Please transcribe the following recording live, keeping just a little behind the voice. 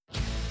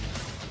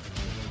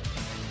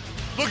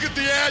Look at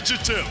the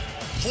adjective.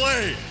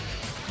 Play.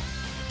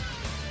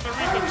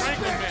 I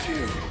respect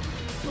you,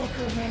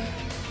 Booker Man.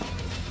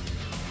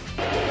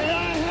 And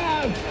I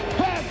have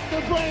half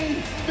the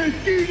brain that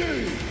you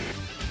do.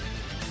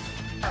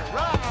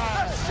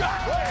 Right.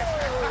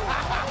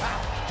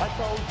 I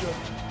told you.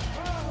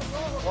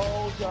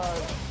 Oh,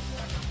 God.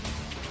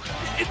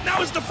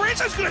 Now is the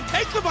franchise going to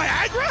take the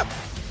Viagra?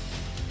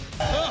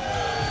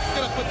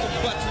 Gonna put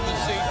some butts in the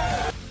seat.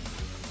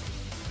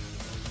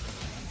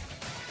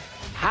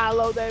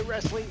 Hello there,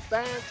 wrestling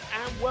fans,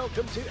 and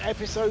welcome to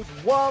episode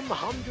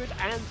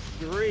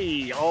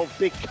 103 of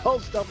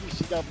Because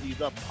WCW,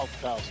 the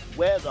podcast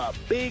where the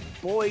big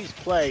boys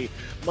play.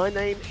 My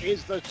name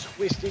is the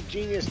Twisted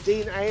Genius,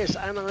 Dean Ayers,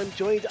 and I'm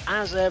joined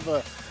as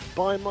ever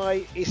by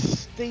my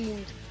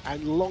esteemed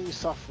and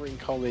long-suffering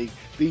colleague,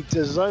 the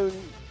DAZN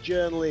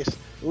journalist,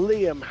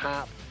 Liam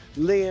Happ.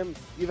 Liam,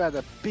 you've had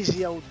a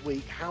busy old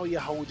week. How are you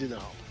holding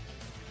up?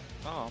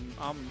 I'm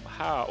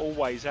how I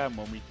always am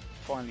when we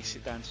finally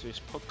sit down to this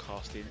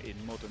podcast in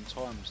modern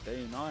times,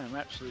 Dean. I am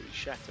absolutely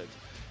shattered.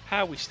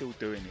 How are we still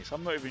doing this?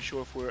 I'm not even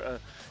sure if we're at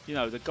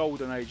the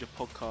golden age of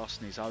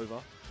podcasting is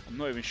over. I'm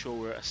not even sure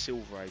we're at a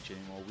silver age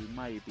anymore. We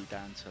may be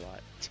down to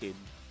like tin.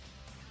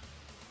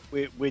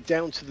 We're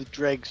down to the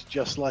dregs,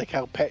 just like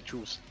our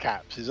petrol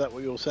caps. Is that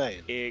what you're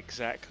saying?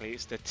 Exactly.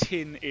 It's the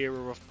tin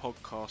era of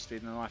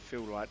podcasting, and I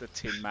feel like the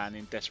Tin Man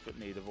in desperate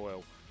need of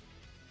oil.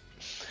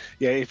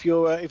 Yeah, if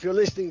you're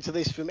listening to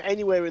this from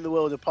anywhere in the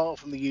world apart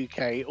from the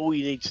UK, all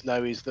you need to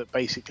know is that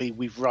basically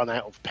we've run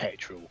out of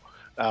petrol.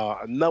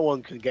 And no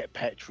one can get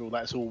petrol.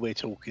 That's all we're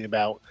talking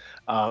about,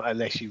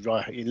 unless you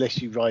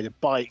ride a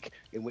bike,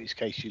 in which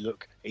case you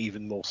look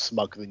even more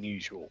smug than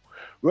usual.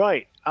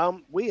 Right,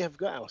 we have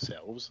got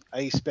ourselves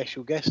a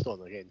special guest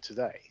on again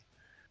today,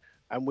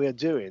 and we're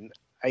doing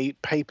a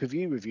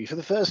pay-per-view review for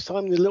the first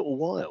time in a little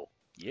while.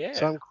 Yeah.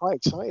 So I'm quite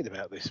excited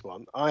about this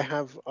one. I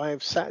have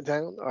sat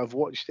down, I've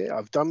watched it,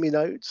 I've done my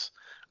notes.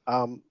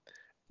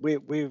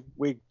 We're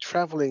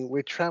traveling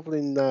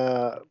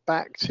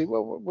back to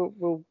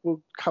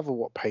we'll cover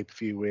what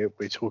pay-per-view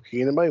we're talking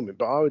in a moment,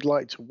 but I would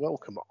like to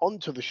welcome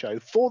onto the show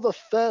for the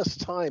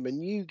first time a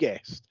new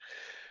guest,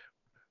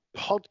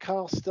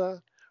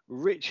 podcaster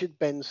Richard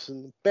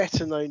Benson,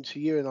 better known to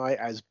you and I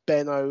as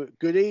Benno.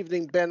 Good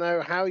evening,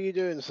 Benno. How are you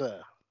doing,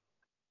 sir?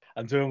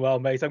 I'm doing well,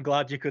 mate. I'm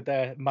glad you could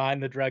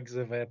mind the dregs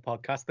of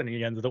podcasting and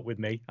you ended up with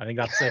me. I think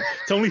that's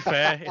it's only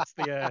fair. It's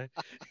the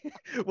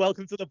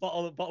welcome to the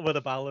bottom of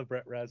the barrel of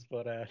Brit Res,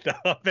 but no,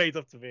 I'm made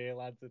up to be here,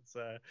 lads. It's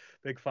a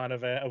big fan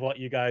of what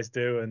you guys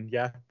do, and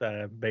yeah,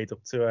 made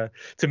up to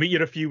meet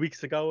you a few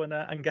weeks ago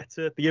and get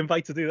the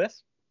invite to do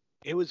this.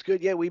 It was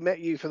good. Yeah, we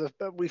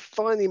we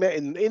finally met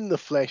in the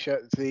flesh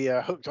at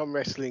the Hooked on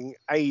Wrestling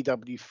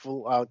AEW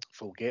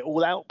full gear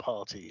all out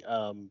party.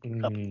 A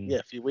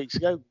few weeks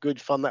ago.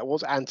 Good fun that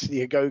was.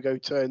 Anthony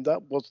Ogogo turned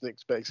up. Wasn't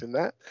expecting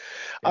that.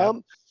 Yeah.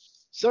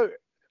 So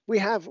we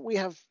have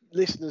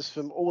listeners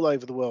from all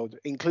over the world,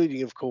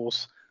 including, of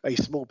course, a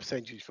small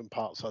percentage from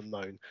parts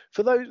unknown.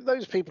 For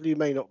those people who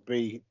may not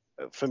be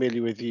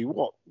familiar with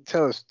you,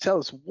 tell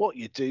us what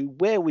you do,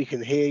 where we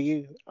can hear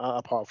you,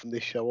 apart from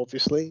this show,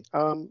 obviously,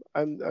 and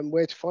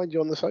where to find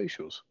you on the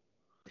socials.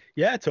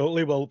 Yeah,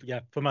 totally. Well, yeah,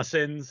 for my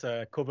sins,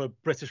 cover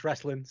British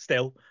wrestling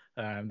still.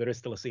 There is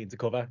still a scene to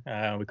cover.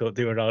 We could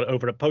do it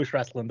over at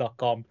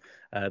postwrestling.com,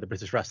 the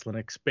British Wrestling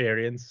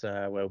Experience,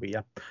 where we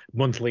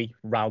monthly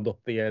round up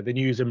the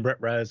news in Brit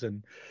Res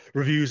and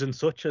reviews and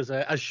such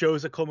as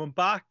shows are coming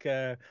back.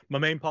 My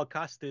main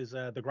podcast is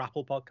the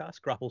Grapple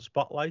podcast, Grapple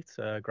Spotlight.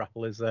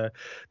 Grapple is the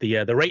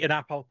rating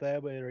app out there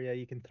where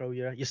you can throw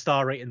your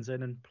star ratings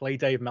in and play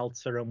Dave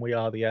Meltzer, and we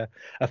are the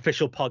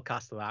official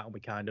podcast of that, and we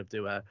kind of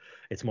do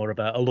it's more of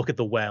a look at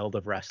the world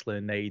of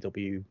wrestling,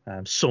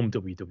 AEW, some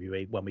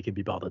WWE when we can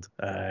be bothered.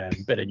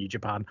 Bit of New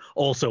Japan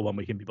also when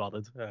we can be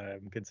bothered,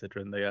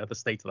 considering the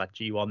state of that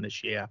G1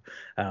 this year.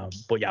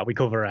 But yeah, we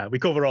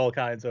cover all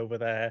kinds over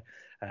there.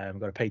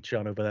 We've got a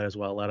Patreon over there as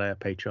well at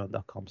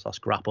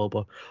patreon.com/grapple.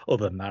 But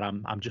other than that,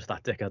 I'm just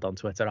that dickhead on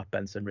Twitter at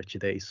Benson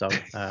Richard E. So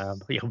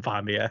you can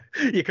find me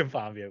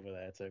over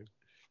there too.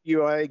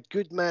 You are a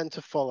good man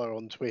to follow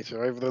on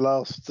Twitter. Over the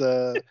last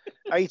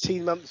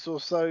 18 months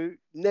or so,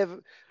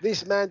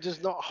 this man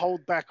does not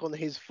hold back on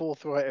his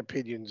forthright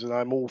opinions, and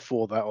I'm all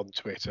for that on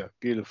Twitter.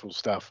 Beautiful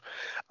stuff.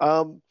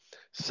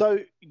 So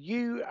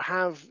you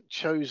have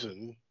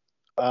chosen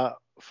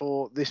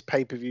for this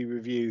pay-per-view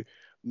review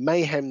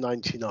Mayhem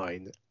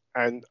 99,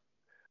 and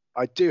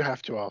I do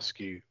have to ask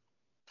you,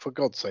 for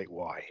God's sake,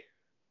 why?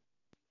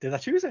 Did I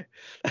choose it?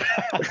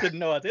 I didn't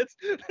know I did.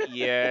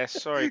 Yeah,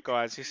 sorry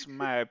guys, this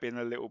may have been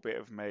a little bit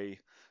of me.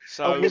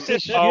 So was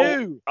this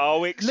you?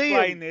 I'll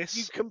explain Liam, this.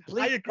 You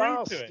complete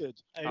bastard.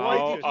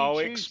 I'll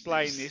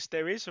explain this.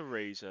 There is a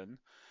reason.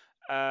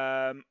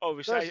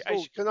 Obviously, First of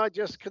all, can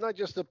I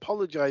just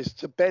apologise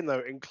to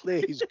Benno and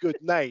clear his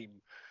good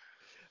name?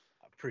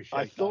 I appreciate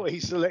I thought he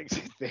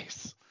selected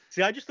this.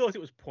 See, I just thought it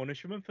was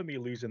punishment for me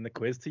losing the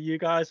quiz to you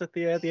guys at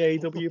the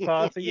AEW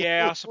party.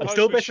 Yeah, I I'm suppose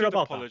still we bitter should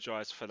about that.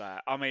 apologise for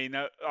that. I mean,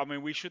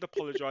 we should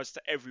apologise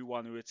to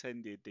everyone who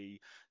attended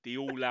the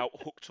all-out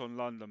Hooked on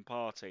London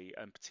party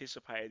and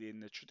participated in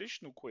the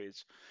traditional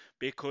quiz,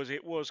 because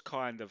it was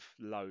kind of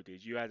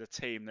loaded. You had a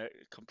team that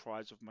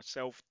comprised of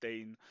myself,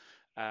 Dean,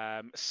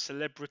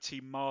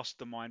 celebrity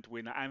mastermind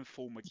winner and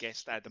former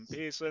guest Adam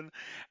Pearson,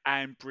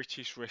 and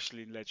British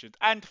wrestling legend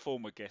and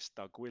former guest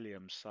Doug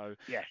Williams. So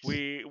Yes.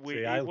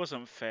 it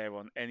wasn't fair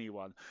on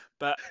anyone.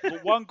 But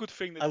one good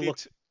thing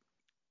that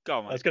Go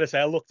on, mate. I was going to say,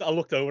 I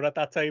looked over at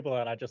that table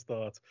and I just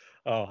thought,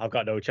 oh, I've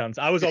got no chance.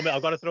 I've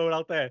got to throw it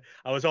out there.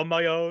 I was on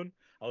my own.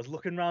 I was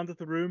looking around at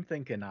the room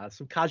thinking, there's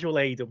some casual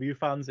AEW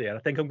fans here. I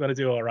think I'm going to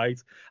do all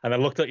right. And I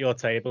looked at your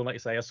table and, like you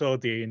say, I saw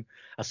Dean,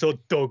 I saw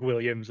Doug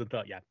Williams and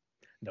thought, yeah,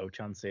 no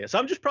chance here. So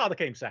I'm just proud I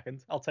came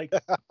second. I'll take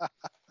it.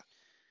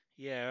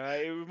 Yeah,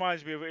 it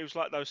reminds me of, it was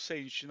like those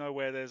scenes,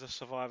 where there's a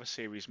Survivor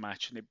Series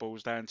match and it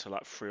boils down to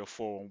like 3 or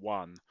 4 on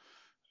 1.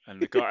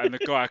 And the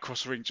guy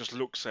across the ring just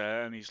looks at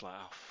it and he's like,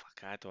 oh,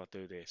 fuck, how do I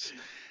do this?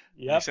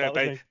 Yeah,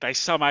 they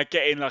somehow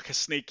get in like a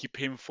sneaky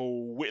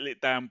pinfall, whittle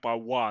it down by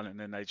 1, and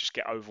then they just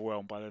get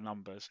overwhelmed by the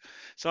numbers.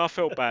 So I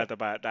felt bad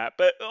about that.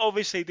 But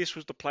obviously, this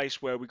was the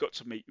place where we got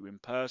to meet you in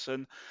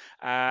person,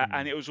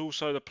 and it was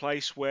also the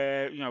place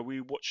where we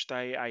watched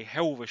a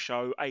hell of a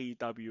show.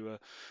 AEW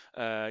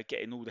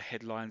getting all the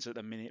headlines at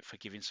the minute for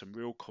giving some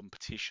real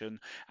competition,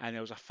 and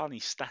there was a funny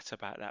stat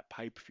about that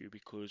pay-per-view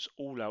because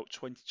All Out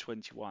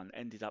 2021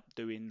 ended up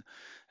doing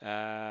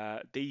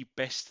the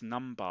best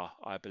number,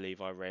 I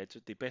believe I read,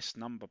 the best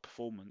number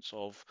performance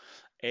of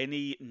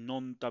any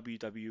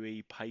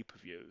non-WWE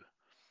pay-per-view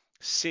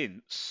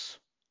since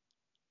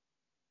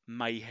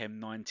Mayhem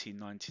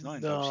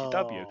 1999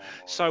 WCW.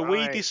 So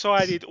we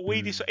decided,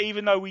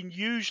 even though we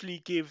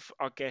usually give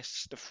our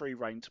guests the free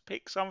reign to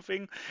pick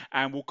something,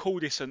 and we'll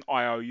call this an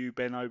IOU,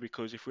 Benno,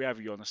 because if we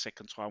have you on a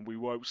second time, we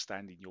won't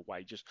stand in your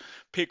way. Just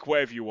pick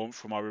whatever you want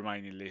from our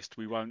remaining list.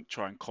 We won't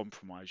try and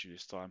compromise you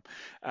this time.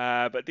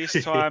 But this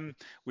time,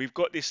 we've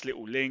got this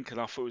little link, and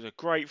I thought it was a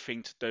great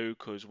thing to do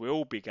because we're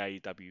all big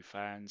AEW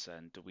fans,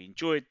 and we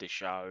enjoyed the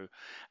show.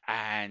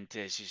 And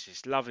there's just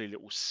this lovely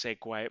little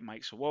segue. It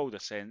makes a world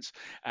of sense.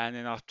 And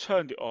then I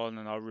turned it on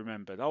and I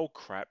remembered, oh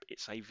crap,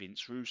 it's a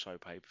Vince Russo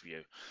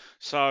pay-per-view.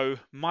 So,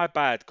 my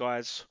bad,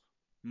 guys.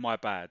 My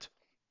bad.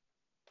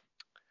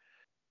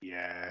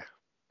 Yeah.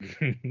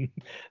 See,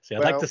 I'd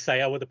like to say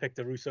I would have picked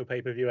a Russo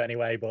pay-per-view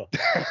anyway, but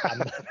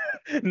I'm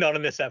not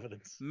on this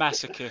evidence.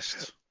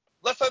 Masochist.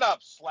 Listen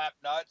up,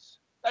 slapnuts.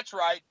 That's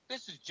right.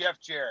 This is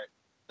Jeff Jarrett,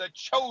 the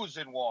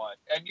chosen one.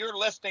 And you're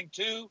listening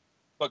to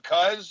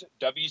Because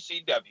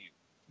WCW.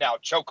 Now,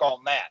 choke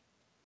on that.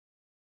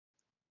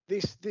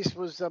 This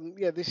was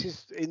this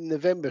is in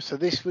November, so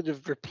this would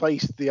have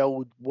replaced the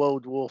old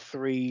World War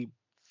III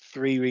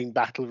 3-ring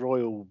battle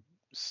royal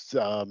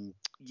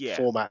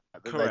format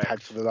that they've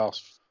had for the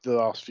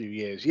last few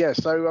years. Yeah,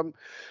 so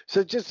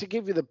just to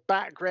give you the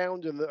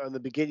background and the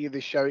beginning of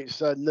the show,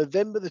 it's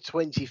November the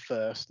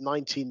 21st,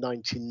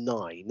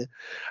 1999,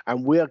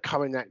 and we are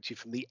coming at you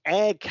from the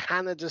Air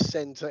Canada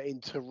Centre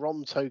in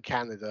Toronto,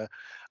 Canada.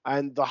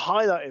 And the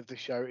highlight of the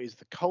show is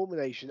the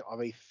culmination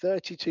of a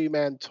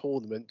 32-man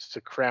tournament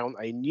to crown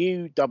a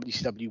new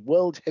WCW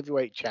World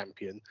Heavyweight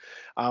Champion.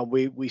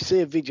 We see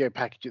a video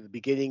package at the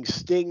beginning.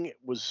 Sting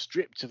was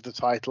stripped of the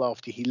title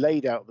after he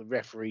laid out the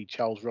referee,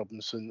 Charles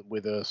Robinson,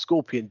 with a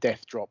Scorpion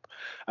Death Drop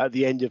at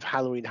the end of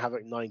Halloween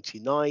Havoc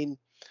 99.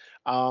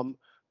 The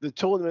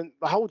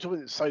whole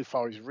tournament so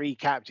far is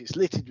recapped. It's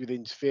littered with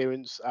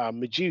interference.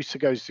 Medusa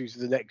goes through to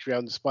the next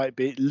round despite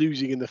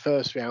losing in the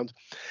first round.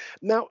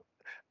 Now,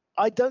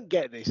 I don't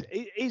get this.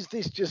 Is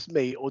this just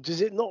me, or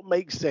does it not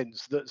make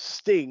sense that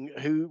Sting,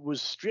 who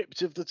was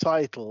stripped of the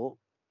title,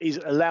 is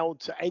allowed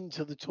to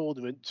enter the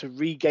tournament to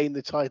regain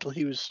the title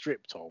he was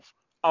stripped of?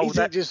 Is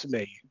that just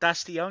me?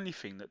 That's the only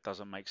thing that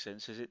doesn't make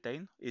sense, is it,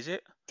 Dean? Is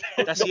it?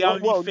 That's the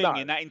only thing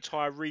in that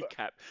entire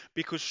recap.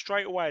 Because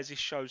straight away as this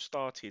show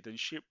started, and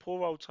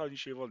poor old Tony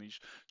Schiavone's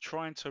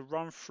trying to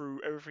run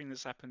through everything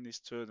that's happened in this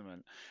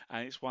tournament,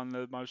 and it's one of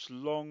the most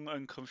long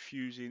and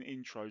confusing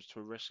intros to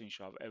a wrestling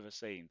show I've ever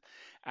seen.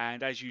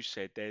 And as you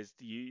said,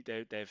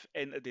 they've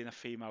entered in a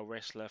female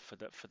wrestler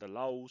for the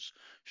lulz.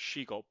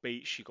 She got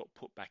beat. She got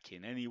put back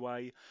in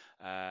anyway.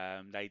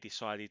 They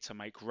decided to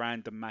make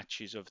random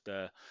matches of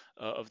the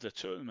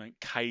tournament,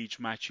 cage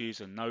matches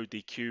and no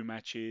DQ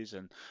matches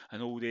and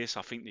all this.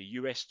 I think the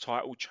US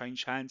title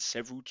changed hands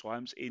several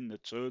times in the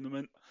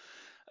tournament.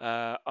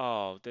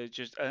 They're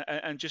just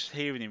and just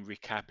hearing him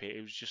recap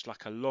it was just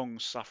like a long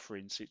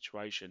suffering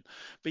situation.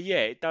 But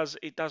yeah, it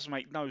does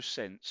make no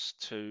sense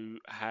to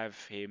have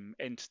him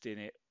entered in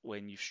it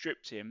when you've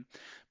stripped him.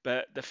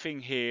 But the thing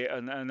here,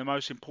 and the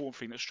most important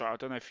thing that struck, I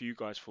don't know if you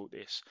guys thought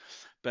this,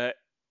 but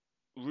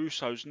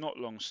Russo's not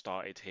long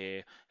started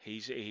here.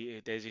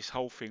 There's this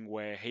whole thing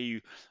where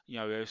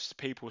there's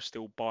people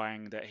still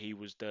buying that he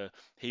was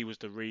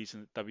the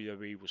reason that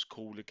WWE was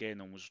cool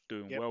again and was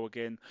doing well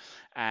again,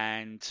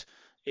 and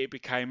it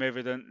became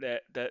evident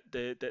that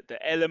the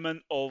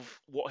element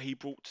of what he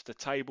brought to the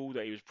table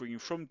that he was bringing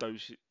from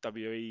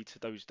WWE to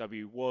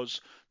WWE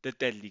was the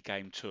Deadly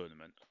Game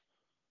tournament.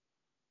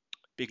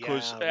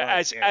 Because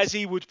as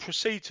he would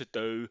proceed to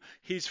do,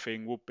 his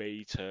thing would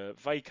be to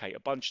vacate a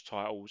bunch of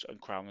titles and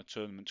crown a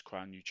tournament to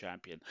crown new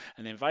champion,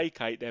 and then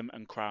vacate them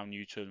and crown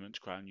new tournament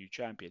to crown new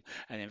champion,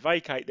 and then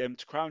vacate them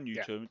to crown new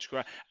tournament to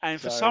crown. And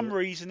for some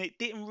reason, it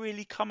didn't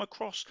really come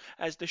across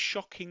as the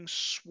shocking,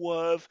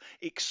 swerve,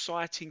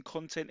 exciting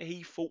content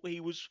he thought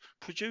he was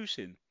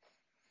producing.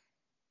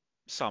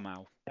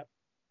 Somehow. Yep.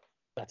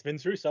 That's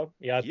Vince Russo.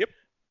 He had Yep.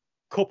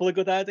 a couple of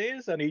good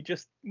ideas, and he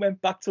just went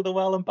back to the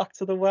well and back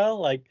to the well.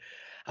 Like,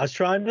 I was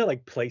trying to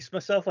place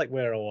myself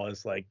where I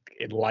was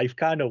in life,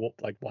 kind of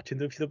watching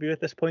WCW at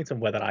this point, and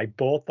whether I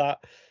bought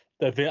that.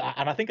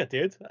 And I think I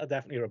did. I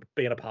definitely,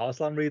 being a Power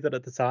Slam reader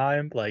at the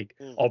time,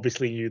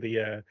 obviously knew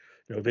the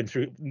Vince.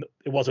 It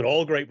wasn't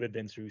all great with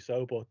Vince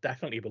Russo, but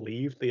definitely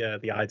believed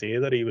the idea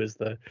that he was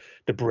the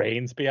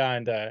brains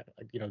behind the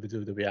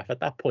WWF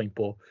at that point.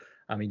 But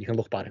I mean, you can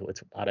look back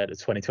at it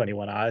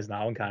 2021 eyes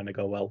now and kind of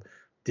go, well,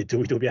 did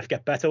WWF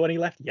get better when he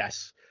left?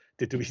 Yes.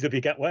 Did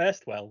WCW get worse?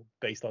 Well,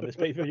 based on this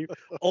pay-per-view,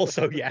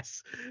 also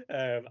yes.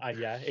 And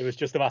yeah, it was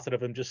just a matter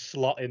of him just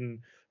slotting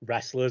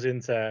wrestlers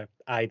into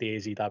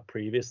ideas he'd had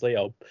previously.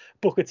 Oh,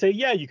 Booker T,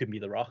 yeah, you can be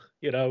The Rock.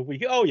 We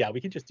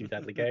can just do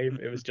Deadly Game.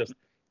 It was just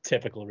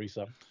typical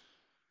Russo.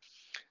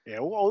 Yeah,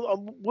 well, I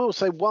will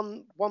say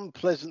one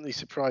pleasantly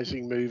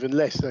surprising move,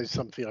 unless there's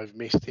something I've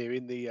missed here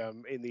in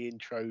the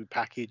intro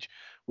package,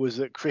 was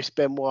that Chris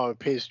Benoit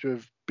appears to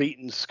have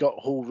beaten Scott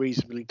Hall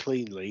reasonably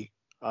cleanly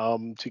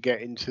to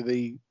get into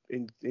the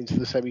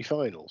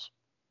semi-finals.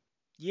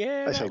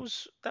 Yeah,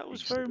 that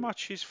was very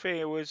much his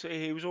thing.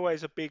 He was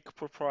always a big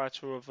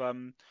proprietor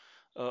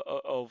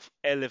of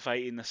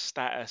elevating the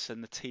status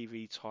and the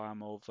TV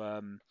time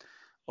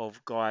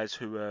of guys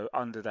who were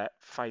under that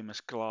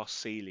famous glass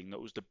ceiling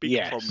that was the big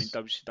problem in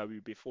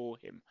WCW before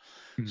him.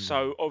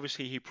 So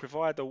obviously he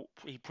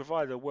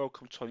provided a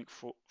welcome tonic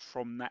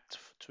from that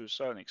to a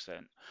certain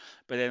extent.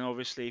 But then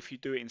obviously if you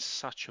do it in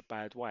such a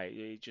bad way,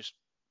 it just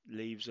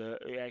leaves a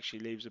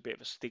bit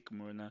of a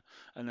stigma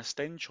and a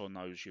stench on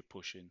those you're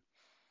pushing.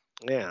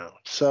 Yeah.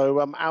 So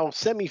our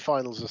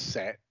semi-finals are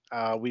set.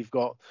 We've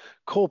got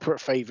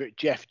corporate favourite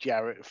Jeff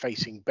Jarrett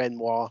facing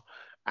Benoit,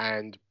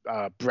 and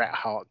Bret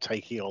Hart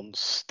taking on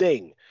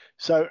Sting.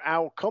 So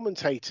our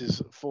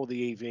commentators for the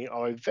evening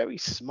are a very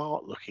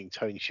smart-looking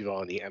Tony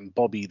Schiavone and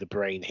Bobby the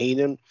Brain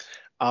Heenan.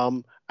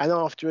 And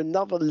after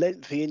another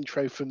lengthy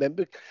intro from them,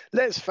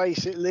 let's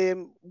face it,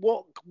 Liam,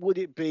 what would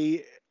it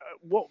be?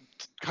 What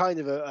kind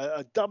of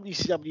a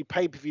WCW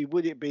pay-per-view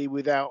would it be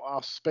without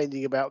us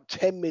spending about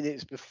 10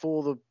 minutes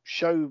before the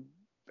show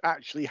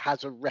actually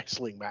has a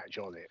wrestling match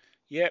on it?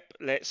 Yep,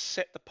 let's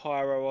set the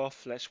pyro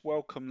off, let's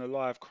welcome the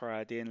live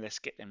crowd in, let's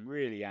get them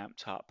really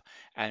amped up,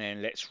 and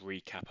then let's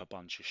recap a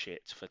bunch of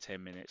shit for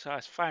 10 minutes.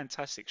 That's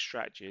fantastic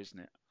strategy, isn't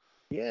it?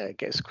 Yeah, it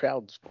gets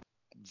crowds'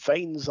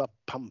 veins are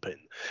pumping.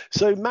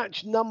 So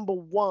match number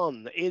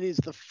 1, it is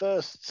the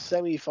first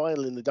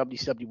semi-final in the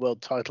WCW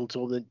World Title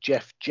Tournament.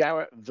 Jeff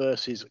Jarrett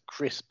versus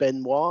Chris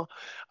Benoit.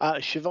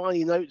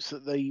 Schiavone notes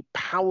that the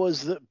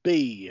powers that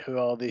be, who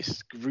are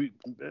this group,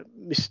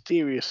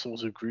 mysterious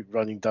sort of group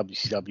running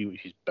WCW,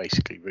 which is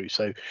basically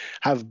Russo,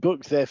 have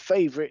booked their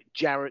favourite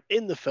Jarrett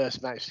in the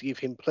first match to give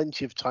him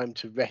plenty of time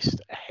to rest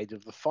ahead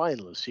of the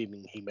final,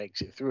 assuming he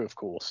makes it through, of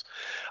course.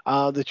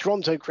 The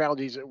Toronto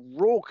crowd is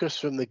raucous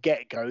from the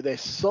get-go. They're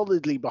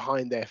solidly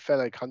behind their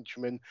fellow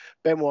countrymen.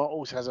 Benoit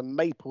also has a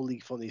maple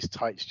leaf on his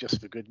tights just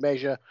for good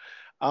measure.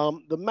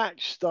 The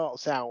match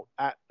starts out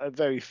at a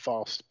very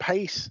fast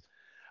pace.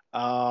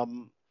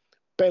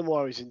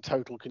 Benoit is in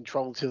total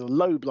control till the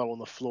low blow on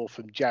the floor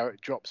from Jarrett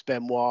drops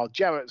Benoit.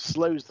 Jarrett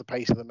slows the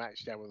pace of the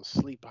match down with a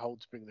sleeper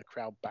hold to bring the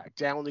crowd back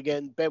down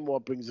again.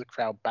 Benoit brings the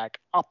crowd back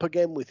up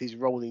again with his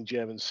rolling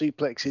German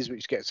suplexes,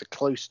 which gets a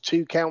close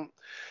 2 count.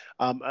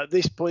 At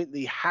this point,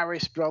 the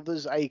Harris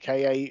brothers,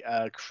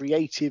 a.k.a.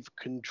 Creative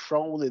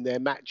Control, in their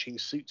matching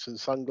suits and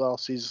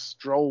sunglasses,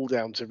 stroll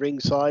down to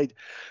ringside.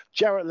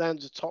 Jarrett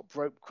lands a top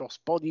rope cross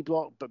body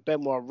block, but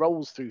Benoit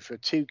rolls through for a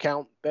 2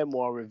 count.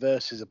 Benoit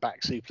reverses a back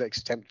suplex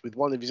attempt with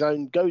one of his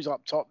own, goes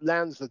up top,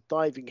 lands the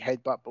diving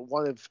headbutt, but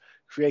one of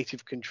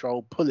Creative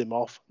Control pull him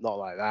off. Not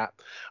like that.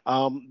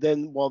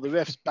 Then while the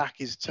ref's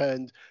back is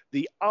turned,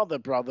 the other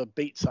brother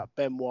beats up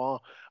Benoit.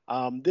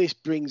 This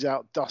brings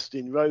out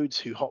Dustin Rhodes,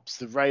 who hops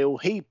the rail.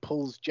 He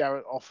pulls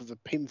Jarrett off of a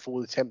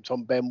pinfall attempt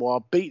on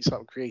Benoit, beats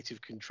up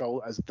Creative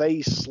Control as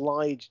they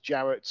slide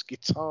Jarrett's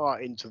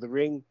guitar into the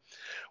ring.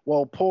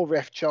 While poor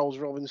ref Charles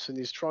Robinson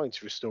is trying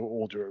to restore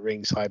order at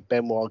ringside,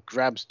 Benoit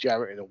grabs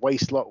Jarrett in a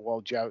waistlock while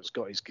Jarrett's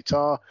got his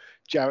guitar.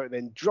 Jarrett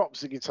then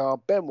drops the guitar.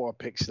 Benoit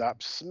picks it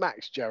up,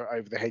 smacks Jarrett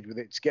over the head with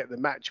it to get the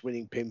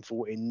match-winning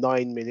pinfall in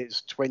 9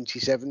 minutes,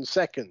 27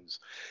 seconds.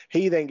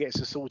 He then gets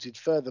assaulted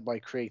further by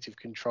Creative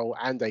Control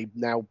and a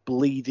now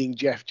bleeding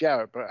Jeff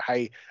Jarrett, but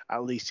hey,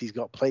 at least he's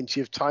got plenty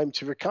of time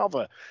to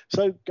recover.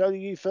 So go to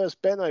you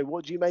first, Benno.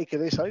 What do you make of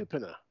this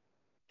opener?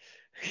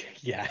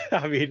 Yeah,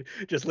 I mean,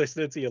 just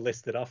listening to you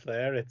listed off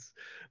there, it's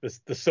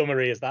the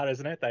summary is that,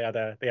 isn't it? They had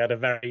a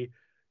very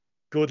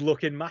good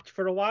looking match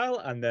for a while,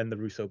 and then the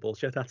Russo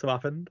bullshit had to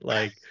happen.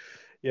 Like,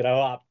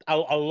 I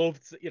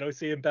loved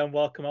seeing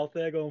Benoit come out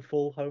there going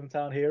full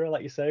hometown hero,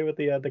 like you say, with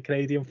the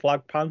Canadian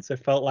flag pants.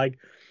 It felt like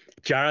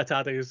Jarrett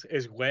had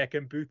his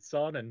working boots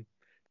on, and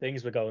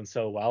things were going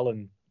so well.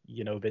 And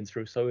Vince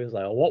Russo is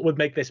like, what would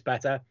make this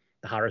better?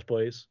 The Harris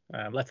boys.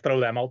 Let's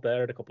throw them out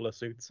there in a couple of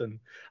suits. And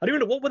I don't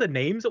even know what were the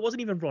names. It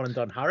wasn't even Ron and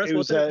Don Harris. It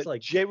was, It was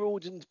like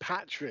Gerald and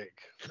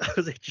Patrick.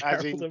 was it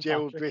As in and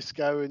Gerald Patrick?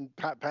 Briscoe and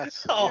Pat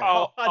Patterson.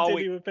 Oh, Yeah. I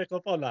didn't even pick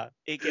up on that.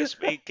 It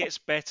gets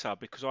better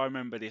because I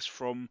remember this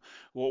from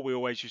what we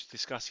always used to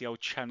discuss, the old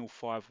Channel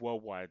 5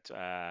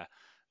 Worldwide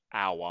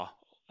hour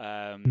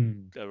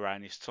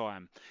around this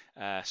time.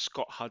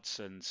 Scott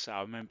Hudson, so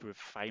I remember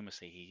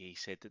famously he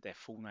said that their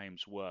full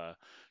names were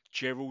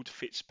Gerald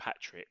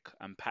Fitzpatrick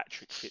and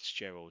Patrick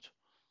Fitzgerald.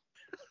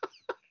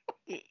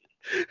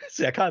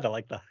 See, I kind of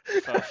like that.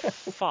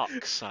 For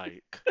fuck's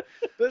sake.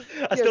 But,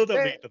 I still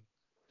don't meet them.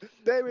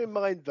 Bear in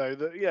mind though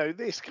that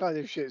this kind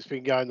of shit's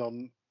been going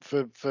on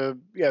for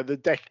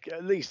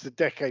at least a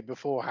decade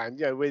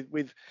beforehand.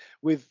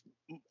 With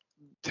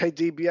Ted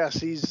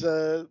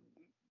DiBiase's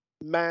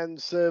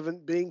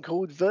manservant being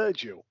called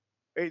Virgil.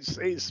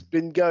 It's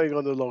been going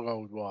on a long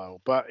old while.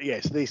 But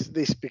yes,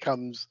 this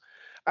becomes,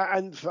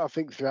 and I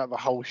think throughout the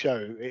whole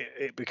show,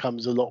 it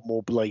becomes a lot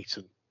more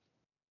blatant.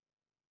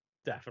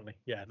 Definitely,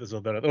 yeah. There's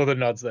other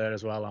nods there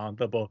as well, aren't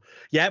there? But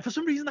yeah, for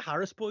some reason the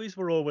Harris boys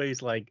were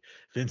always like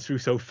Vince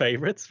Russo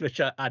favorites, which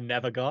I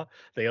never got.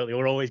 They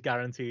were always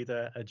guaranteed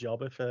a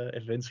job if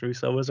Vince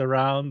Russo was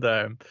around.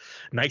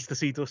 Nice to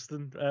see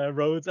Dustin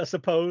Rhodes, I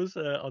suppose,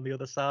 on the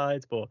other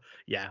side. But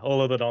yeah,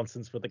 all of the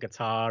nonsense with the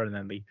guitar and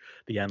then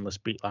the endless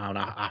beatdown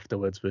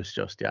afterwards was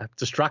just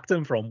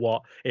distracting from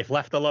what, if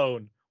left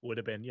alone, would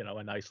have been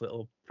a nice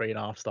little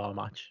 3.5-star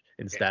match.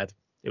 Instead,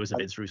 it was a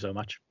Vince Russo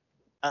match.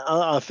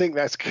 I think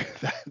that's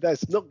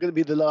not going to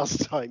be the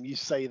last time you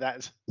say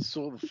that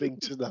sort of thing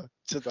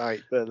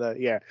tonight. But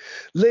yeah,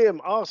 Liam,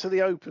 after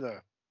the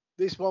opener,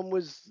 this one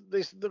was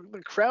the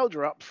crowd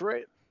are up for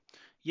it.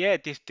 Yeah,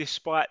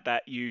 despite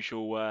that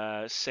usual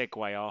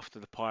segue after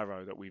the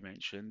pyro that we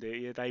mentioned,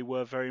 they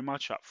were very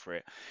much up for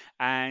it,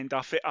 and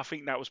I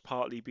think that was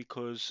partly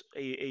because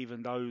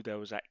even though there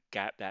was that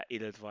gap, that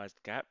ill-advised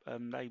gap,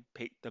 they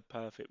picked the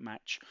perfect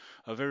match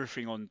of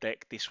everything on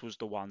deck. This was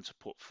the one to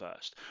put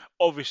first.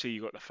 Obviously,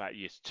 you got the fact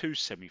you have 2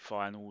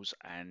 semi-finals,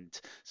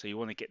 and so you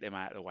want to get them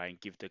out of the way and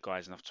give the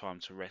guys enough time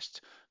to rest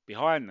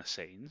behind the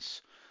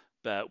scenes.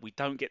 But we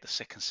don't get the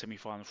second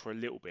semi-final for a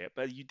little bit.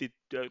 But you did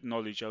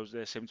acknowledge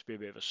there seemed to be a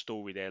bit of a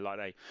story there.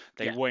 Like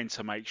they wanted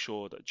to make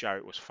sure that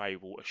Jarrett was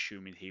favourable,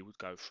 assuming he would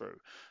go through.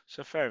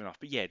 So fair enough.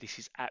 But yeah, this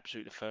is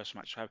absolutely the first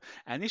match to have,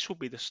 and this will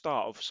be the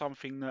start of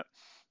something that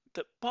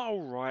by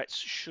rights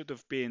should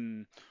have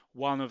been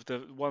one of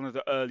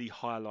the early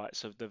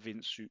highlights of the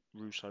Vince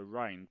Russo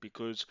reign,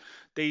 because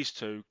these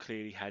two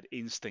clearly had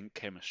instant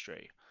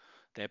chemistry.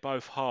 They're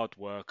both hard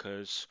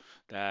workers.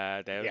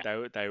 They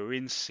were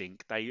in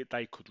sync.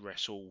 They could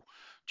wrestle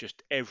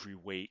just every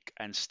week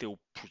and still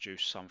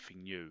produce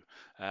something new.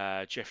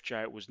 Jeff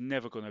Jarrett was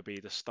never going to be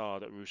the star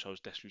that Russo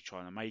was desperately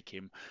trying to make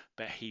him,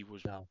 but he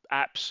was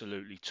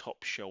absolutely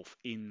top shelf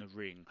in the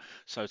ring.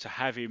 So to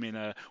have him in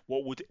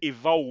what would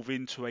evolve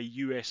into a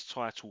US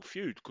title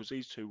feud, because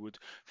these two would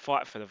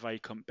fight for the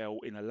vacant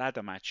belt in a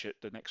ladder match at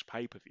the next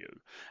pay-per-view,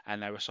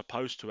 and they were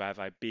supposed to have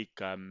a big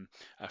a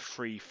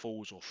 3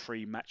 falls or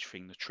 3 match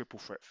thing, the Triple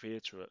Threat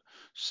Theatre at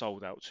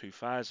Sold Out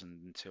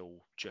 2000,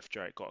 until Jeff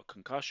Jarrett got a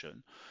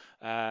concussion.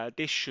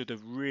 This should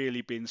have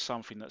really been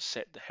something that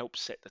helped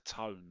set the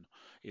tone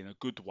in a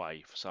good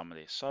way for some of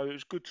this. So it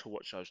was good to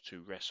watch those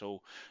two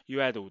wrestle. You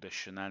had all the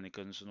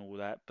shenanigans and all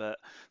that, but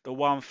the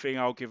one thing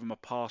I'll give them a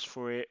pass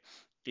for it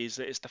is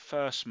that it's the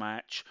first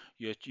match.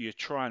 You're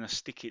trying to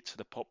stick it to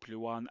the popular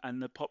one,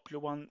 and the popular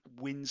one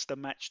wins the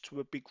match to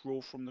a big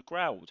roar from the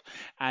crowd.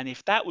 And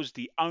if that was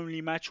the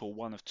only match or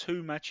one of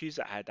 2 matches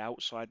that had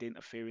outside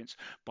interference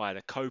by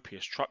the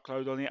copious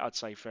truckload on it, I'd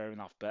say fair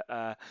enough.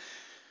 But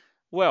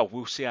well,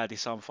 we'll see how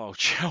this unfolds,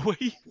 shall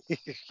we?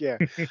 Yeah.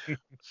 But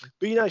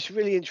it's a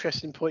really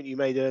interesting point you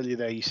made earlier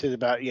there. You said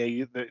about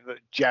that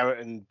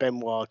Jarrett and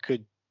Benoit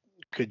could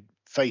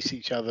face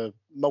each other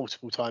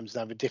multiple times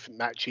and have a different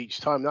match each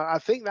time. Now, I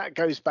think that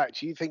goes back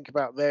to, you think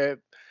about their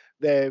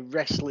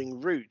wrestling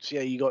roots.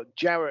 You got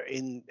Jarrett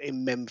in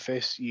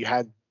Memphis, you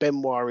had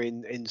Benoit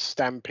in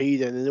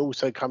Stampede, and then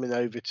also coming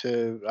over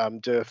to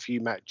do a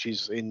few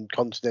matches in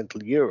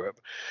continental Europe.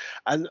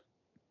 And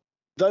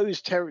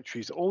those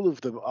territories, all of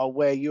them, are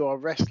where you are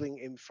wrestling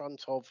in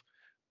front of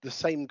the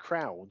same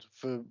crowd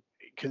for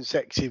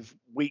consecutive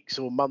weeks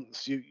or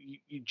months. You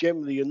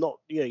generally,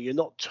 you're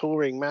not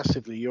touring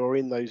massively. You're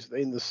in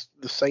the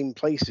same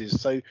places,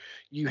 so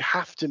you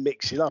have to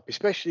mix it up,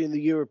 especially in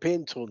the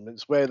European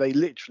tournaments where they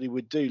literally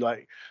would do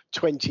like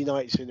 20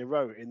 nights in a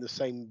row in the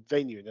same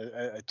venue, in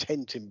a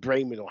tent in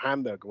Bremen or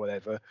Hamburg or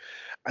whatever.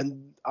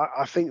 And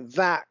I think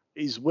that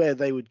is where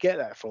they would get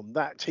that from.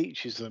 That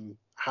teaches them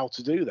how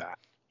to do that.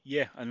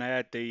 Yeah, and they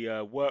had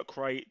the work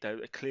rate,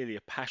 clearly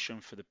a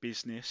passion for the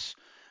business,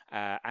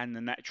 and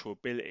the natural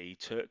ability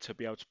to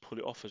be able to pull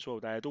it off as well.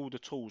 They had all the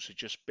tools to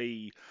just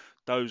be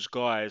those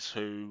guys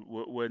who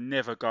were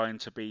never going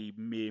to be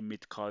mere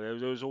mid card.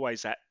 There was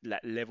always that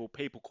level.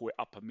 People call it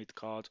upper mid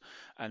card,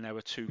 and there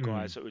were two Hmm.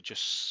 guys that were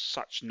just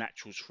such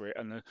naturals for it.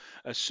 And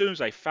as soon as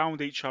they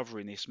found each other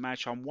in this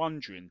match, I'm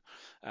wondering,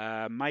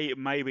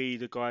 maybe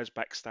the guys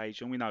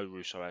backstage, and we know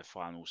Russo had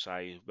final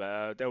say,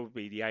 but there would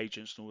be the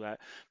agents and all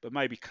that, but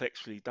maybe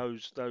collectively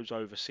those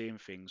overseeing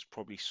things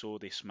probably saw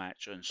this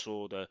match and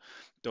saw the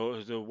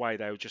way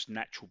they were just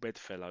natural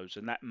bedfellows,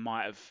 and that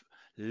might have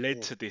led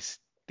Mm. to this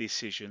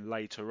decision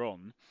later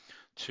on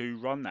to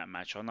run that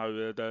match. I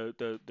know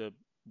the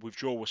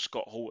withdrawal with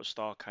Scott Hall at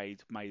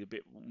Starcade made a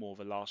bit more of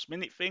a last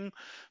minute thing,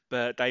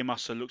 but they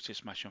must have looked at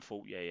this match and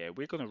thought, yeah,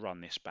 we're going to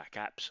run this back.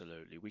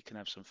 Absolutely, we can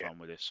have some Yeah, fun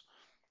with this.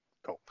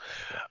 cool.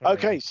 Definitely.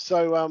 Okay,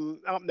 so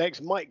up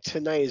next, Mike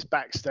Tenay is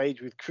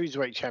backstage with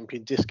Cruiserweight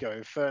Champion Disco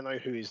Inferno,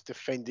 who is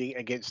defending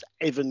against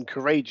Evan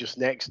Courageous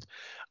next.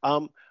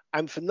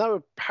 And for no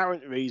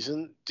apparent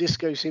reason,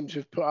 Disco seems to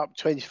have put up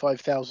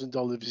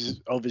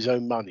 $25,000 of his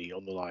own money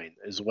on the line,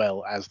 as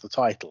well as the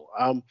title.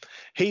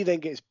 He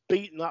then gets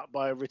beaten up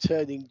by a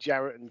returning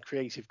Jarrett and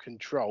Creative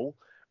Control.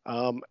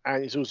 And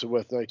it's also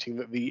worth noting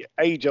that the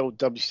age-old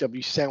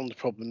WCW sound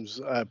problems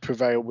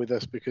prevail with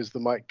us because the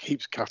mic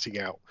keeps cutting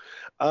out.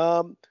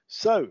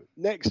 So,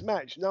 next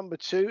match, number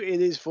 2, it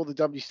is for the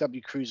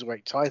WCW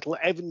Cruiserweight title.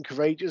 Evan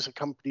Courageous,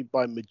 accompanied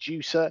by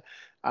Medusa,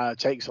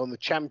 takes on the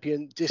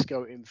champion,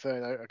 Disco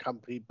Inferno,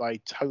 accompanied by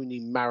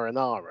Tony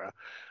Marinara.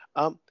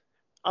 Um,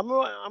 I'm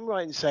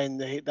right in saying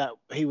that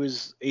he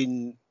was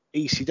in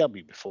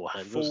ECW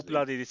beforehand, wasn't he?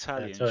 Full-blooded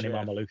Italians, Tony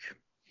yeah. Mamaluke.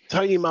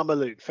 Tony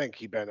Mamaluke,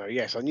 thank you, Benno.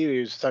 Yes, I knew he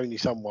was Tony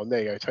someone.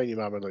 There you go, Tony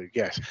Mamaluke.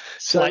 Yes.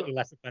 Slightly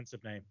less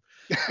offensive name.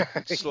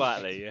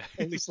 Slightly, yeah.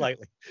 Only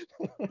slightly.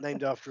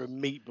 Named after a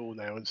meatball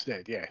now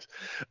instead, yes.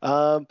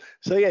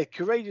 So yeah,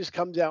 Courageous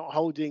comes out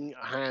holding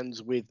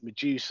hands with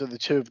Medusa. The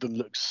two of them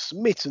look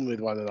smitten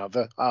with one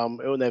another.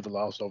 It will never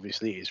last,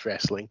 obviously, it's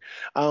wrestling.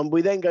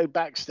 We then go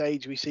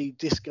backstage. We see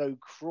Disco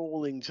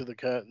crawling to the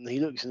curtain. He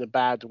looks in a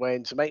bad way,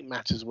 and to make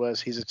matters worse,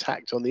 he's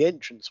attacked on the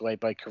entranceway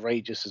by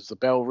Courageous as the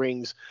bell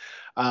rings.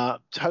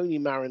 Tony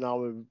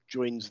Marinara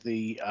joins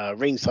the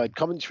ringside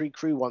commentary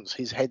crew once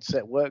his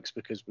headset works,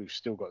 because we've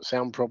still got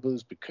sound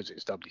problems because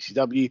it's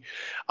WCW.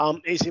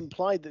 It's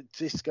implied that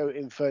Disco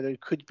Inferno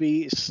could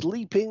be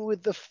sleeping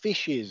with the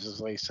fishes, as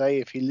they say,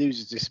 if he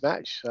loses this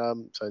match.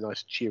 So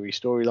nice cheery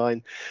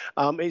storyline.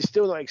 It's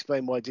still not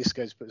explained why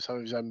Disco's put some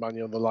of his own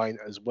money on the line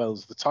as well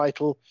as the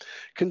title.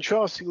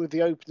 Contrasting with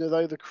the opener,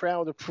 though, the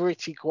crowd are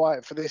pretty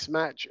quiet for this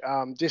match.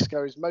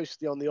 Disco is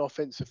mostly on the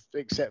offensive,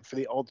 except for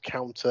the odd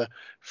counter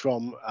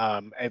from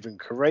Evan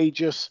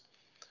Courageous.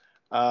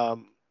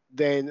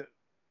 Then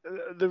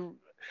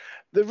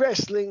the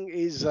wrestling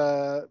is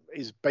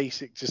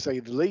basic, to say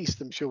the least.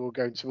 I'm sure we'll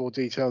go into more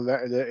detail on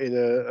that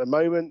in a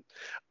moment.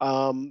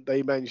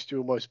 They managed to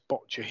almost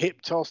botch a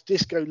hip toss.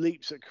 Disco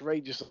leaps at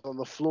Courageous on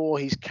the floor.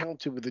 He's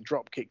countered with a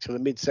drop kick to the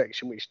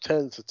midsection, which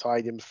turns the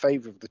tide in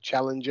favour of the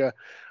challenger.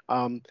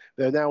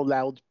 There are now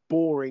loud,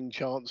 boring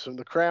chants from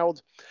the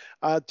crowd.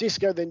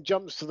 Disco then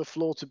jumps to the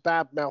floor to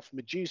badmouth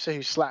Medusa,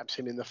 who slaps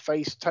him in the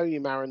face. Tony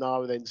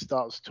Marinara then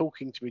starts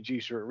talking to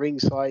Medusa at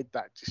ringside.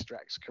 That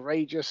distracts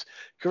Courageous.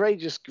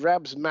 Courageous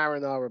grabs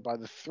Marinara by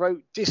the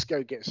throat.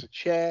 Disco gets a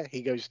chair.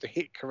 He goes to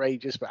hit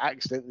Courageous, but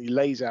accidentally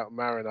lays out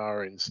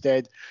Marinara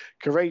instead.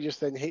 Courageous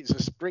then hits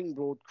a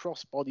springboard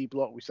crossbody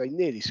block, which they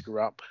nearly screw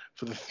up,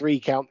 for the 3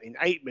 count in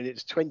 8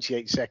 minutes,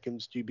 28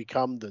 seconds to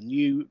become the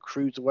new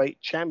Cruiserweight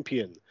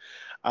champion.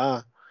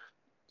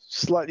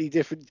 Slightly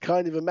different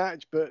kind of a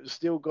match, but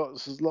still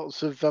got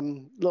lots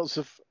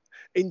of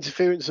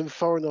interference and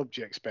foreign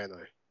objects,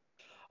 Benno.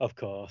 Of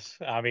course.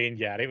 I mean,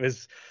 yeah, it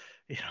was,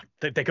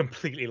 they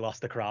completely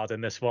lost the crowd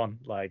in this one.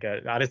 Like,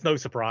 and it's no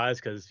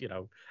surprise because,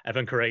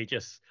 Evan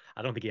Courageous,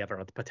 I don't think he ever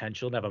had the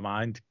potential, never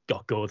mind,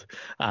 got good.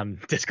 And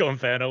Disco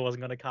Inferno wasn't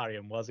going to carry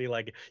him, was he?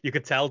 Like, you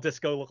could tell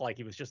Disco looked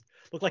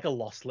like a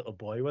lost little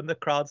boy when the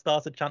crowd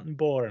started chanting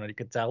boring. And you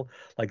could tell,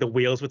 like, the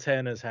wheels were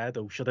turning his head.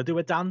 Oh, should I do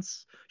a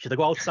dance? Should I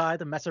go outside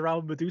and mess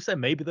around with Medusa?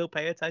 Maybe they'll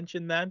pay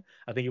attention then.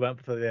 I think he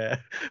went for the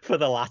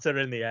latter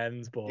in the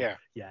end. But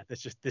yeah,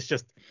 this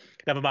just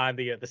never mind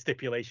the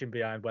stipulation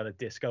behind whether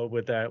Disco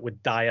would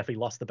die if he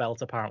lost the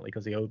belt, apparently,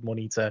 because he owed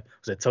money to,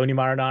 was it Tony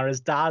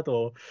Marinara's dad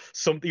or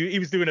something? He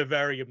was doing a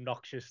very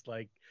obnoxious,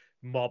 like,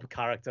 mob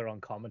character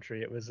on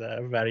commentary. It was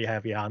very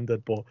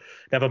heavy-handed, but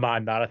never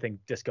mind that. I think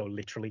Disco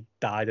literally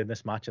died in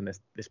this match, and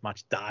this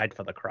match died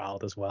for the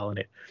crowd as well,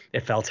 and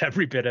it felt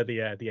every bit of the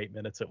 8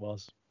 minutes it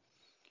was.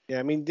 Yeah,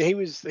 I mean, he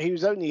was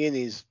only in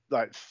his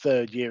like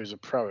 3rd year as a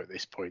pro at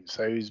this point,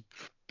 so he was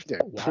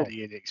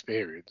pretty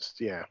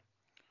inexperienced. Yeah.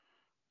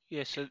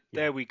 Yeah, so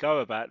there we go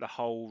about the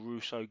whole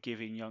Russo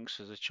giving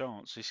youngsters a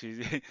chance. This is,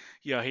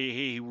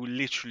 he will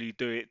literally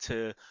do it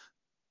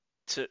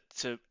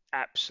to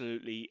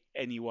absolutely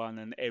anyone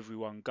and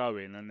everyone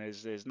going, and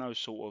there's no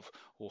sort of,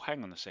 well,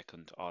 hang on a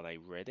second, are they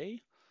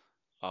ready?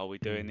 Are we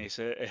doing this?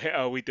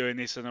 Are we doing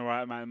this in the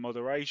right amount of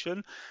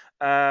moderation?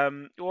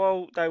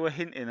 Well, they were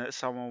hinting that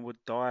someone would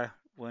die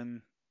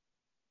when,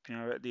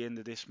 at the end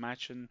of this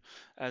match, and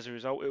as a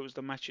result, it was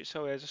the match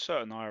itself. There's a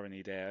certain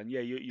irony there, and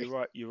yeah, you're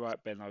right. You're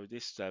right, Benno.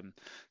 This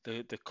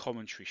the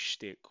commentary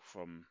shtick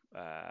from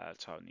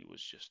Tony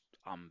was just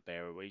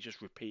unbearable. He's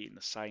just repeating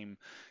the same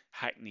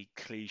hackneyed,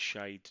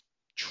 cliched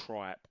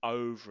tripe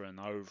over and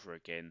over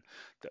again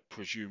that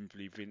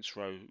presumably Vince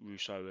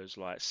Russo has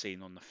like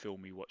seen on the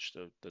film he watched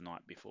the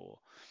night before.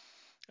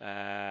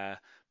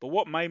 But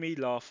what made me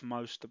laugh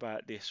most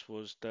about this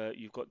was that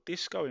you've got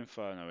Disco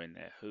Inferno in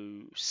there,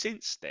 who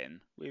since then,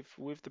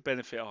 with the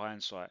benefit of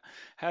hindsight,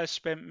 has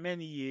spent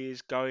many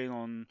years going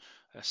on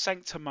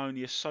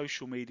sanctimonious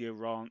social media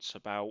rants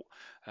about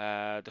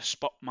the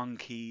spot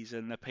monkeys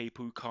and the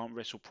people who can't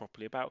wrestle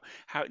properly, about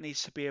how it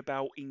needs to be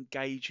about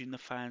engaging the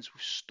fans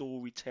with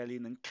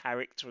storytelling and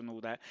character and all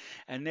that.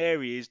 And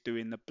there he is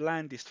doing the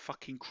blandest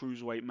fucking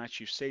cruiserweight match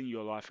you've seen in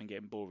your life and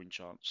getting boring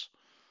chants.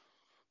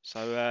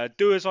 So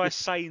do as I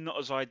say, not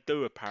as I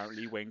do,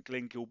 apparently, when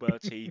Glenn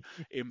Gilberti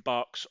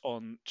embarks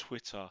on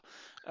Twitter.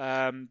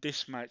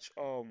 This match,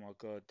 oh my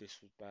God, this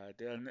was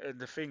bad. And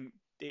the thing,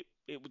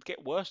 it would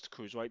get worse, the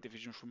Cruiserweight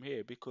division from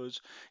here,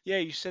 because, yeah,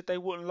 you said they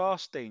wouldn't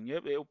last, Dean.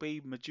 Yep, it'll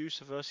be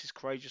Medusa versus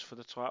Courageous for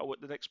the title at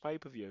the next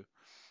pay-per-view.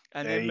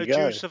 And There then you go.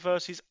 Medusa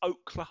versus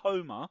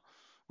Oklahoma,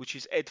 which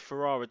is Ed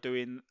Ferrara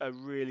doing a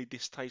really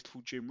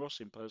distasteful Jim Ross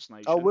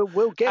impersonation. Oh,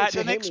 we'll get at to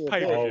the him next in a bit.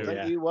 pay-per-view.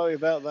 Don't you worry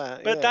about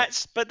that. But yeah.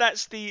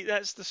 that's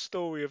the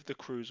story of the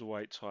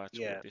cruiserweight title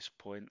Yeah. at this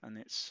point,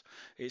 and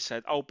it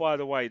said, oh, by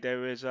the way,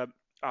 there is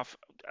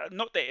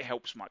not that it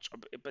helps much,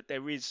 but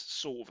there is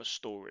sort of a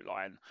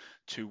storyline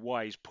to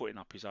why he's putting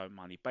up his own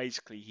money.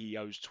 Basically, he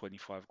owes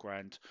 25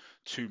 grand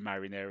to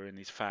Marinera and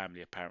his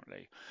family,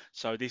 apparently.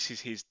 So this is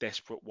his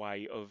desperate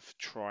way of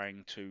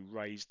trying to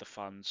raise the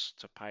funds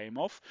to pay him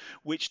off,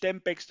 which then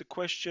begs the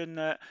question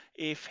that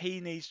if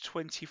he needs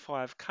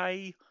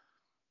 25k,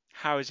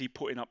 how is he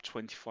putting up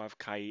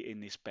 25k in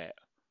this bet?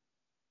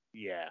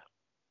 Yeah.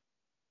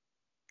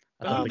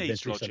 I don't Who think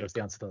needs Vince Russo logic? knows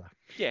the answer to that.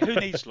 Yeah, who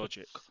needs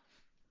logic?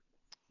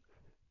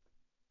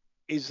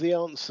 Is the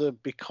answer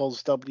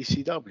because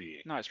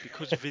WCW? No, it's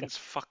because Vince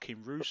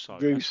fucking Russo.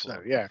 that's Russo,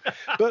 why. yeah.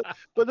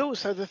 But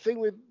also the thing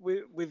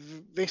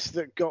with this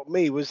that got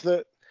me was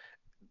that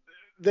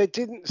there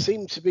didn't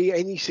seem to be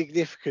any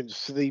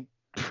significance to the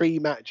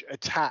pre-match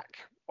attack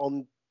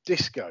on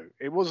Disco.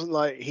 It wasn't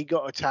like he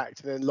got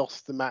attacked and then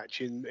lost the match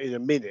in a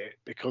minute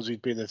because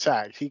he'd been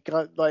attacked. He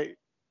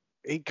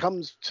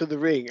comes to the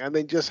ring and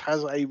then just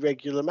has a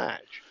regular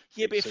match.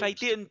 Yeah, but if they seems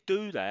to- didn't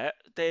do that,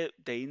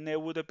 Dean, there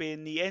would have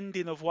been the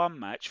ending of one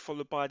match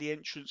followed by the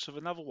entrance of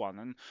another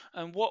one.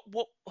 And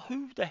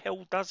who the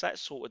hell does that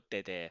sort of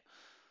dead air?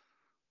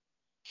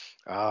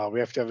 we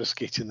have to have a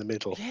skit in the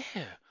middle.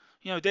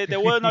 Yeah. There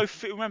were no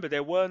remember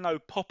there were no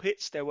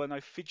poppets, there were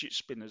no fidget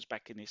spinners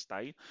back in this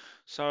day.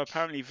 So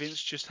apparently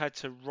Vince just had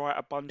to write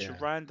a bunch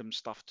of random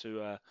stuff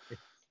to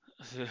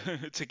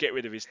to get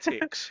rid of his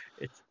ticks.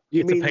 It's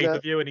You a mean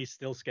pay-per-view and he's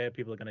still scared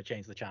people are going to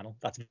change the channel.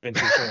 That's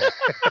Vince Russo.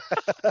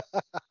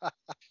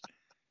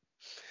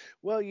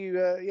 Well,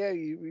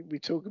 we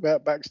talk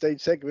about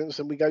backstage segments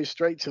and we go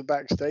straight to the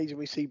backstage and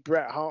we see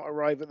Bret Hart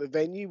arrive at the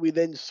venue. We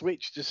then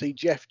switch to see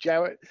Jeff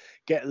Jarrett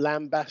get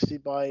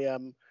lambasted by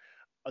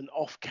an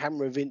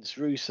off-camera Vince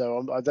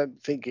Russo. I don't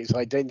think it's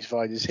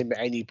identified as him at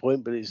any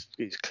point, but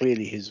it's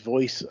clearly his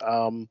voice.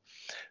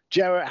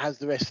 Jarrett has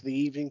the rest of the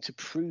evening to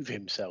prove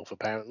himself,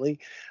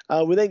 apparently.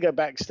 We then go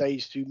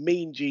backstage to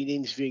Mean Gene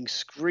interviewing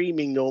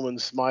screaming Norman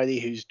Smiley,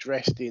 who's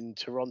dressed in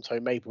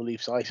Toronto Maple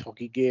Leafs ice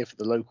hockey gear for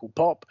the local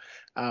pop.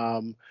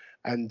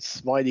 And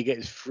Smiley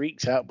gets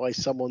freaked out by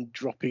someone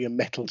dropping a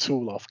metal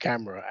tool off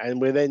camera.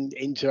 And we're then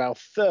into our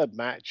third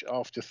match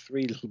after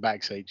 3 little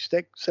backstage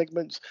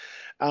segments.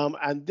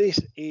 And this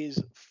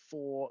is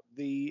for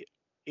the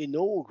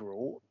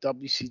inaugural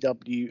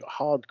WCW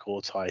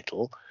Hardcore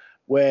title,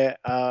 where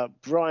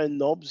Brian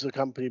Knobbs,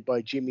 accompanied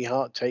by Jimmy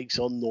Hart, takes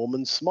on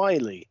Norman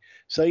Smiley.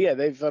 So yeah,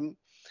 they've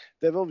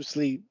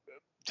obviously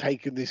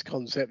taken this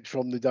concept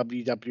from the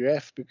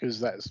WWF because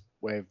that's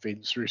where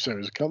Vince Russo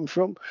has come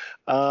from.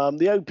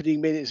 The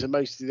opening minutes are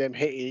mostly them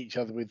hitting each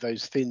other with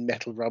those thin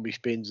metal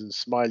rubbish bins and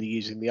Smiley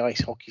using the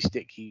ice hockey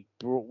stick he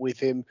brought with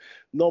him.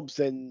 Knobbs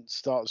then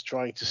starts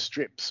trying to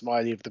strip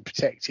Smiley of the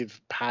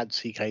protective pads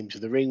he came to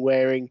the ring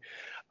wearing.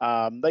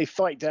 They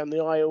fight down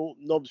the aisle,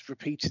 Knobbs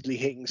repeatedly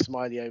hitting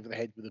Smiley over the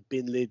head with a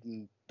bin lid,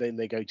 and then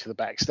they go to the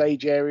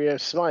backstage area.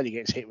 Smiley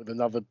gets hit with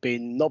another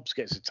bin. Knobbs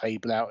gets a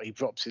table out. He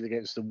drops it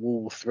against the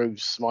wall,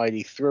 throws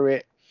Smiley through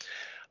it.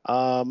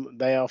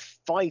 They are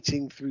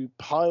fighting through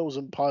piles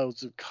and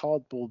piles of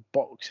cardboard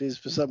boxes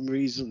for some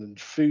reason and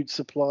food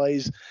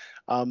supplies.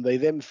 They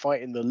then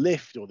fight in the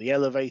lift or the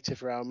elevator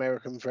for our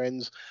American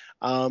friends.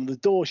 The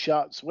door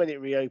shuts. When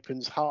it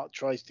reopens, Hart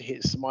tries to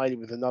hit Smiley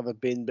with another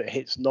pin, but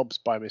hits Knobbs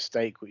by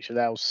mistake, which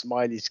allows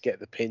Smiley to get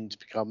the pin to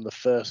become the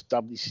first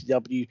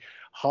WCW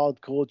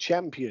Hardcore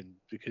Champion,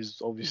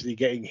 because obviously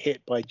getting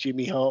hit by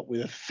Jimmy Hart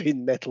with a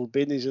thin metal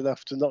pin is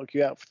enough to knock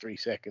you out for 3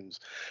 seconds.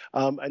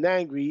 An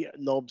angry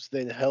Knobbs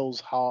then hurls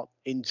Hart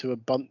into a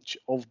bunch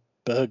of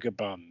burger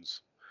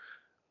buns.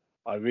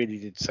 I really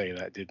did say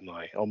that, didn't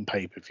I? On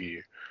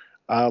pay-per-view.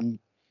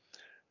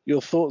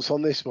 Your thoughts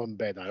on this one,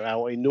 Benno?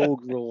 Our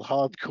inaugural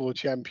Hardcore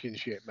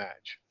Championship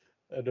match.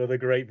 Another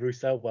great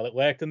Rusev. Well, it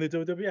worked in the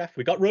WWF.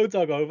 We got Road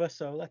Dogg over,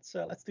 so let's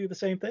do the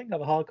same thing. Have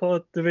a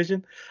hardcore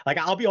division. Like,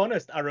 I'll be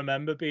honest, I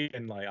remember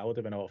being like, I would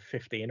have been about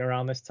 15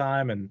 around this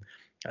time, and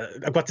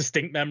I've got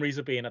distinct memories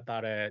of being at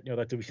that that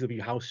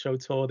WCW house show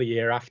tour the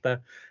year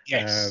after.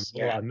 Yes.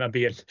 I'm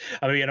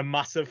being a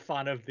massive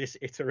fan of this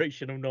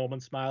iteration of Norman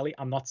Smiley.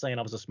 I'm not saying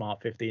I was a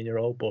smart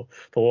 15-year-old, but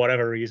for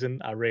whatever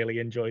reason, I really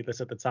enjoyed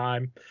this at the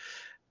time.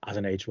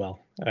 Hasn't aged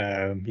well.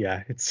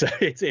 It's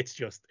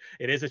just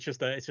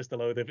a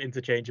load of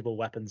interchangeable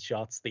weapons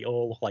shots. They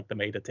all look like they're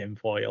made of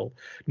tinfoil.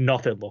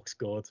 Nothing looks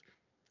good.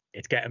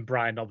 It's getting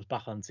Brian Knobbs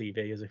back on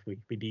TV, as if we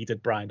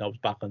needed Brian Knobbs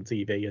back on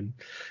TV. And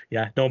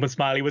yeah, Norman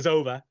Smiley was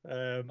over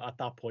at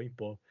that point,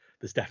 but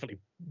there's definitely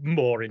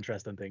more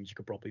interesting things you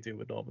could probably do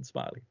with Norman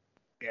Smiley.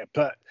 Yeah,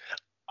 but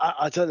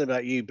I don't know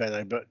about you,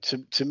 Benno, but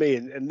to me,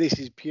 and this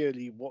is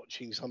purely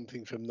watching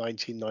something from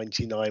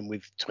 1999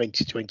 with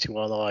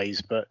 2021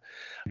 eyes, but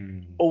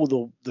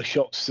all the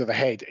shots to the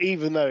head,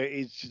 even though it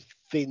is just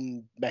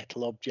thin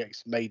metal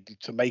objects made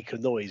to make a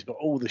noise, but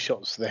all the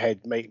shots to the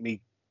head make me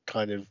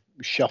kind of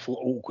shuffle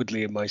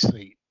awkwardly in my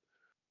seat.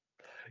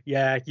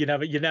 Yeah, you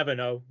never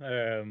know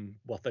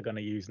what they're going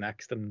to use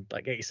next, and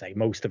like you say,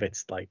 most of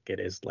it's like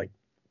it is like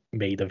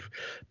made of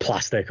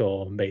plastic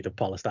or made of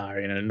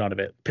polystyrene, and none of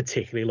it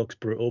particularly looks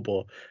brutal.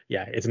 But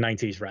yeah, it's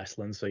 90s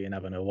wrestling, so you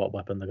never know what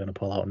weapon they're going to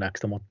pull out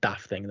next and what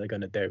daft thing they're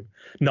going to do.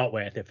 Not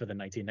worth it for the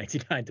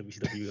 1999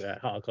 WCW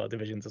hardcore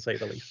division, to say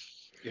the least.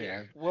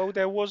 Yeah. Well,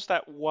 there was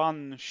that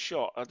one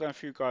shot. I don't know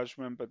if you guys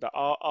remember that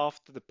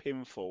after the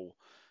pinfall,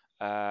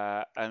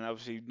 and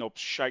obviously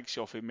Knobbs shakes it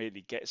off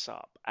immediately, gets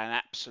up, and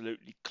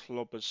absolutely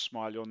clobbers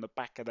Smiley on the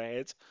back of the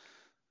head.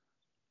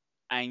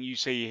 And you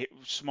see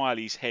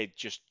Smiley's head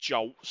just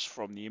jolts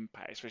from the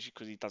impact, especially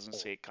because he doesn't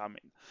see it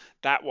coming.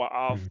 That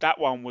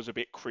one was a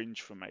bit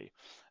cringe for me.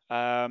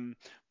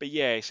 But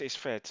yeah, it's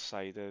fair to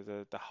say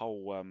the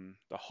whole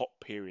the hot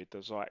period, the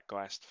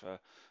zeitgeist for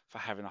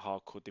having a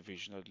hardcore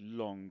division are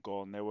long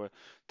gone. There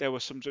were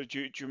some. Do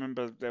you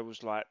remember there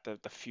was like the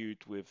feud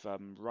with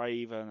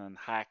Raven and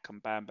Hack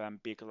and Bam Bam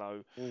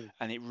Bigelow,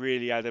 and it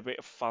really had a bit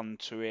of fun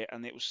to it,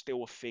 and it was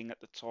still a thing at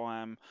the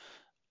time.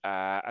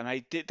 And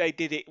they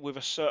did it with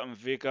a certain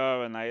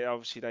vigor, and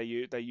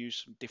they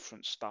used some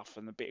different stuff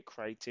and a bit of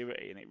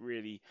creativity, and it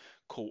really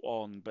caught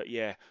on. But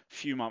yeah, a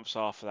few months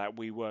after that,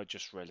 we were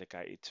just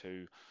relegated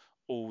to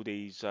all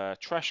these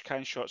trash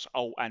can shots,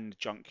 and the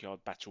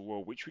Junkyard Battle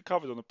Royal, which we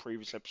covered on a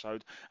previous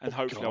episode, and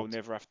hopefully I'll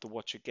never have to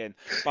watch again.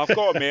 But I've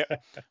got to admit,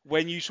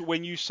 when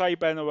you say,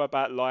 Benno,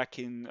 about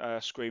liking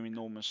Screaming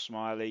Norman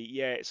Smiley,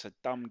 yeah, it's a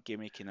dumb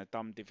gimmick in a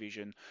dumb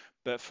division.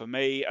 But for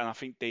me, and I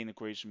think Dean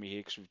agrees with me here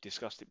because we've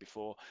discussed it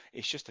before,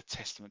 it's just a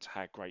testament to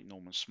how great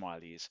Norman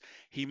Smiley is.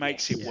 He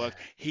makes it work.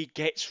 He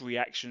gets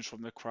reactions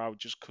from the crowd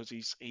just because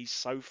he's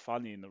so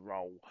funny in the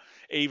role,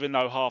 even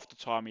though half the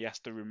time he has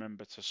to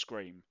remember to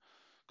scream.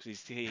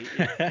 Because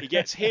he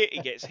gets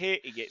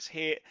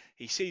hit,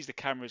 he sees the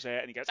cameras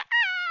there, and he goes,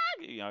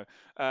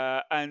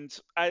 ah! And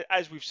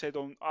as we've said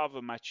on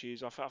other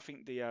matches, I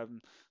think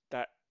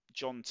that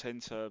John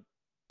Tenter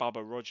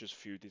Bubba Rogers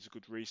feud is a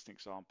good recent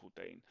example,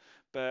 Dean.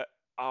 But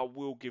I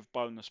will give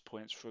bonus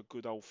points for a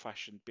good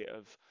old-fashioned bit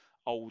of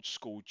old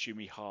school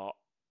Jimmy Hart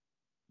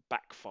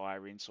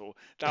backfiring. So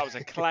that was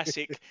a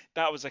classic.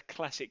 That was a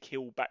classic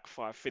heel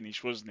backfire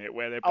finish, wasn't it?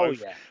 Where they're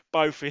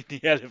both in the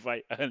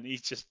elevator, and he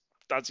just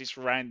does this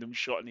random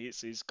shot and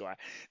hits this guy.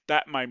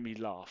 That made me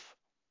laugh.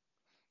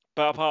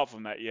 But apart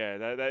from that, yeah,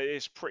 that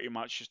is pretty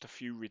much just a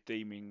few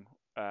redeeming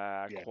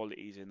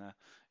qualities in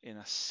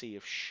a sea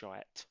of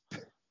shite.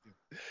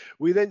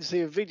 We then see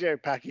a video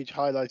package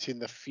highlighting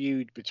the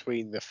feud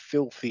between the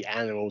Filthy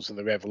Animals and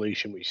the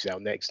Revolution, which is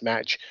our next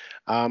match.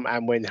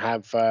 And when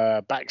have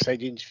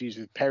backstage interviews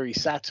with Perry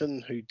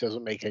Saturn, who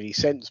doesn't make any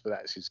sense, but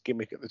that's his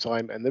gimmick at the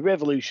time. And the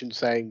Revolution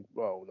saying,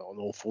 well, not an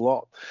awful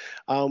lot.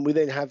 We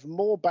then have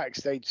more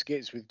backstage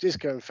skits with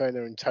Disco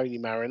Inferno and Tony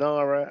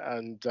Marinara,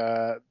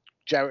 and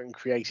Jarrett and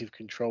Creative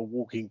Control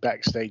walking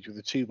backstage with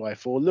a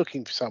 2x4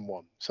 looking for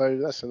someone. So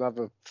that's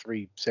another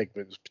 3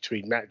 segments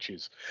between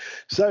matches.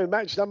 So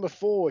match number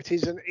 4, it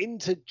is an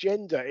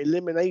intergender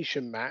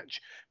elimination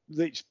match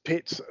which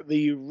pits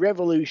the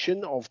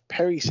Revolution of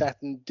Perry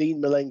Saturn,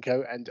 Dean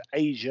Malenko and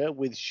Asia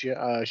with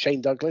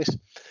Shane Douglas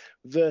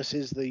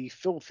versus the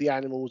Filthy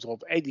Animals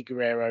of Eddie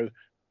Guerrero,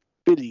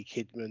 Billy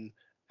Kidman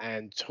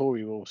and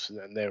Tori Wilson,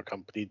 and they're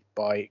accompanied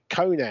by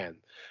Conan.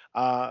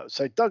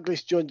 So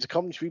Douglas joins the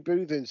commentary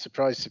booth, and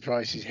surprise,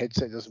 surprise, his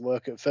headset doesn't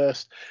work at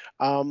first.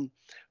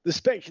 The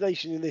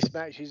speculation in this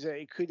match is that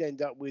it could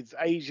end up with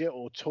Asia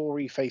or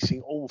Tori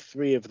facing all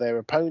three of their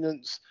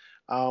opponents.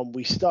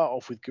 We start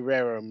off with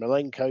Guerrero and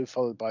Malenko,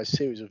 followed by a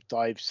series of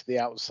dives to the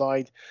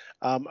outside.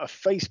 A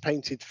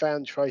face-painted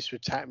fan tries to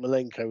attack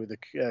Malenko with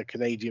a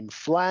Canadian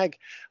flag.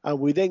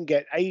 We then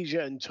get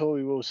Asia and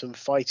Tori Wilson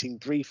fighting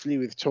briefly,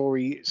 with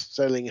Tori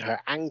selling her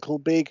ankle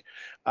big.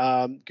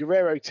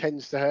 Guerrero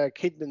tends to her.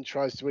 Kidman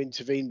tries to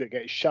intervene, but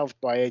gets shoved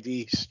by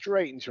Eddie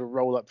straight into a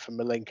roll-up from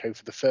Malenko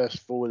for the first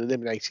fall,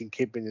 eliminating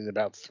Kidman in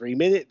about 3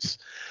 minutes.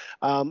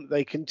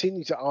 They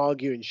continue to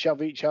argue and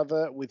shove each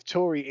other. With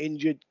Tori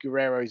injured,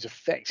 Guerrero is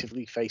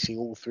effectively facing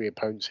all three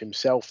opponents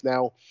himself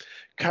now.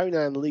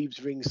 Conan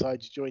leaves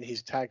ringside to join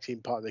his tag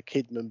team partner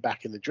Kidman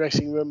back in the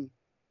dressing room.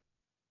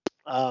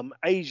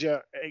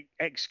 Asia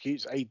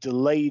executes a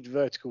delayed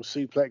vertical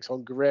suplex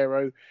on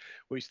Guerrero,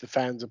 which the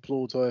fans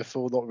applaud her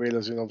for, not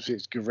realizing obviously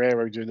it's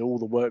Guerrero doing all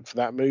the work for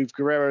that move.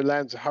 Guerrero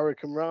lands a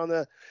Hurricane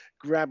Rana,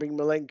 grabbing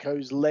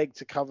Malenko's leg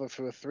to cover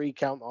for a 3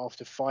 count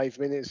after 5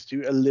 minutes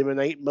to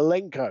eliminate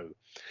Malenko.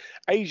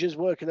 Asia's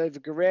working over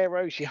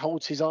Guerrero. She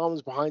holds his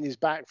arms behind his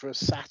back for a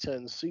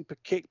Saturn super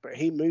kick, but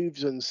he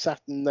moves and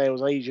Saturn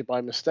nails Asia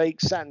by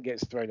mistake. Saturn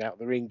gets thrown out of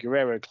the ring.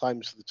 Guerrero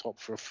climbs to the top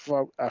for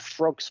a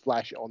frog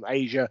splash on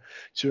Asia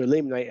to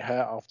eliminate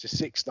her after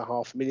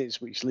 6.5 minutes,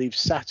 which leaves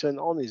Saturn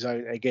on his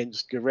own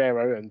against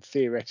Guerrero and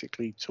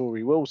theoretically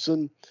Tori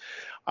Wilson.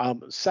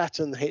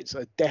 Saturn hits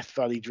a Death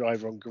Valley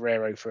driver on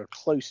Guerrero for a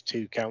close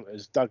 2 count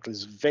as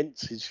Douglas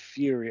vents his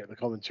fury at the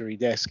commentary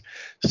desk.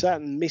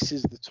 Saturn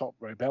misses the top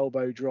rope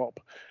elbow drop.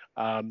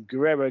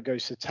 Guerrero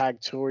goes to tag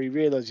Tori,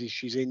 realizes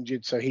she's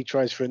injured, so he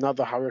tries for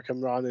another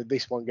Hurricane Rana.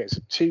 This one gets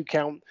a 2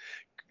 count.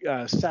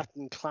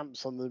 Saturn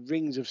clamps on the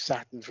rings of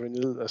Saturn for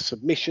a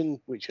submission,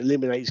 which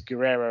eliminates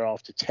Guerrero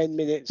after 10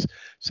 minutes.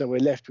 So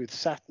we're left with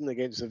Saturn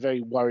against a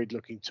very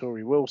worried-looking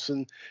Tori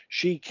Wilson.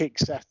 She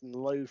kicks Saturn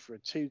low for a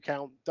 2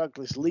 count.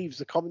 Douglas leaves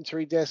the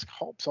commentary desk,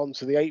 hops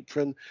onto the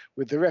apron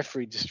with the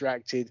referee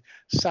distracted.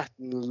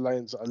 Saturn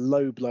lands a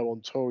low blow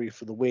on Tori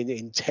for the win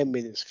in 10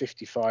 minutes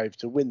 55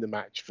 to win the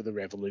match for the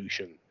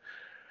Revolution.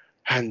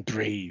 And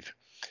breathe.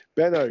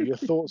 Benno, your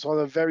thoughts on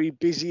a very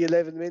busy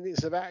 11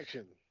 minutes of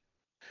action?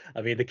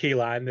 I mean, the key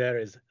line there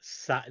is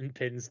Saturn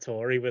pins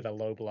Tori with a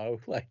low blow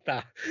like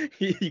that.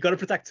 You got to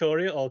protect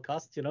Tori at all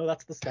costs. You know,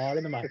 that's the star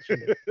in the match.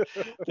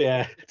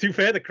 Yeah. To be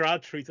fair, the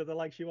crowd treated her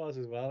like she was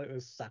as well. It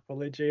was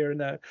sacrilege here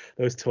and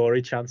those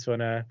Tori chants when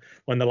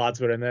the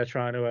lads were in there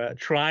trying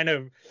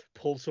to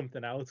pull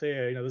something out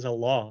here. You know, there's a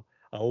lot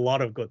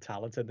of good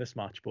talent in this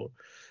match, but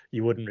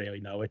you wouldn't really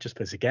know it just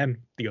because, again,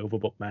 the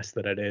overbooked mess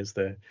that it is,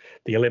 the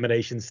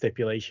elimination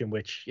stipulation,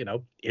 which, you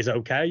know, is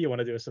okay. You want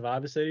to do a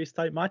Survivor Series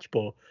type match,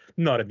 but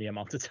not in the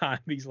amount of time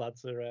these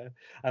lads are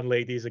and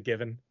ladies are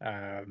given.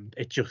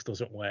 It just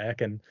doesn't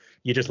work. And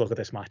you just look at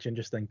this match and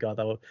just think,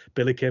 God,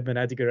 Billy Kidman,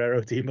 Eddie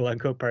Guerrero, Dean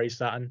Malenko, Perry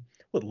Saturn,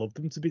 would love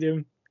them to be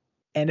doing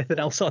anything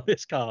else on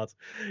this card.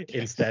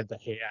 Instead they're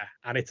here,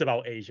 and it's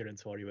about Asia and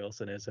Tori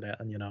Wilson, isn't it?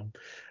 And, you know,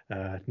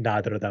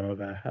 neither of them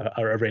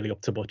are really up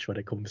to much when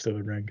it comes to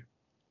a ring.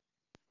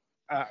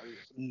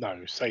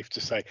 No, safe to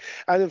say.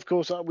 And of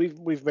course,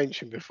 we've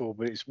mentioned before,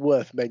 but it's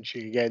worth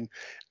mentioning again.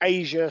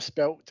 Asia,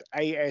 spelt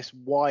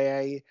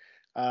Asya,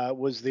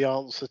 was the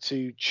answer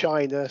to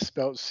China,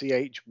 spelt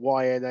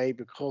Chyna,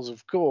 because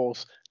of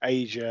course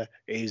Asia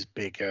is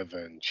bigger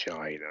than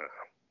China.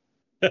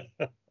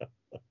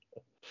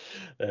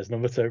 There's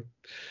number 2.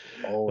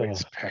 Oh,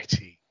 it's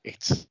petty.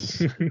 It's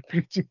so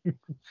petty. You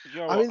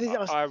know,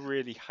 I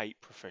really hate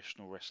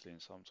professional wrestling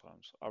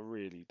sometimes. I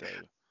really do.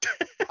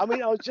 I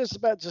mean, I was just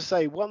about to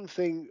say one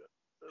thing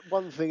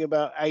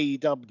about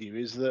AEW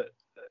is that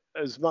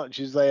as much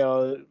as they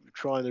are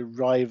trying to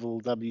rival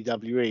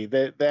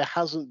WWE, there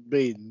hasn't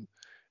been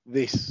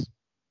this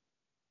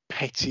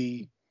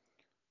petty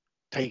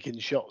taking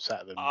shots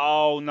at them.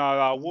 Oh no,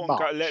 I wouldn't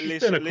go.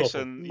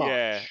 Listen,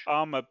 yeah,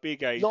 I'm a big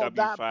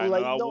AEW fan,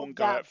 and I wouldn't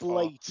go that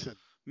blatant.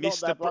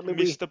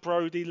 Mr.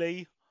 Brody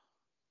Lee,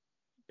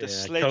 the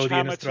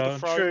sledgehammer to the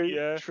throat. True,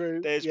 yeah,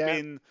 true. There's yeah.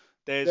 been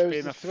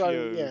a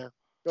few. Yeah.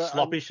 But,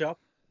 sloppy shop.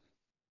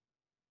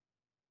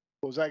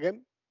 What was that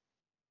again?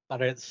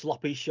 That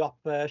sloppy shop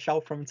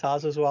shout from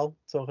Taz as well,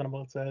 talking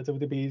about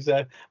WWE's.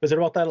 Was it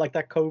about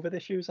that COVID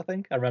issues? I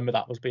think I remember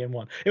that was being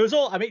one. It was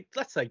all. I mean,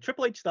 let's say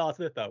Triple H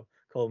started it though,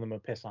 calling them a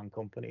piss on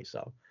company.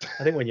 So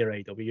I think when you're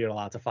AEW, you're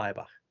allowed to fire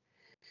back.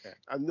 Yeah.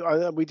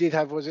 And we did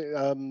have, was it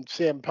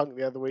CM Punk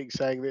the other week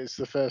saying that it's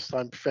the first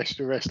time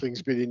professional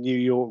wrestling's been in New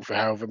York for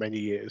however many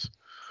years.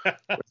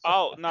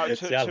 Oh no,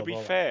 to be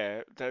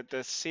fair, the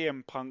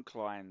CM Punk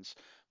lines,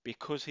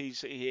 because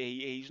he's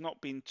not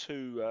been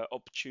too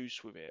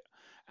obtuse with it,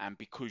 and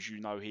because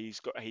you know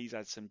he's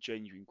had some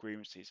genuine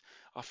grievances,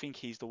 I think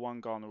he's the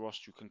one guy on the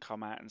roster who can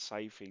come out and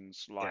say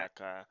things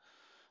like,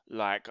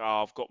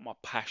 oh, I've got my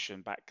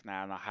passion back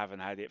now and I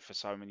haven't had it for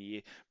so many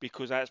years,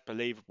 because that's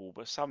believable.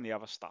 But some of the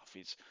other stuff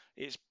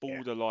it's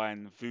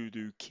borderline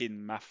voodoo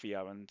kin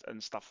mafia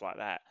and stuff like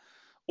that.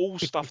 all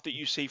stuff that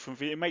you see from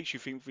it makes you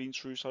think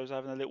Vince Russo's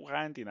having a little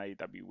hand in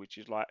AEW, which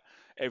is like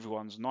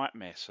everyone's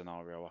nightmare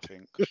scenario, I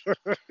think.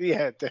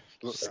 Yeah,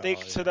 definitely. Stick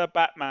to the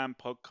Batman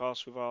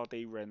podcast with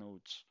R.D.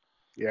 Reynolds.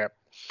 Yeah.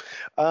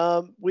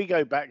 We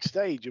go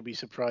backstage, you'll be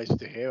surprised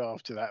to hear,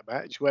 after that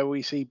match, where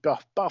we see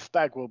Buff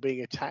Bagwell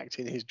being attacked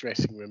in his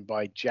dressing room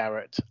by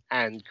Jarrett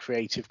and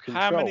Creative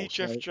Control. How many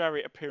So, Jeff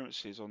Jarrett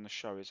appearances on the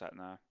show is that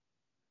now?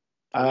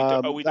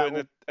 Are we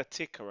doing a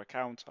ticker, a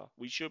counter?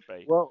 We should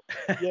be. Well,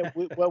 yeah.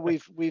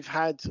 We've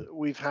had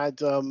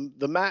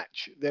the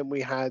match, then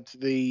we had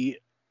the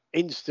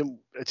instant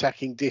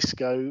attacking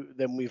Disco,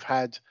 then we've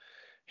had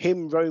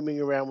him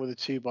roaming around with a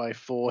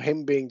 2x4,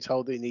 him being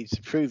told that he needs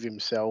to prove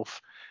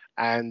himself,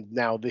 and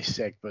now this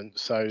segment.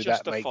 So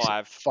Just that a makes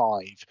five. it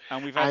 5.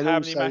 And we've had And how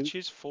many also,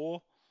 matches?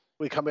 4.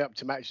 We're coming up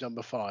to match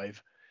number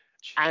 5.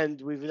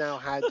 And we've now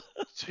had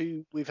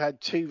two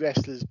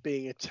wrestlers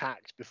being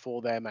attacked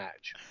before their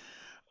match.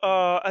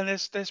 And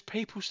there's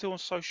people still on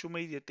social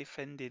media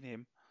defending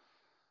him.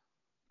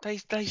 They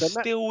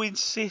still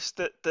insist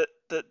that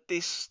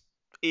this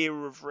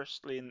era of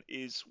wrestling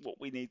is what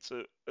we need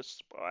to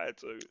aspire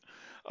to.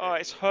 Oh,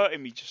 it's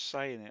hurting me just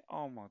saying it.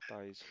 Oh my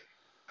days.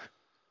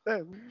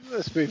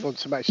 Let's move on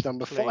to match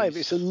number 5. Please.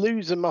 It's a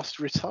loser must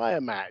retire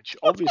match.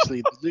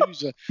 Obviously, the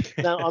loser.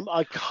 Now,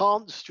 I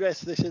can't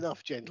stress this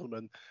enough,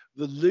 gentlemen.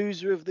 The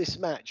loser of this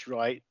match,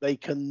 right? They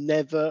can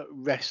never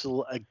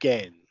wrestle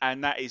again.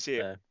 And that is it.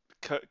 Yeah.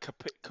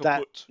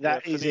 Kaput.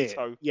 That is it.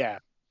 finito. Yeah.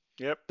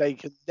 Yep. They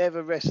can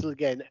never wrestle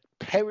again.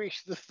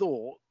 Perish the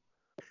thought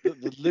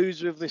that the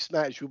loser of this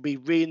match will be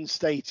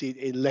reinstated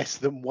in less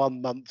than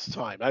 1 month's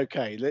time.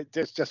 Okay,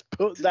 let's just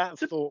put that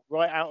thought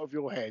right out of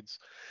your heads.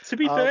 To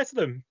be fair to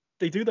them,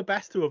 they do the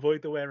best to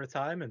avoid the wear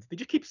retirement. They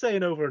just keep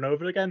saying over and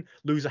over again,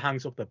 loser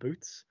hangs up their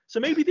boots. So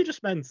maybe they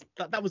just meant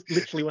that was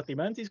literally what they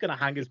meant. He's going to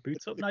hang his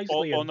boots up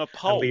nicely on a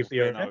pole, and leave the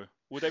area.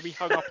 Would they be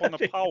hung up on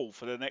a pole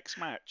for the next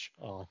match?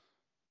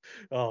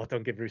 Oh,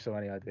 don't give Russo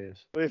any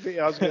ideas. I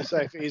was going to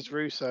say, if it is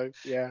Russo,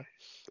 yeah,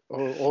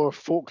 or a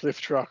forklift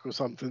truck or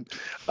something.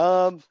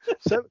 But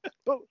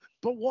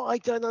what I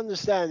don't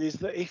understand is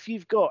that if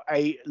you've got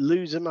a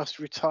loser must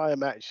retire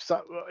match,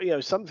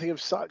 something of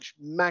such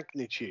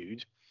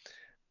magnitude,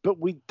 but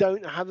we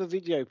don't have a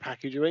video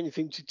package or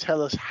anything to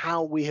tell us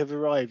how we have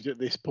arrived at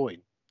this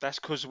point. That's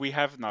because we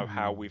have no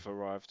how we've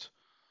arrived.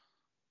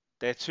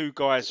 They're two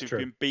guys who've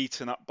been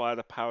beaten up by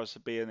the powers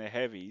that be and their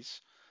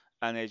heavies.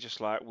 And they're just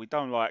like, we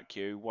don't like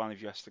you. One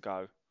of you has to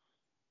go.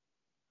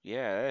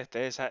 Yeah,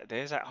 there's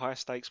that high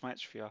stakes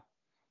match for you.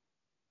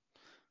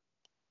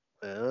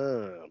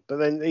 But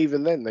then,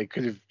 even then, they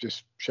could have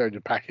just showed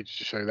a package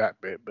to show that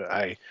bit. But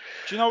hey,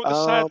 do you know what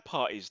the sad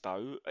part is,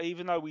 though?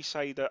 Even though we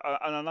say that,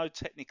 and I know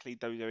technically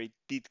WWE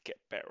did get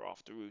better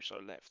after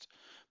Russo left,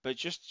 but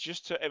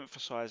just to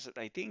emphasise that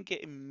they didn't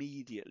get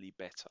immediately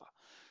better.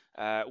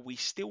 We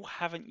still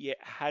haven't yet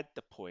had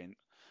the point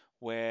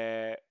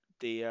where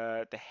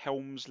the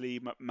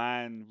Helmsley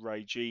McMahon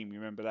regime, you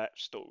remember that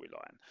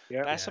storyline?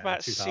 Yeah. That's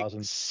about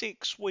 2000.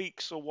 6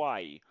 weeks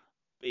away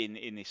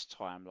in this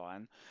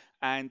timeline,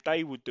 and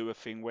they would do a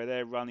thing where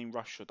they're running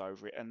roughshod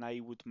over it, and they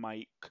would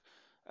make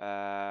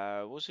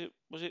was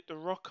it The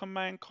Rock and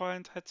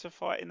Mankind had to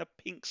fight in a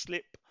pink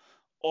slip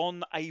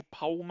on a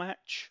pole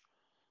match?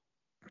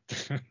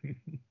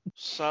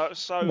 so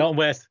not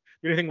worse.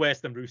 The only thing worse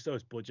than Russo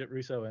is budget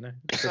Russo, isn't it?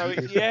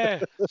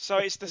 So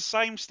it's the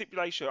same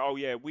stipulation. Oh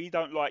yeah, we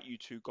don't like you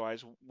two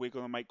guys. We're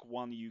gonna make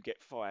one of you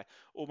get fired,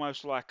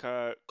 almost like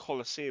a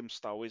Colosseum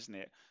style, isn't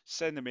it?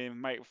 Send them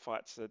in, make a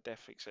fight to the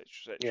death, etc.,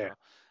 etc. Yeah.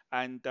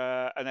 And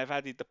they've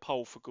added the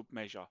poll for good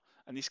measure.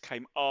 And this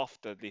came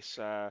after this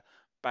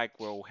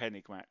Bagwell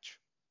Hennig match.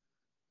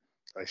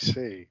 I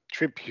see.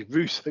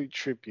 Russo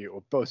tribute,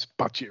 or both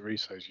budget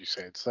Russo, as you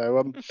said.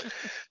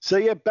 So,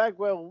 yeah,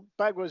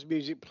 Bagwell's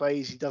music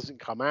plays. He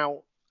doesn't come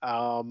out.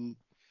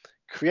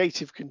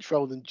 Creative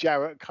Control and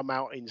Jarrett come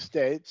out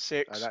instead.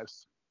 6.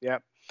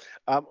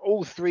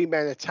 All 3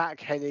 men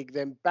attack Hennig.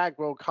 Then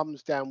Bagwell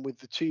comes down with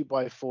the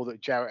 2x4 that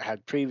Jarrett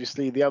had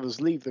previously. The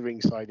others leave the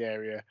ringside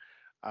area,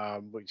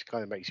 which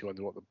kind of makes you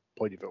wonder what the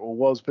point of it all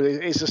was. But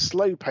it's a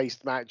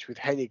slow-paced match with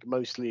Hennig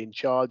mostly in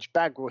charge.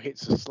 Bagwell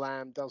hits a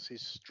slam, does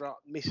his strut,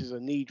 misses a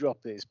knee drop,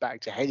 and it's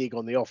back to Hennig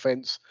on the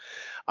offense.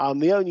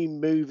 The only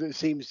move that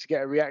seems to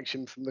get a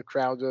reaction from the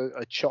crowd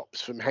are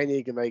chops from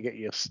Hennig, and they get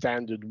your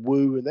standard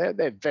woo, and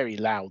they're very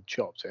loud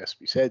chops, as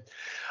we said.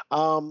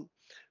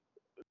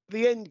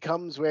 The end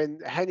comes when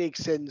Hennig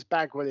sends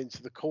Bagwell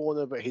into the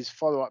corner, but his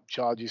follow-up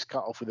charge is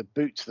cut off with a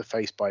boot to the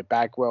face by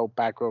Bagwell.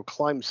 Bagwell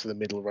climbs to the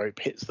middle rope,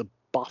 hits the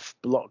Buff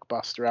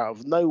blockbuster out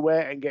of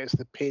nowhere, and gets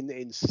the pin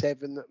in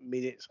 7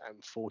 minutes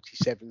and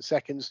 47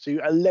 seconds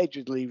to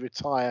allegedly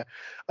retire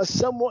a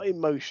somewhat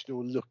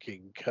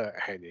emotional-looking Kurt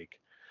Hennig,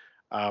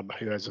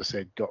 who, as I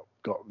said, got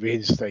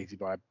reinstated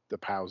by the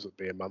powers that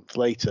be a month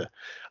later.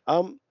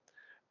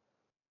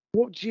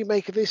 What do you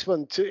make of this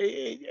one?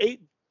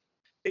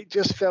 It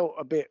just felt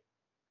a bit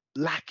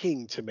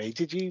lacking to me.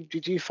 Did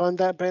you find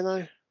that,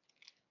 Benno?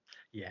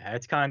 Yeah,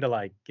 it's kind of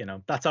like,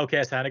 that's okay.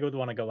 Hennig would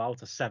want to go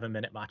out a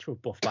 7-minute match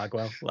with Buff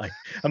Bagwell. Like,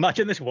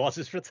 imagine this was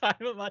his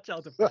retirement match. How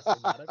depressing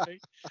that'd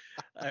be.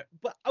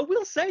 But I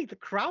will say the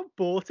crowd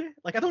bought it.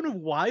 Like, I don't know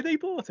why they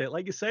bought it.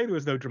 Like you say, there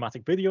was no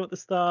dramatic video at the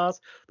start.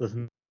 There's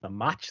a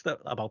match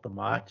about the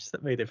match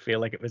that made it feel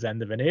like it was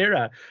end of an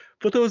era.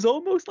 But there was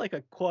almost like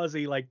a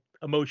quasi like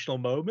emotional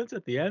moment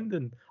at the end.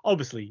 And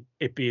obviously,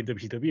 it being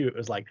WCW, it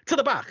was like, to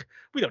the back.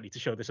 We don't need to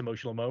show this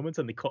emotional moment,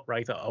 and they cut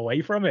right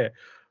away from it.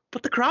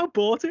 But the crowd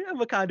bought it and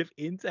were kind of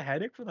into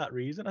Hennig for that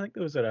reason. I think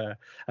there was a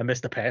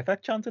Mr.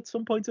 Perfect chant at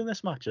some point in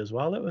this match as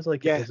well. It was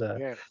like it was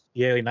the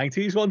early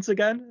 90s once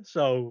again.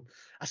 So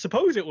I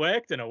suppose it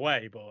worked in a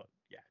way, but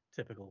yeah,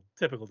 typical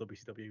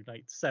WCW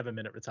night,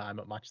 7-minute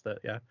retirement match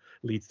that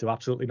leads to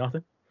absolutely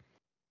nothing.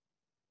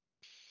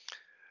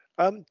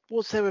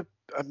 Was there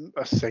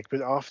a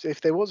segment after?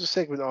 If there was a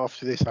segment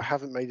after this, I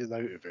haven't made a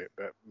note of it,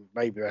 but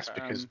maybe that's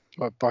because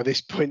by this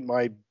point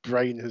my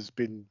brain has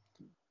been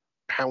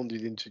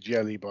pounded into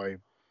jelly by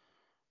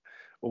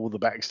all the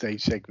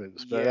backstage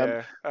segments.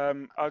 But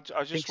I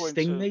just went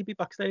Sting to maybe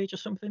backstage or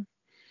something.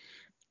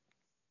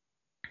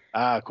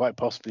 Quite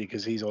possibly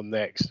because he's on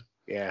next.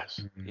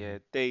 Yes. Yeah,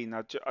 Dean,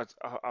 I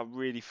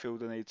really feel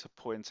the need to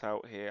point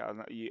out here,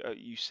 and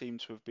you seem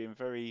to have been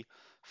very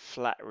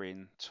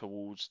flattering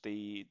towards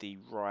the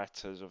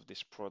writers of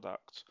this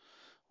product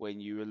when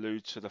you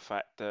allude to the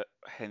fact that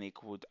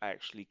Hennig would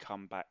actually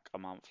come back a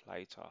month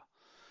later.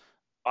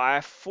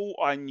 I thought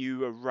I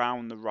knew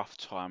around the rough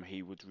time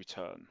he would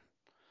return.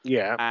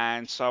 Yeah.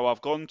 And so I've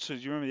gone to, do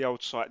you remember the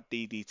old site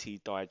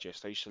DDT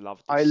Digest? I used to love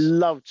this I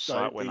loved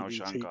site when I was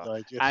DDT younger.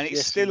 Digest. And it's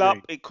Yes, still indeed.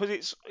 up,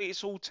 because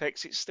it's all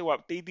text, it's still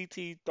up.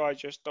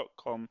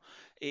 DDTdigest.com.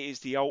 It is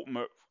the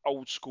ultimate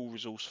old school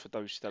resource for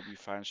WCW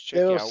fans. Check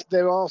it out.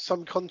 There are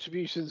some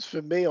contributions for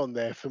me on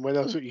there from when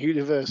I was at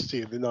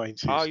university in the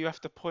 90s. Oh, you have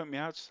to point me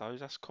out to those.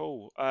 That's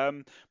cool.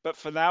 But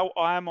for now,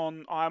 I'm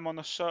on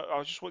a search.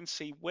 I just want to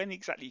see when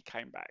exactly he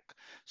came back.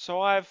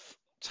 So I've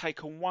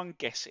taken one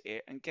guess at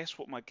it, and guess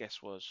what my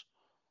guess was?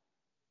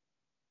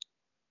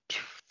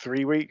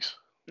 3 weeks.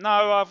 No,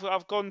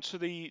 I've gone to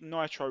the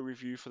Nitro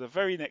review for the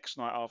very next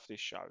night after this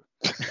show,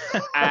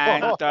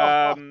 and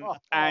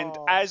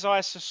as I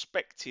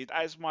suspected,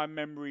 as my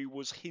memory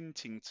was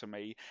hinting to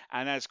me,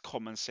 and as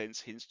common sense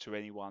hints to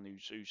anyone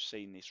who's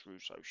seen this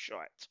Russo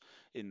shite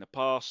in the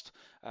past,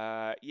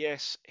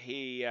 yes,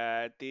 he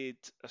did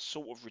a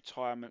sort of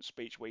retirement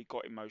speech where he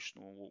got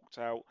emotional and walked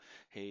out.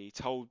 He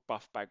told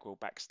Buff Bagwell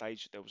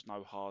backstage that there was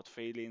no hard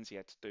feelings. He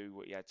had to do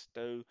what he had to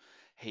do.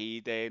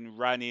 He then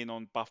ran in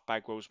on Buff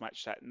Bagwell's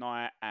match that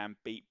night and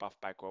beat Buff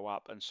Bagwell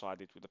up and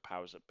sided with the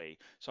powers that be.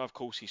 So, of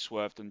course, he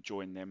swerved and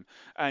joined them.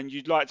 And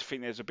you'd like to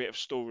think there's a bit of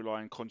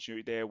storyline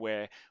continuity there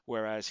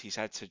whereas he's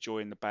had to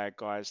join the bad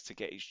guys to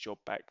get his job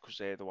back because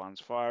they're the ones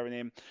firing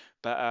him.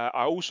 But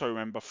I also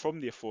remember from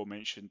the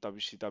aforementioned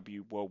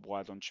WCW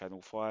Worldwide on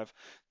Channel 5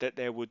 that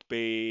there would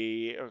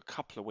be a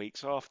couple of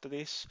weeks after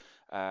this,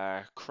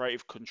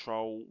 Creative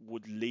Control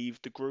would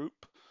leave the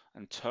group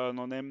and turn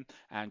on them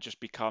and just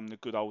become the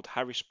good old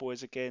Harris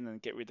boys again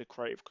and get rid of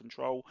Creative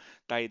Control.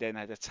 They then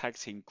had a tag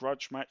team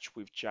grudge match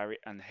with Jarrett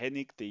and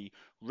Hennig, the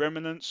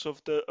remnants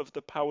of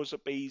the powers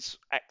that be's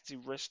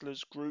active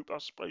wrestlers group, I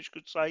suppose you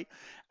could say.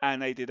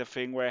 And they did a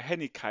thing where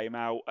Hennig came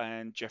out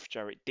and Jeff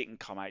Jarrett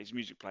didn't come out. His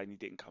music played and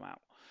he didn't come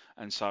out.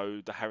 And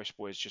so the Harris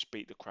boys just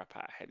beat the crap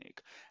out of Hennig.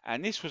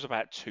 And this was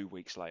about 2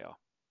 weeks later.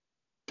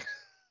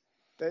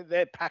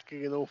 They're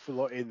packing an awful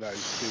lot in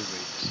those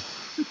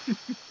 2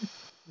 weeks.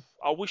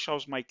 I wish I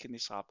was making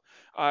this up.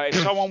 If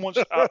someone wants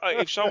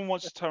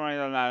to turn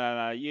around,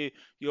 no,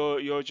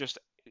 you're just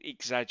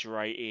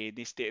exaggerating.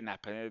 This didn't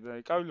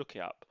happen. Go look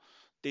it up.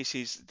 This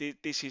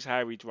is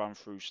how he'd run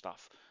through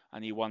stuff,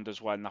 and he wonders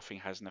why nothing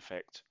has an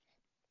effect.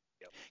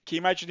 Yep. Can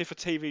you imagine if a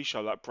TV show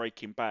like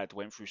Breaking Bad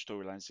went through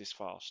storylines this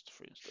fast,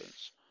 for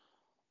instance?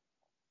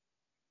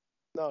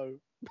 No.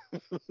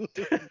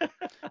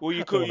 Well,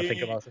 you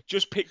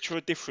just picture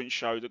a different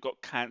show that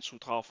got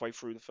cancelled halfway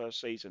through the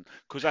first season,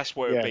 because that's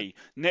what it'd be.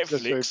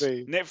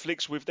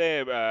 Netflix with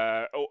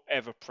their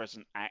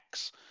ever-present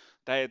axe,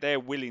 they're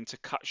willing to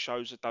cut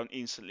shows that don't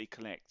instantly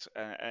connect.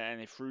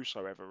 And if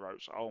Russo ever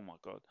wrote, oh my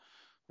god,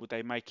 would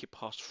they make it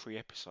past 3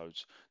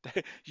 episodes?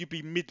 You'd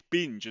be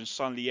mid-binge and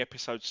suddenly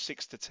episodes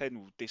 6 to 10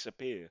 will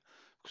disappear.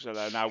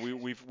 Because now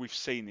we've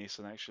seen this,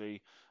 and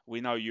actually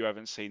we know you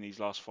haven't seen these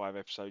last 5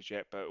 episodes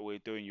yet, but we're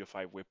doing you a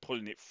favour. We're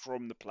pulling it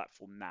from the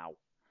platform now.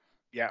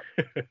 Yeah,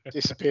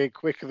 disappeared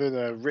quicker than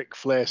a Ric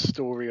Flair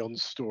story on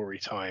Story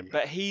Time.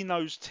 But he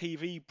knows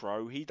TV,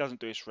 bro. He doesn't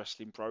do his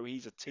wrestling, bro.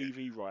 He's a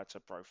TV writer,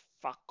 bro.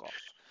 Fuck off.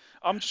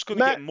 I'm just going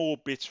to get more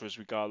bitter as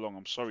we go along.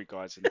 I'm sorry,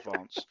 guys, in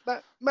advance.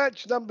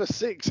 Match number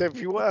 6,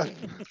 everyone.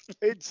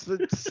 It's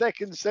the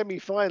second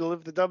semi-final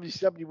of the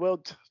WCW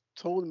World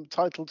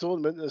Title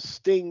Tournament as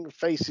Sting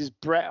faces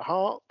Bret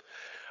Hart.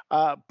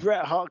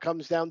 Bret Hart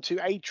comes down to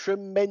a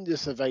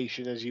tremendous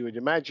ovation, as you would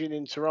imagine,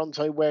 in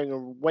Toronto, wearing a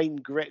Wayne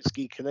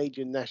Gretzky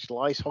Canadian National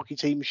Ice Hockey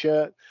Team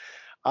shirt.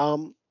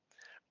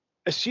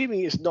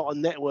 assuming it's not a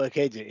network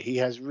edit, he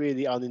has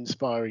really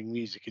uninspiring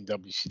music in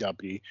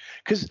WCW.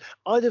 Because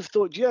I'd have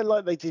thought,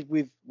 like they did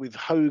with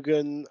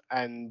Hogan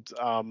and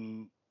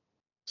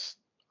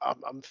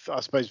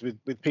I suppose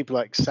with people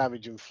like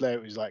Savage and Flair,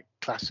 it was like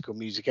classical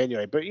music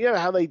anyway. But you know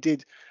how they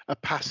did a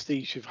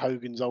pastiche of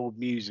Hogan's old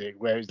music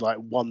where it's like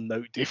one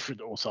note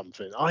different or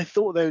something. I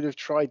thought they would have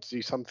tried to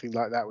do something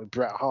like that with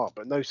Bret Hart,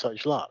 but no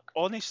such luck.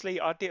 Honestly,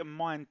 I didn't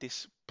mind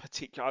this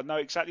particular. I know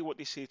exactly what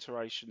this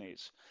iteration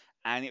is,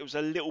 and it was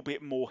a little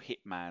bit more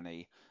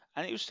Hitman-y,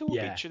 and it was still a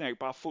bit Yeah. generic,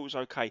 but I thought it was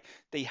okay.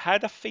 They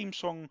had a theme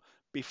song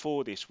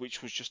before this,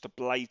 which was just a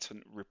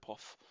blatant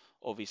rip-off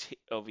of his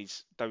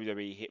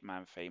WWE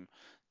Hitman theme.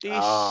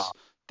 Ah,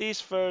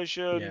 This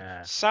version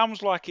Yeah.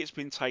 sounds like it's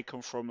been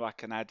taken from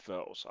like an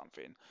advert or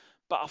something,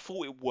 but I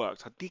thought it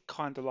worked. I did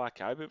kind of like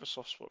it. I have a bit of a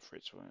soft spot for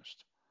it, to be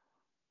honest.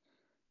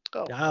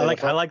 oh, Yeah,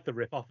 then I like the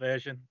rip off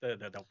version,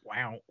 the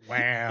wow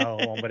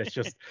one, but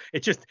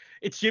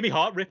it's Jimmy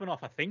Hart ripping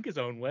off, I think, his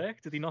own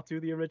work. Did he not do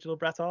the original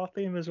Bret Hart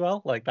theme as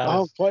well? Like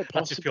quite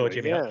that's just pure possibly,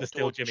 Jimmy Hart. yeah. There's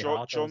still Or Jimmy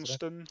Hart, though, isn't it?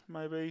 Johnston,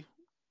 maybe.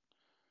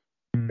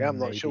 Yeah, I'm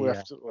not sure. Maybe,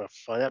 We'll have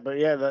to find out. But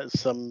yeah,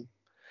 that's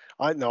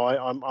I know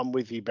I'm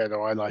with you,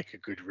 Benno. I like a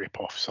good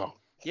rip-off song.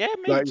 Yeah,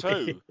 me Like,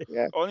 too.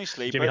 yeah,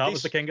 Honestly, Jimmy but Hart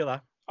this. was the king of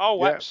that.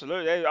 Oh, Yeah.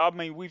 absolutely. I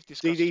mean, we've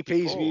discussed this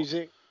DDP's before.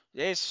 music,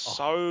 There's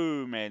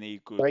so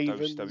many good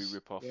Ravens, WCW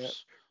rip-offs, yeah.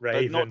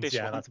 Ravens, not this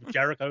yeah, one. that's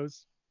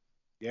Jericho's.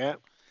 yeah.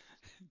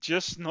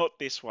 just not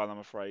this one. I'm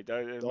afraid.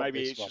 Maybe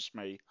this it's one. just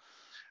me.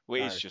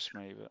 Well, it's No. just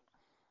me,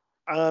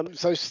 but.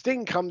 So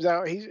Sting comes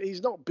out.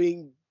 He's not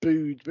being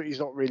booed, but he's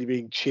not really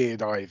being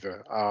cheered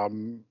either.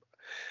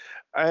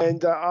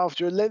 And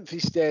after a lengthy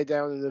stare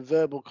down and a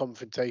verbal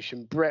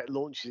confrontation, Bret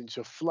launches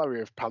into a flurry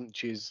of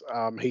punches.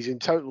 He's in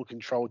total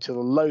control till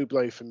a low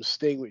blow from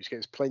Sting, which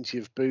gets plenty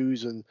of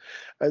boos.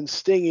 And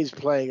Sting is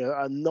playing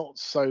a not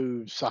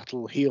so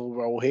subtle heel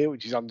role here,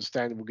 which is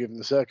understandable given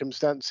the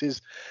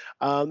circumstances.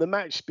 The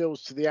match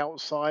spills to the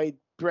outside.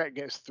 Bret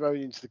gets thrown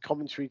into the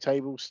commentary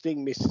table.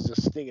 Sting misses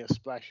a stinger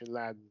splash and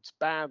lands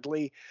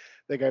badly.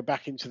 They go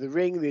back into the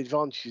ring. The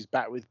advantage is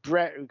back with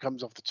Bret, who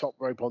comes off the top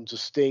rope onto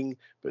Sting,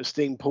 but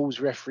Sting pulls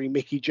referee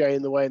Mickey J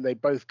in the way and they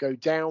both go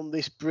down.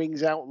 This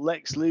brings out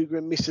Lex Luger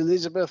and Miss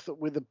Elizabeth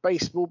with a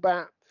baseball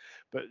bat,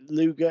 but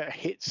Luger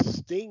hits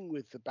Sting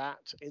with the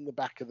bat in the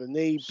back of the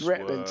knee.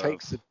 Bret then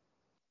takes the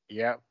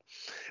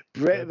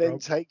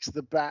takes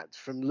the bat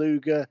from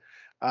Luger,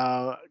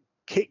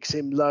 kicks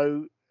him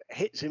low,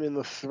 hits him in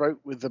the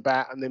throat with the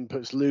bat, and then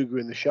puts Luger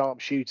in the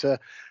sharpshooter.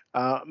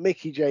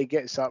 Mickey J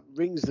gets up,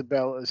 rings the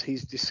bell as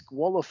he's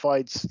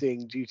disqualified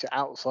Sting due to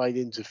outside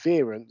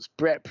interference.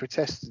 Bret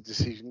protests the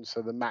decision,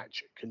 so the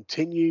match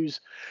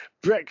continues.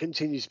 Bret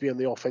continues to be on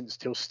the offense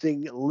till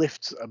Sting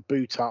lifts a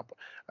boot up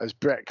as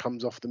Bret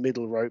comes off the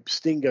middle rope.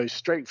 Sting goes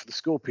straight for the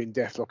Scorpion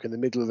Deathlock in the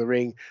middle of the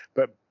ring,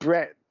 but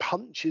Bret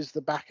punches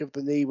the back of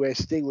the knee where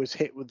Sting was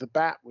hit with the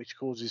bat, which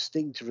causes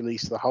Sting to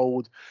release the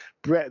hold.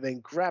 Bret then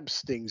grabs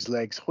Sting's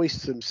legs,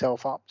 hoists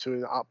himself up to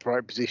an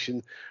upright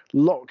position,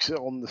 locks it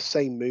on the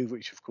same move,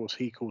 which of course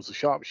he calls the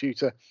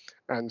sharpshooter,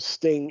 and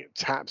Sting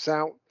taps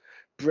out.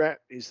 Bret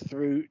is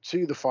through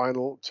to the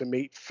final to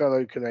meet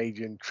fellow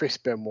Canadian Chris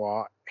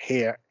Benoit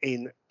here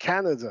in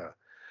Canada.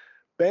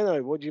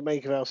 Benno, what do you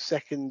make of our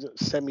second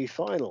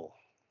semi-final?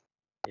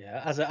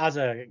 Yeah, as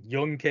a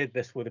young kid,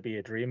 this would be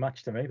a dream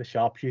match to me. The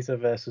sharpshooter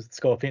versus the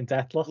Scorpion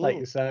Deathlock, like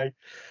you say.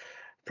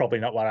 Probably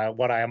not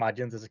what I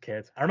imagined as a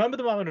kid. I remember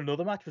them having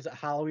another match, was at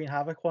Halloween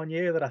Havoc one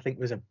year, that I think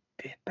was a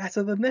bit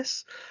better than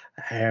this.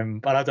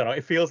 But I don't know.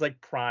 It feels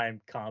like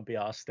Prime can't be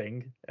our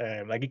Sting.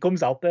 Like he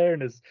comes out there in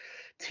his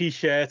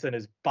t-shirt and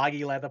his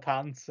baggy leather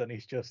pants, and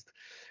he's just.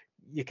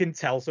 You can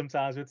tell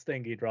sometimes with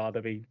Sting he'd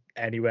rather be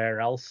anywhere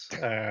else.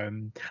 I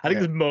think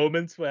there's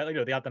moments where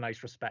they had the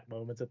nice respect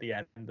moments at the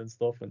end and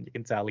stuff, and you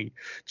can tell he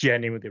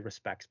genuinely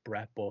respects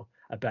Bret, but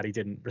I bet he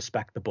didn't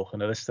respect the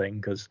booking of this thing,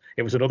 because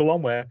it was another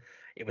one where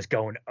it was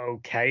going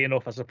okay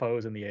enough, I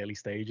suppose, in the early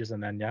stages,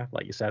 and then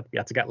like you said, we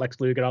had to get Lex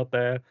Luger out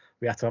there,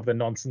 we had to have the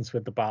nonsense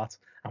with the bat,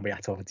 and we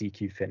had to have a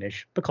DQ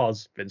finish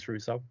because Vince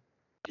Russo.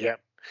 Yeah.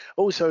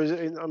 Also,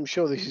 I'm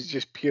sure this is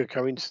just pure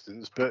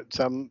coincidence, but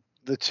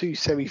the two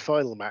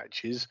semi-final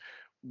matches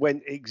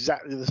went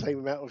exactly the same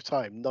amount of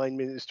time, 9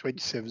 minutes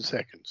 27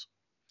 seconds.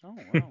 Oh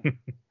wow!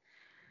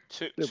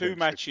 two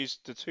matches.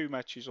 The two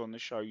matches on the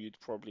show you'd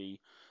probably,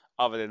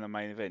 other than the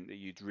main event, that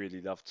you'd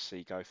really love to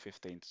see go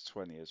 15 to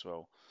 20 as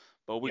well.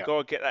 But we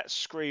got to get that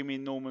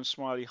screaming Norman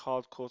Smiley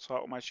hardcore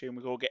title match in.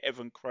 We got to get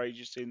Evan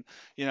Courageous in.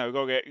 We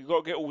got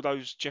to get all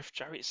those Jeff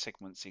Jarrett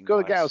segments in. Got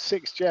to get our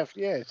six Jarrett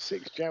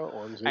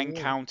ones. And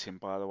counting,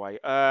 by the way.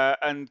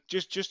 And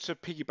just to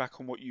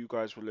piggyback on what you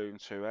guys were alluding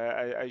to,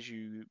 as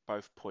you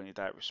both pointed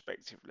out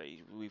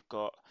respectively, we've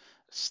got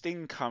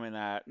Sting coming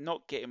out,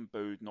 not getting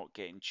booed, not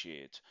getting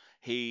cheered.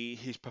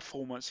 His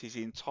performance is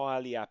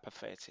entirely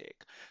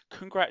apathetic.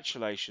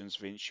 Congratulations,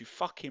 Vince. You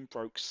fucking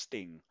broke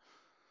Sting,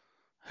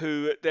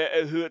 who at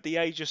the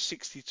age of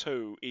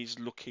 62 is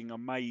looking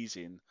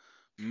amazing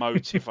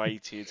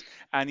motivated,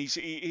 and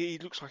he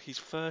looks like he's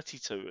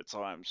 32 at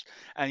times,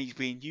 and he's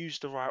being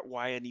used the right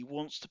way, and he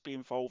wants to be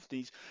involved.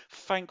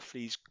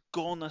 Thankfully he's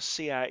gonna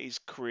see out his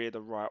career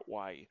the right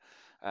way.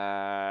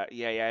 Yeah,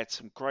 he had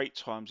some great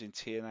times in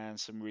TNA and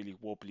some really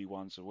wobbly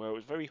ones as well. It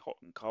was very hot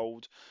and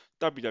cold.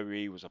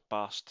 WWE was a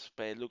bust,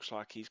 but it looks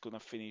like he's going to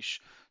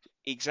finish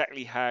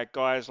exactly how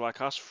guys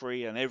like us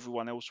three and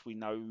everyone else we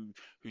know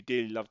who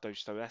dearly love those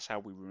stories. That's how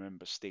we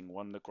remember Sting,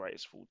 one of the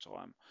greatest of all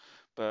time.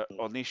 But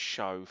on this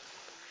show,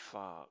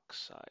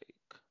 fuck's sake.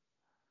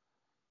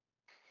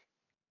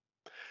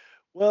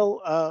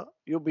 Well,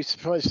 you'll be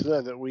surprised to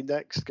learn that we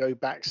next go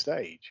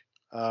backstage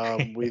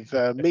with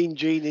Mean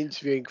Gene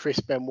interviewing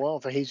Chris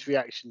Benoit for his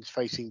reactions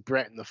facing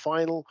Brett in the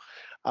final.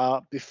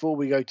 Before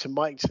we go to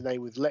Mike Tenay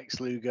with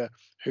Lex Luger,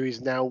 who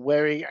is now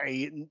wearing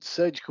a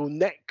surgical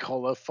neck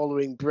collar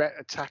following Brett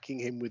attacking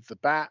him with the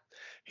bat.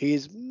 He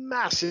is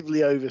massively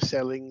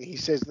overselling. He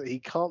says that he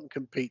can't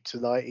compete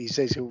tonight. He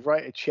says he'll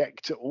write a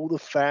check to all the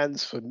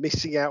fans for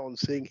missing out on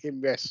seeing him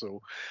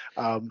wrestle.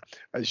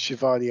 As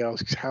Shivani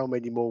asks, how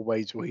many more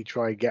ways will he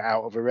try and get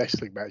out of a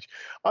wrestling match?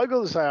 I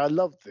got to say, I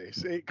love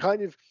this. It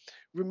kind of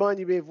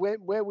reminded me of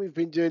where we've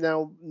been doing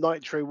our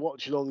Nitro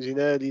watch-alongs in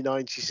early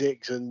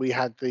 '96, and we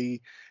had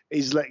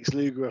is Lex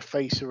Luger a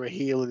face or a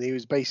heel, and he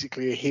was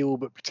basically a heel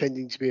but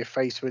pretending to be a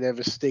face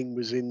whenever Sting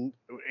was in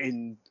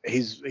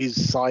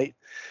his sight.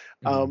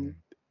 And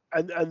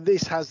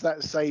this has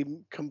that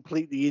same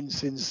completely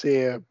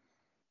insincere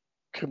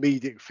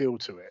comedic feel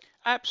to it.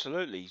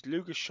 Absolutely,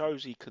 Luger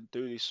shows he can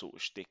do this sort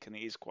of shtick, and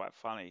it is quite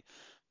funny.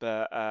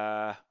 But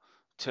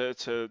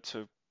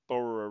to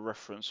borrow a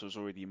reference that was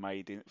already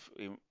made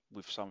in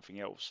with something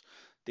else,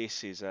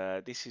 this is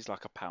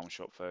like a pound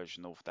shop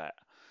version of that,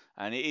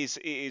 and it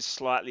is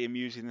slightly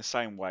amusing the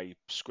same way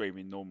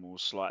Screaming Normal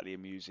was slightly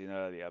amusing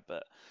earlier.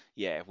 But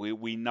yeah,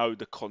 we know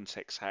the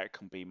context how it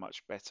can be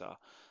much better.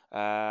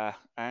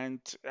 And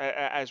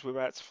as we're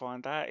about to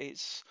find out,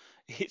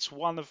 it's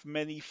one of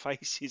many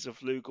faces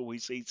of Luger we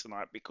see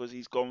tonight, because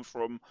he's gone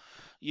from,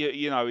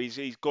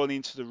 he's gone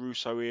into the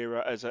Russo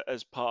era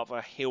as part of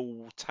a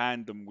heel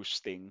tandem with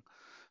Sting,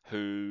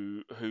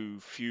 who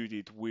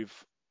feuded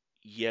with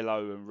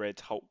yellow and red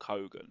Hulk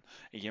Hogan. And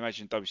you can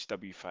imagine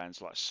WCW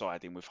fans like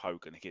siding with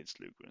Hogan against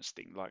Luger and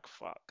Sting, like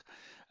fuck.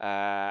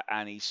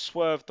 And he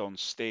swerved on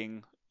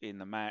Sting in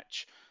the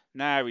match.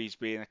 Now he's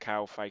being a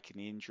cow faking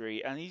the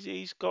injury, and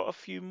he's got a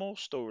few more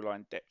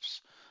storyline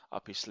depths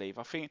up his sleeve.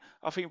 I think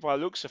by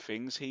the looks of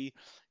things,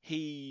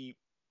 he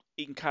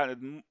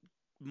encountered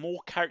more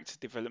character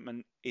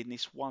development in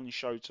this one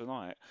show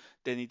tonight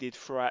than he did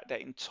throughout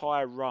that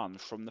entire run,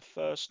 from the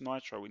first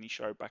Nitro when he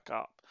showed back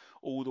up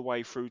all the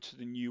way through to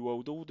the New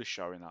World Order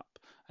showing up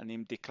and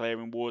him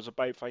declaring war as a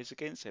babyface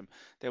against him.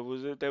 There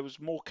was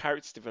more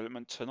character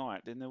development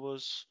tonight than there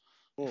was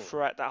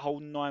throughout that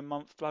whole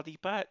 9-month bloody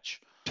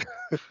patch.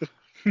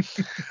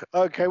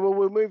 Okay, well,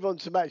 we'll move on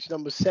to match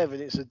number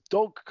 7. It's a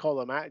dog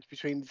collar match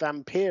between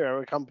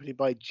Vampiro, accompanied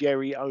by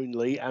Jerry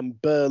Only,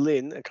 and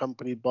Berlin,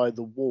 accompanied by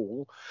The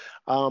Wall.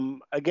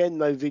 Again,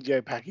 no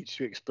video package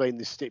to explain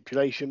the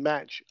stipulation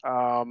match.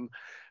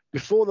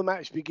 Before the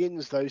match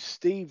begins, though,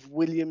 Steve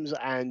Williams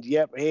and,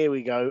 yep, here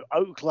we go,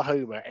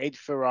 Oklahoma, Ed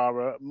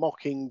Ferrara,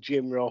 mocking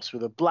Jim Ross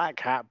with a black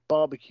hat,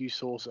 barbecue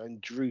sauce,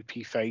 and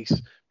droopy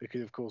face,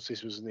 because, of course,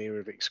 this was an era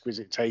of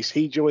exquisite taste.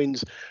 He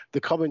joins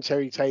the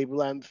commentary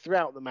table, and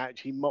throughout the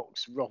match, he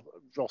mocks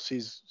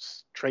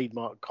Ross's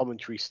trademark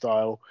commentary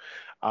style,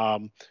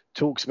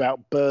 talks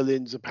about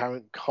Berlin's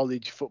apparent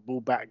college football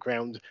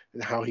background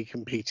and how he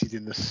competed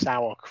in the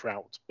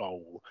Sauerkraut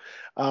Bowl.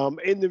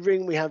 In the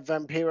ring, we have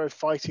Vampiro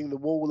fighting The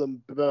Wall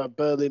and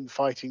Berlin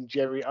fighting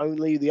Jerry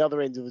Only. The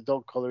other end of the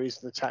dog collar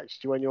isn't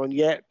attached to anyone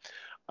yet.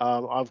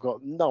 I've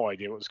got no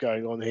idea what's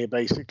going on here,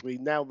 basically.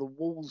 Now the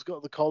Wall's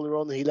got the collar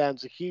on. He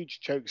lands a huge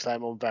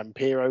chokeslam on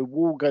Vampiro.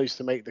 Wall goes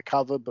to make the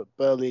cover, but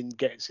Berlin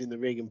gets in the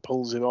ring and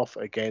pulls him off.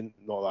 Again,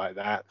 not like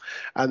that.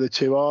 And the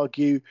two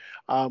argue.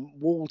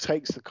 Wall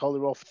takes the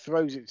collar off,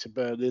 throws it to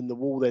Berlin. The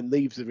Wall then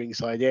leaves the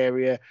ringside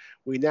area.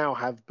 We now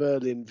have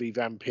Berlin v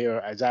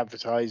Vampiro as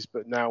advertised,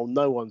 but now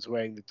no one's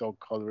wearing the dog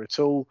collar at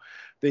all.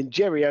 Then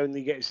Jerry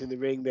Only gets in the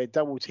ring. They're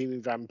double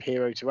teaming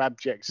Vampiro to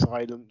abject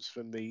silence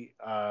from the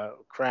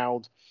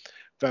crowd.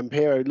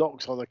 Vampiro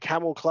locks on a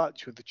camel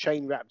clutch with the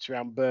chain wrapped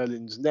around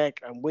Berlin's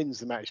neck and wins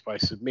the match by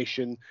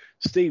submission.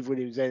 Steve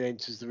Williams then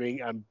enters the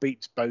ring and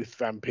beats both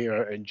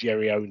Vampiro and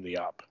Jerry Only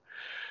up.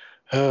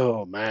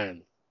 Oh,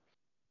 man.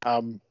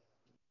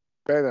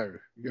 Benno,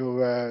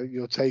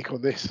 your take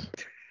on this?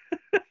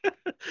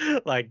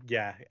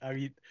 Yeah, I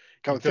mean,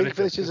 come on, think of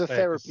this as a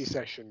therapy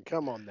session.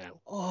 Come on now.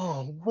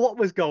 Oh, what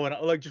was going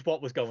on? Just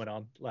what was going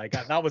on?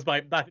 That was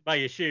my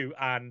issue.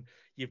 And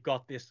you've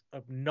got this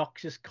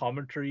obnoxious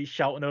commentary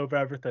shouting over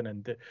everything,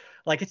 and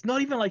it's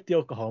not even like the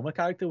Oklahoma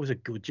character was a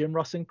good Jim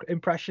Ross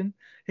impression.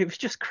 It was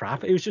just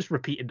crap. It was just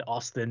repeating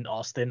Austin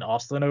over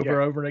and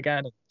over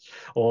again.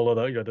 All of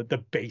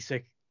the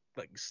basic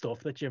like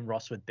stuff that Jim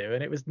Ross was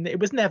doing. It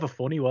was never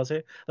funny, was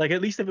it? Like,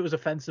 at least if it was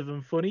offensive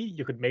and funny,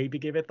 you could maybe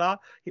give it that.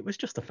 It was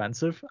just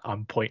offensive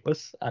and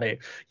pointless. And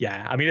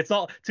I mean, it's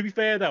not, to be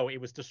fair though, it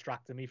was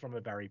distracting me from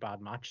a very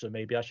bad match. So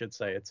maybe I should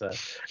say it's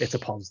a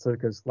positive,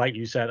 because like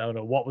you said, I don't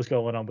know what was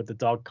going on with the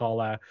dog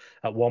collar.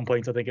 At one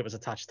point, I think it was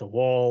attached to the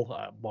wall.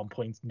 At one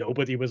point,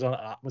 nobody was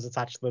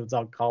attached to the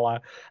dog collar.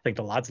 I think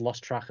the lads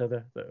lost track of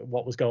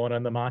what was going on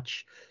in the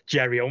match.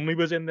 Jerry Only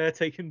was in there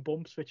taking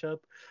bumps, which I'd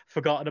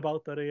forgotten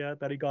about that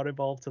he got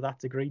involved to that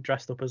degree,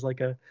 dressed up as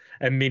like a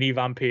mini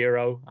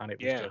Vampiro, and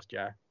it was just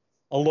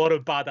a lot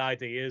of bad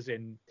ideas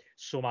in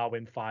somehow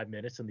in 5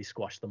 minutes, and they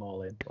squashed them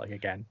all in. Like,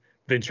 again,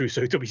 Vince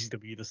Russo,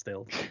 WCW the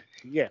still.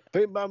 Yeah,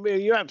 but I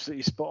mean, you're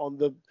absolutely spot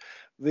on.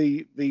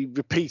 The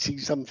repeating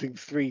something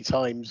 3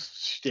 times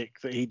shtick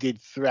that he did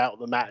throughout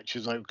the match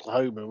as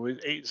Oklahoma,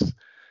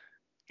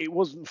 it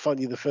wasn't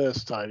funny the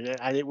first time,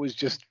 and it was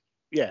just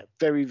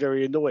very,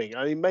 very annoying.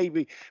 I mean,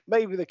 maybe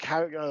the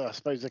character. I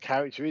suppose the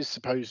character is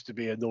supposed to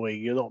be annoying.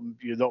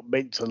 You're not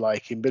meant to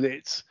like him, but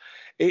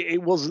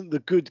it wasn't the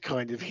good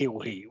kind of heel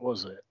heat,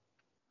 was it?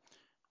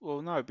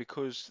 Well, no,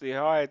 because the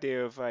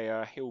idea of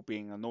a heel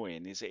being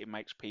annoying is that it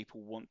makes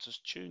people want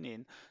to tune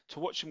in to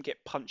watch him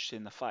get punched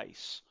in the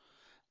face.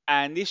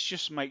 And this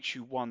just makes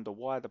you wonder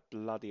why the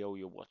bloody hell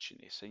you're watching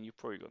this, and you're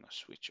probably going to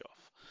switch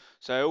off.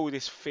 So all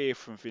this fear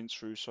from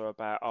Vince Russo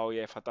about, oh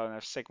yeah, if I don't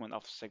have segment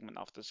after segment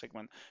after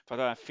segment, if I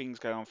don't have things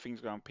going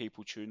on,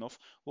 people tune off.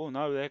 Well,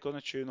 no, they're going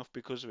to tune off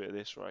because of it at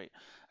this rate.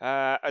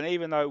 And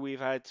even though we've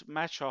had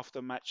match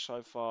after match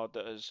so far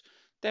that has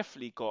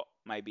definitely got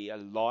maybe a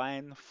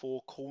line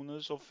 4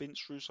 corners of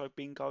Vince Russo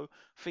bingo,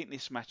 I think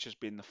this match has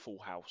been the full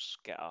house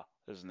getter,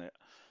 hasn't it?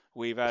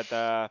 We've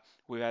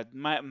had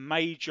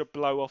major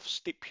blow-off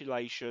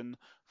stipulation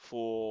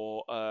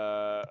for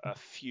a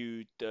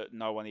feud that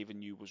no one even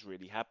knew was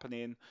really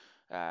happening.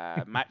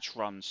 Match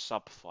runs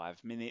sub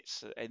 5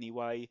 minutes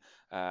anyway.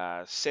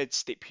 Said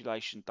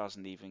stipulation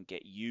doesn't even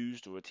get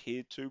used or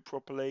adhered to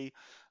properly.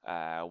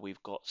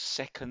 We've got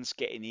seconds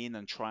getting in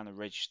and trying to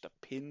register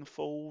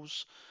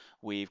pinfalls.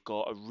 We've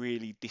got a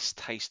really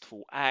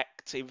distasteful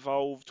act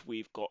involved.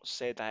 We've got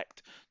said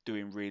act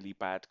doing really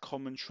bad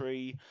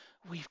commentary.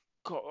 We've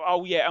got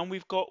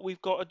we've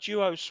got a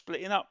duo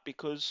splitting up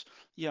because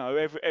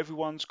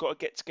everyone's got to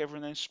get together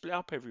and then split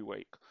up every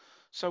week.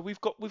 So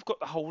we've got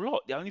the whole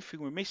lot. The only thing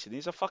we're missing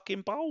is a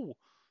fucking bowl.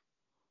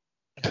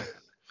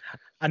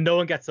 And no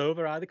one gets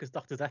over either, because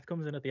Dr. Death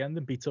comes in at the end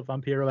and beats up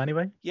Vampiro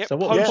anyway. Yep, so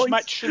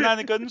post-match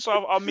shenanigans.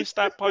 I missed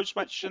that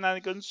post-match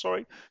shenanigans.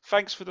 Sorry.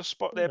 Thanks for the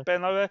spot there,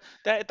 Ben.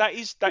 That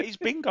is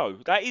bingo.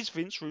 That is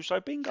Vince Russo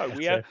bingo.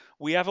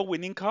 We have a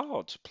winning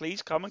card.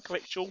 Please come and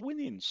collect your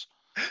winnings.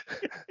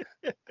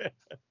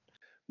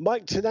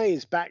 Mike Tenay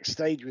is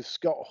backstage with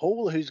Scott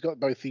Hall, who's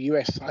got both the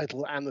US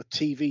title and the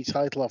TV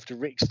title after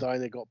Rick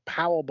Steiner got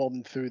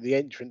powerbombed through the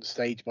entrance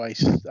stage by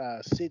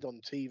Sid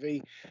on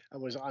TV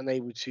and was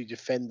unable to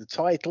defend the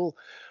title.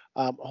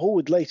 Hall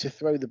would later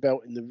throw the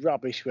belt in the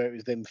rubbish, where it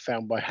was then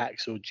found by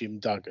Hacksaw Jim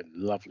Duggan.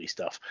 Lovely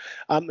stuff.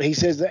 He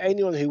says that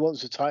anyone who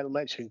wants a title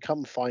match can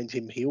come find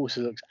him. He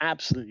also looks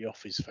absolutely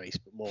off his face,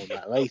 but more on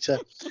that later.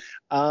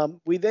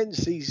 We then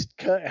see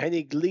Kurt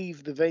Hennig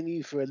leave the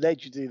venue for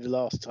allegedly the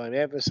last time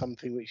ever,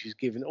 something which is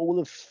given all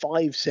of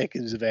 5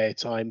 seconds of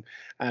airtime.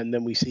 And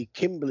then we see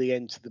Kimberly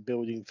enter the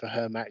building for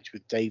her match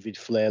with David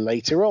Flair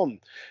later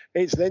on.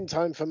 It's then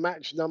time for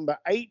match number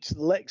 8,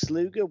 Lex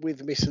Luger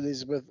with Miss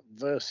Elizabeth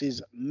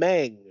versus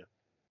Meng.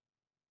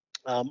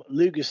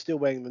 Luger's still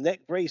wearing the neck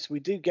brace. We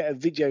do get a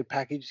video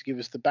package to give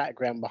us the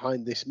background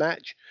behind this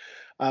match.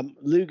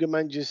 Luger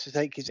manages to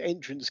take his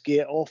entrance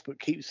gear off, but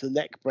keeps the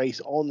neck brace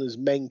on as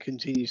Meng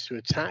continues to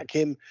attack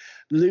him.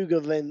 Luger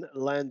then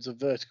lands a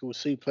vertical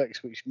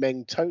suplex, which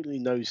Meng totally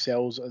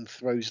no-sells and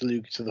throws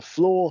Luger to the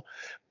floor.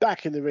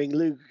 Back in the ring,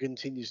 Luger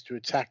continues to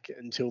attack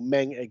until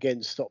Meng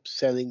again stops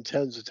selling,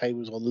 turns the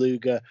tables on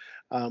Luger.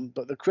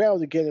 But the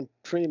crowd again are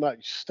pretty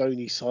much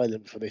stony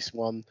silent for this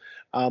one.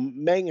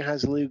 Meng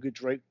has Luger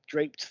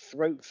draped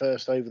throat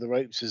first over the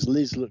ropes as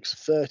Liz looks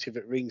furtive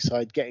at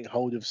ringside, getting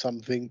hold of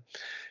something.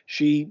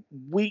 She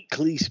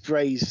weakly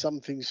sprays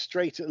something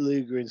straight at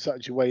Luger in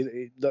such a way that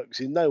it looks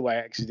in no way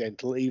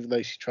accidental, even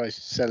though she tries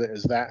to sell it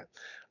as that.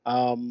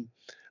 And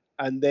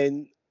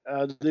then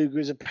Luger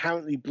is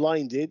apparently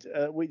blinded,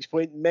 at which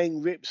point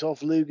Meng rips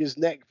off Luger's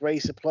neck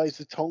brace, applies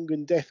the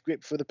Tongan death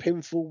grip for the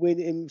pinfall win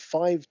in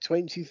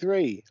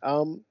 5:23.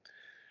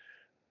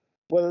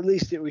 Well, at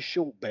least it was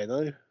short,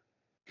 Benno.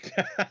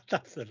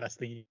 That's the best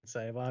thing you can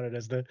say about it,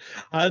 isn't it?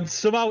 And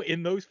somehow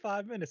in those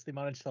 5 minutes they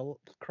managed to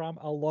cram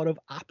a lot of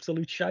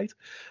absolute shite.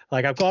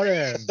 Like, I've got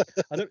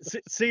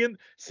seeing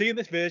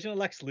this version of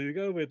Lex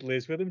Luger with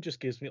Liz with him just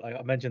gives me, like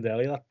I mentioned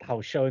earlier, that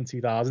house show in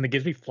 2000. It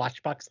gives me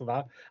flashbacks to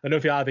that. I don't know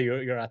if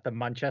you're at the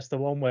Manchester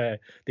one where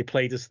they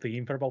played his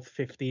theme for about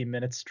 15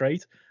 minutes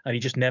straight and he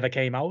just never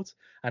came out.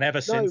 And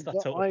ever since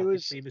that total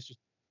theme is just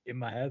in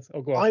my head.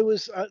 Oh, go on. I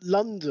was at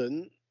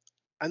London.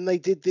 And they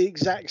did the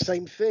exact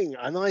same thing,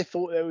 and I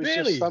thought it was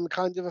just some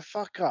kind of a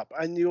fuck up.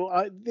 And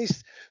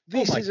this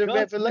is a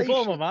revelation.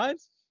 You blew my mind.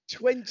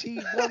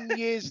 21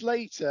 years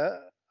later,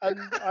 and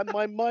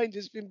my mind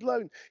has been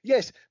blown.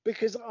 Yes,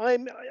 because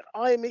I'm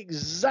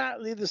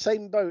exactly the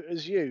same boat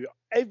as you.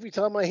 Every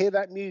time I hear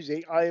that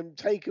music, I am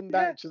taken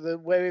back to the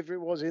wherever it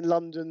was in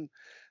London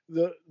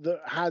that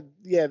had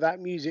that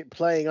music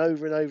playing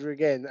over and over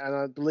again. And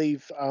I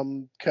believe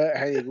Kurt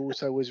Hennig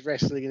also was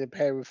wrestling in a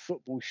pair of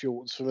football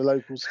shorts from a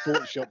local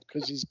sports shop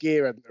because his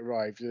gear hadn't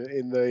arrived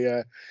on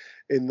the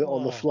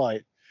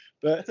flight.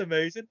 But that's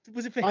amazing.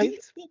 Was it for heat?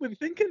 What were we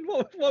thinking?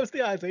 What was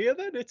the idea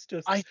then? It's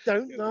just I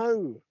don't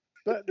know.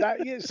 But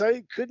so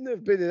it couldn't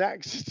have been an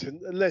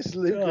accident unless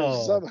Luger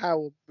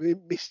somehow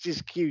missed his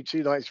cue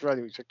 2 nights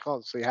running, which I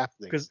can't see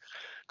happening. Because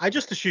I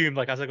just assumed,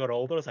 like, as I got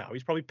older, I was like,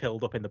 he's probably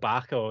pilled up in the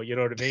back, or you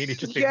know what I mean? He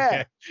just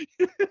didn't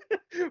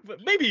but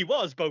maybe he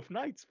was both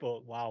nights,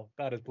 but wow,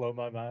 that has blown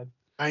my mind.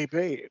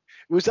 Maybe.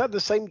 Was that the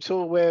same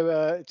tour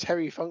where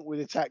Terry Funk would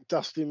attack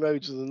Dustin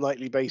Rhodes on a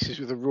nightly basis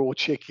with a raw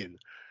chicken?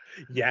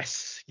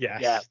 Yes,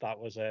 that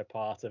was a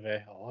part of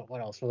it. Oh,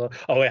 what else was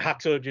there?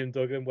 Hacksaw Jim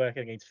Duggan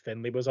working against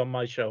Finlay was on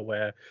my show,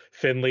 where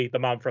Finlay, the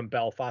man from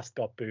Belfast,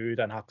 got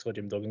booed and Hacksaw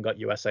Jim Duggan got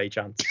USA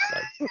chants.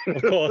 Like,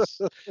 of course,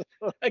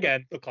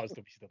 again, because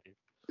WCW.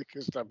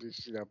 Because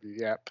WCW,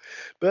 yeah.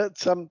 But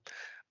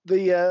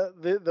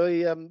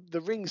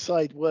the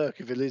ringside work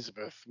of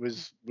Elizabeth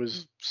was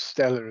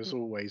stellar as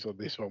always on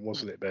this one,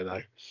 wasn't it,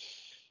 Benno?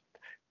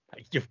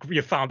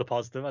 You've found a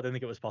positive. I didn't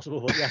think it was possible,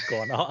 but yeah, go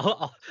on.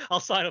 I'll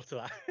sign up to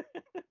that.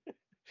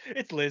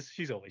 It's Liz.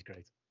 She's always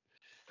great.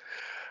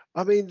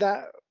 I mean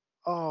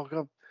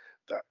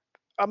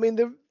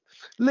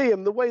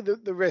Liam, the way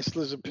that the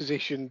wrestlers are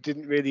positioned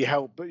didn't really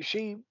help, but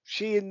she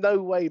in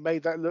no way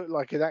made that look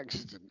like an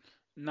accident.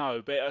 No,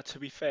 but to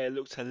be fair, it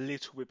looked a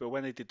little bit. But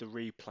when they did the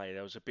replay,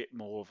 there was a bit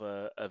more of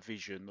a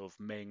vision of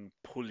Meng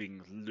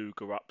pulling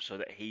Luger up so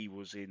that he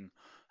was in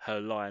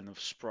her line of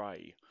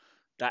spray.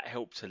 That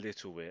helped a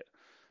little bit.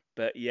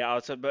 But yeah,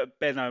 but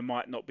Benno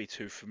might not be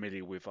too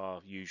familiar with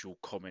our usual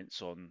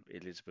comments on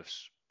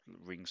Elizabeth's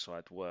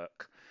ringside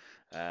work.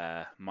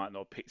 Might not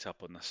have picked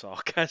up on the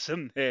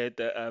sarcasm there.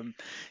 That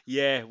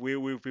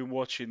we've been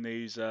watching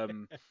these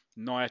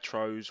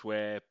nitros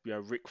where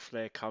Ric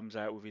Flair comes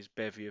out with his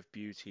bevy of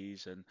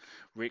beauties, and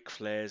Ric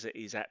Flair's at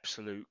his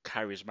absolute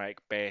charismatic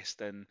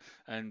best, and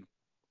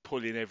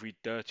pulling every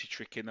dirty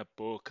trick in the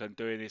book and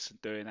doing this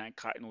and doing that and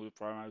cutting all the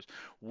promos.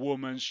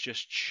 Woman's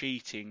just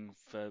cheating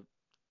for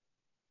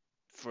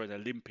an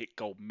Olympic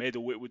gold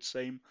medal, it would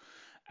seem.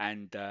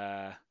 And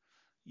then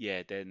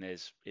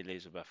there's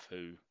Elizabeth,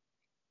 who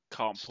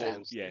can't put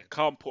a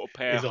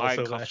pair of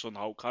handcuffs on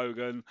Hulk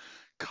Hogan,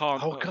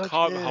 can't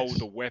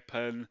hold a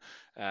weapon,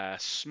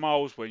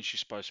 smiles when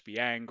she's supposed to be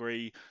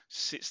angry,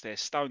 sits there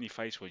stony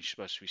faced when she's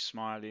supposed to be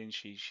smiling.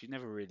 She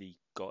never really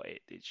got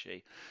it, did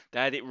she? They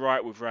had it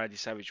right with Randy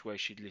Savage, where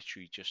she'd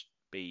literally just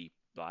be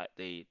like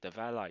the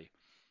valet.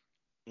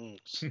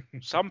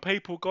 Some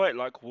people got it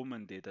like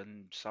Woman did,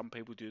 and some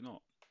people do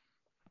not.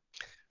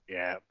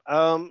 Yeah.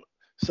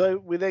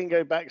 So we then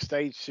go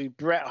backstage to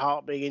Bret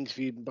Hart being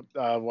interviewed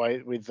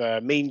with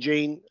Mean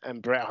Gene,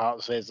 and Bret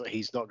Hart says that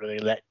he's not going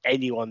to let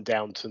anyone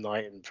down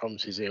tonight and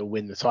promises he'll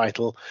win the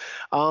title.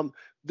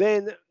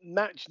 Then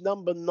match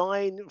number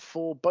 9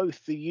 for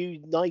both the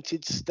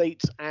United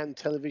States and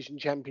Television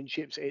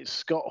Championships. It's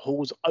Scott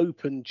Hall's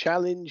Open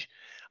Challenge.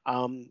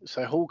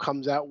 So Hall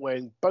comes out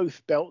wearing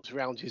both belts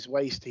around his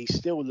waist. He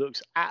still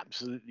looks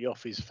absolutely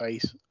off his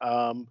face.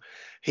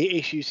 He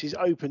issues his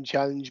open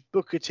challenge.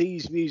 Booker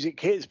T's music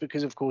hits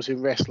because, of course,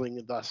 in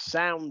wrestling, the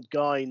sound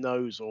guy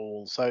knows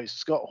all. So it's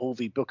Scott Hall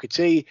v Booker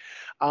T.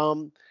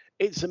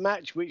 It's a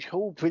match which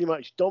Hall pretty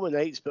much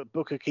dominates, but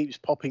Booker keeps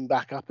popping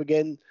back up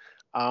again.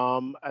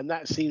 And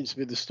that seems to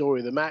be the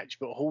story of the match,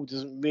 but Hall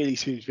doesn't really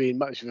seem to be in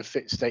much of a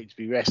fit state to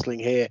be wrestling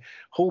here.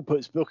 Hall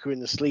puts Booker in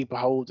the sleeper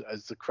hold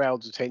as the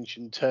crowd's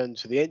attention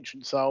turns to the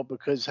entrance aisle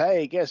because,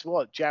 hey, guess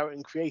what? Jarrett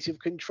and Creative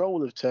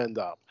Control have turned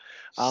up.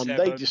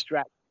 They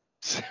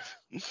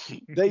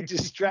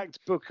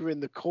distract Booker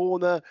in the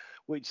corner,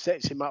 which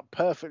sets him up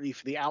perfectly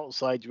for the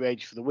outside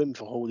edge for the win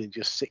for Hall in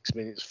just 6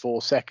 minutes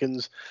 4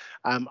 seconds.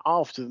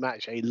 After the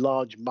match, a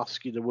large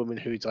muscular woman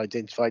who is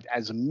identified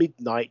as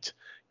Midnight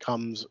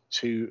comes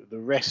to the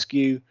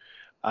rescue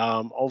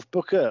of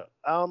Booker.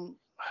 It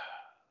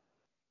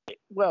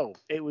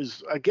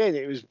was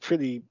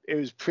pretty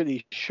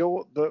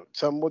short, but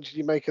what did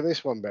you make of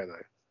this one,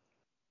 Benno?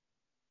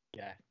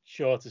 Yeah,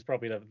 short is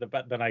probably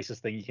the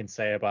nicest thing you can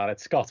say about it.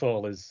 Scott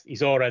Hall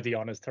he's already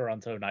on his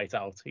Toronto night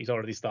out. He's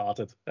already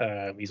started.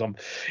 He's on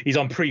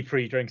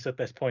pre drinks at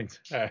this point.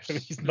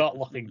 He's not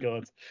looking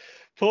good.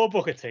 Poor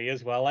Booker T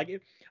as well.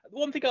 Like,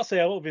 one thing I'll say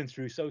about Vince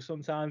Russo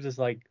sometimes is,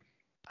 like,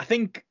 I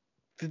think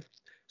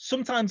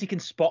sometimes he can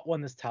spot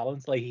when there's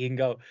talent. Like he can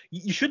go,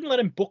 you shouldn't let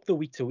him book the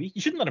week to week.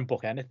 You shouldn't let him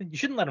book anything. You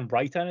shouldn't let him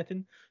write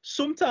anything.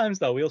 Sometimes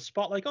though, he'll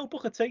spot like, oh,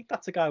 Booker T,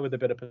 that's a guy with a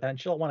bit of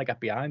potential. I want to get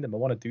behind him. I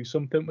want to do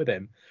something with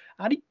him.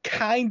 And he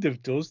kind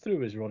of does through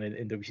his run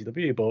in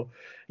WCW, but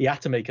he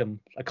had to make him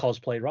a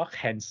cosplay Rock,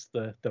 hence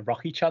the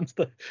Rocky chance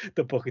that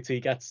Booker T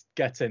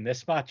gets in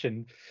this match.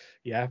 And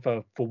yeah,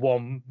 for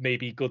one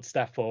maybe good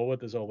step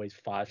forward, there's always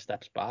 5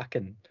 steps back.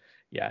 And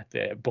yeah,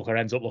 Booker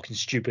ends up looking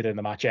stupid in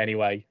the match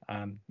anyway.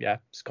 Yeah,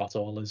 Scott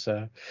Hall is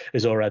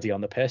already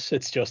on the piss.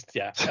 It's just,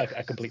 yeah,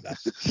 a complete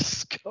mess.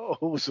 Scott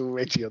Hall's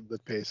already on the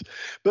piss.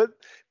 But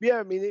yeah,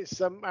 I mean, it's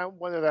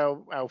one of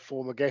our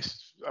former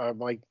guests,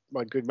 my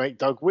good mate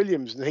Doug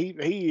Williams, and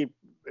he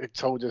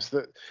told us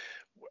that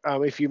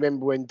if you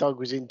remember when Doug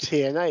was in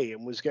TNA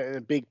and was getting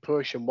a big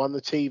push and won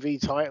the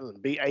TV title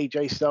and beat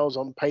AJ Styles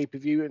on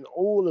pay-per-view, and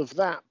all of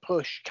that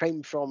push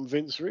came from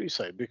Vince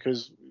Russo,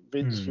 because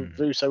Vince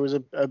Russo was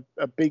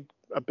a big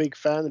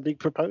fan, a big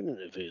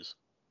proponent of his.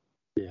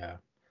 Yeah,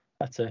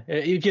 that's it.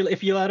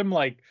 If you let him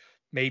like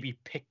maybe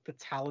pick the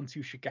talent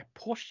who should get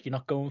pushed, you're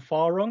not going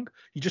far wrong.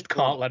 You just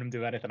can't let him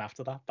do anything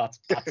after that. That's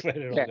where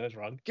it all goes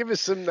wrong. Give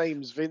us some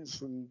names,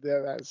 Vince, and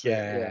that's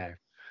it.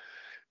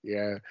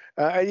 Yeah.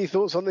 Any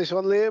thoughts on this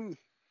one, Liam?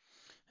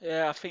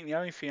 Yeah, I think the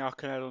only thing I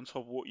can add on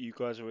top of what you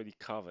guys already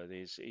covered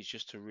is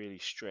just to really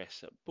stress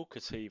that Booker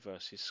T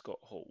versus Scott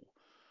Hall,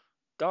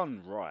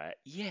 done right,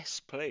 yes,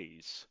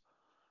 please.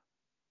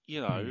 You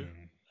know,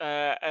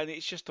 and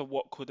it's just a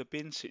what could have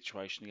been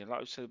situation again. Like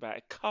we said about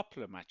a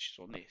couple of matches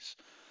on this.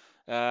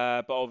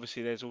 But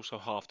obviously, there's also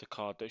half the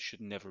card that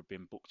should never have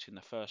been booked in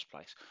the first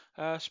place.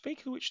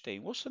 Speaking of which,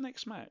 Dean, what's the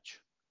next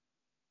match?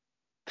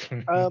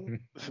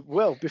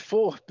 Well,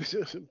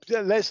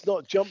 let's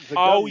not jump the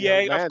gun. Oh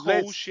yeah, of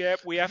course. Yep,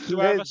 we have to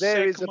have a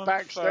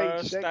segment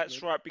first. Segment.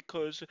 That's right,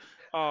 because do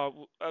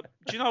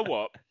you know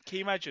what? Can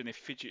you imagine if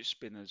fidget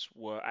spinners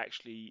were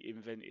actually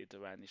invented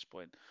around this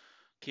point?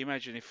 Can you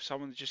imagine if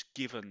someone had just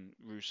given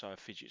Russo a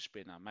fidget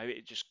spinner? Maybe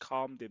it just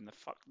calmed him the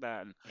fuck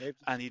down,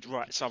 and he'd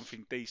write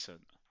something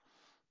decent.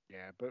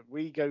 Yeah, but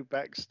we go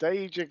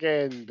backstage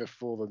again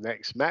before the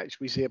next match.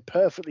 We see a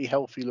perfectly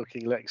healthy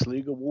looking Lex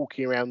Luger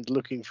walking around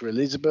looking for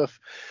Elizabeth.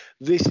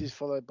 This is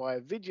followed by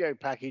a video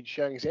package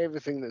showing us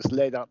everything that's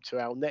led up to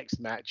our next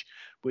match,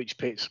 which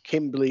pits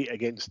Kimberly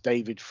against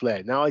David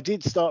Flair. Now, I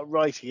did start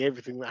writing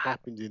everything that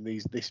happened in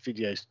this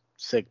video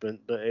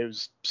segment, but it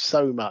was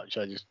so much,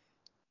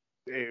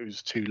 it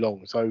was too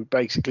long. So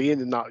basically,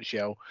 in a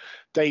nutshell,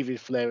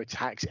 David Flair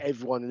attacks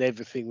everyone and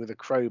everything with a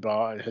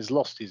crowbar and has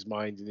lost his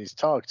mind and is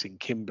targeting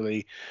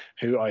Kimberly,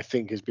 who I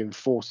think has been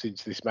forced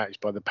into this match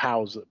by the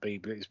powers that be,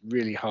 but it's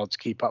really hard to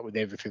keep up with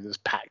everything that's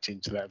packed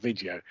into that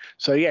video.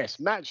 So yes,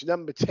 match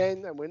number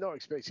 10, and we're not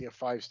expecting a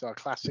 5-star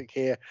classic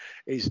here,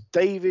 is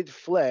David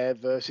Flair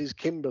versus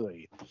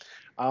Kimberly.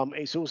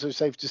 It's also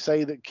safe to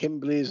say that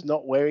Kimberly is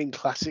not wearing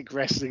classic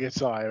wrestling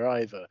attire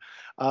either.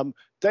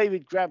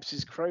 David grabs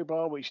his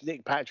crowbar, which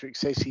Nick Patrick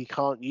says he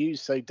can't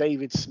use, so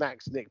David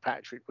smacks Nick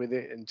Patrick with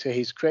it, and to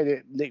his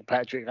credit, Nick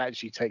Patrick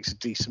actually takes a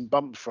decent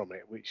bump from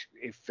it, which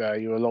if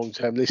you're a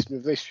long-term listener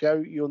of this show,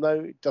 you'll know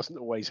it doesn't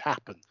always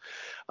happen.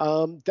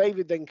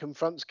 David then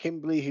confronts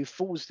Kimberly, who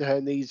falls to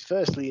her knees,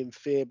 firstly in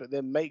fear, but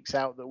then makes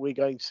out that we're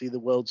going to see the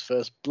world's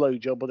first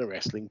blowjob on a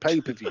wrestling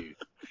pay-per-view.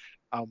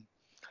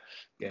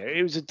 Yeah,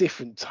 it was a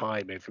different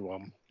time,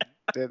 everyone.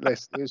 It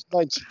was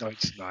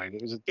 1999.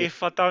 It was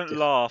if I don't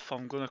laugh,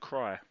 I'm gonna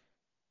cry.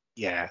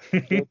 Yeah,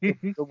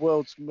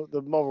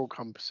 the moral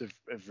compass of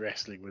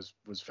wrestling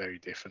was very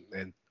different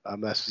then.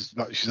 That's as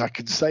much as I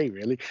can say,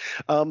 really.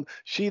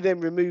 She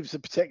then removes the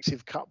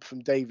protective cup from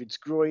David's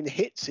groin,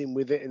 hits him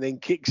with it, and then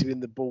kicks him in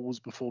the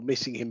balls before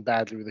missing him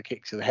badly with a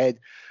kick to the head.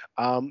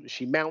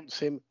 She mounts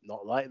him,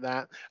 not like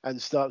that,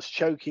 and starts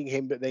choking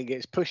him, but then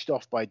gets pushed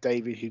off by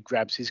David, who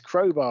grabs his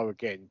crowbar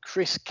again.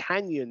 Chris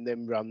Kanyon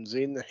then runs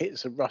in and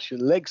hits a Russian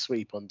leg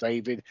sweep on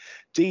David.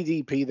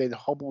 DDP then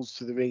hobbles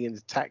to the ring and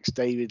attacks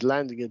David,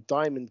 landing a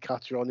diamond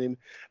cutter on him.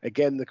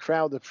 Again, the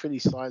crowd are pretty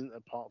silent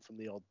apart from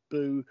the odd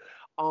boo.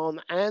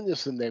 Arn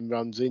Anderson then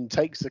runs in,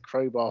 takes the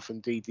crowbar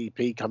from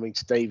DDP, coming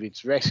to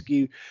David's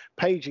rescue.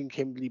 Paige and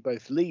Kimberly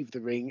both leave the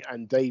ring,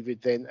 and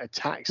David then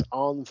attacks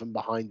Arn from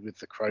behind with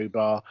the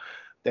crowbar.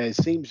 There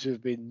seems to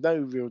have been no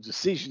real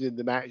decision in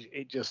the match.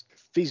 It just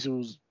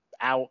fizzles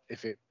out,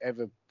 if it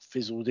ever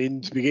fizzled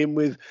in to begin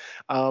with.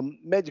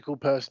 Medical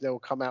personnel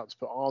come out to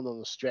put Arn on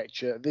a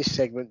stretcher. This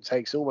segment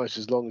takes almost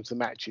as long as the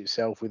match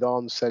itself, with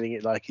Arn selling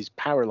it like he's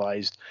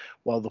paralyzed,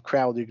 while the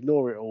crowd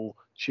ignore it all,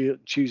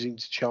 choosing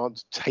to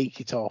chant "take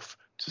it off"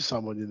 to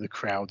someone in the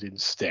crowd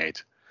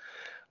instead.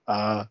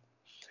 Well,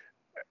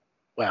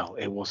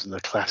 it wasn't a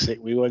classic.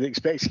 We weren't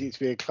expecting it to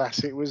be a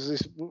classic. Was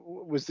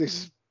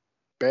this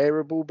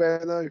bearable,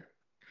 Benno?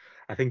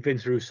 I think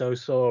Vince Russo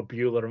saw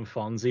Bueller and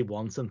Fonzie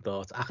once and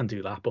thought, I can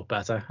do that, but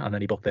better. And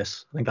then he booked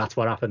this. I think that's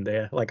what happened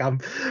there. Like, I've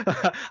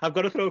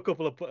got to throw a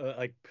couple of,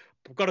 I've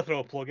got to throw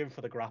a plug in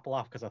for the Grapple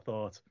app, because I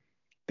thought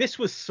This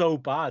was so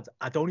bad.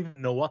 I don't even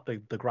know what the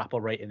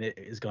grapple rating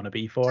is going to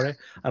be for it.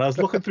 And I was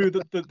looking through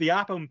the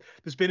app, and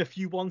there's been a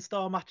few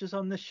 1-star matches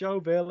on this show.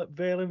 Vale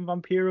and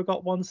Vampiro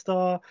got 1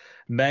 star.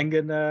 Meng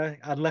and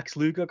Lex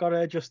Luger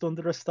got just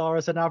under a star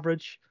as an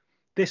average.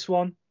 This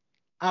one,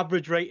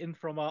 average rating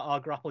from our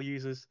grapple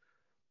users,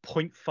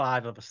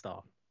 0.5 of a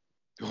star.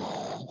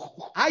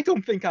 I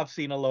don't think I've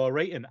seen a lower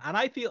rating, and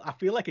I feel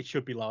like it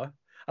should be lower.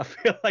 I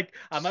feel like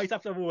I might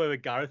have to have a word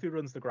with Gareth, who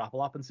runs the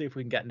grapple app, and see if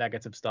we can get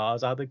negative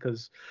stars out of it,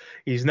 because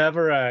he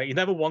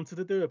never wanted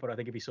to do it, but I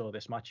think if he saw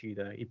this match,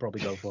 he'd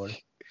probably go for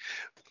it.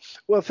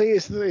 Well, the thing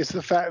is, it's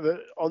the fact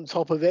that on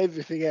top of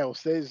everything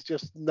else, there's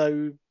just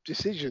no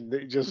decision.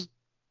 That just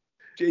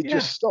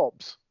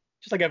stops.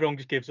 Just like everyone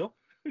just gives up.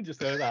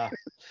 Just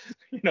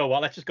you know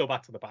what? Let's just go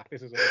back to the back.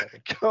 This is all.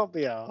 Can't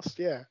be asked.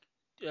 Yeah.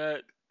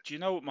 Do you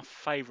know what my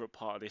favourite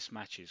part of this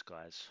match is,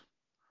 guys?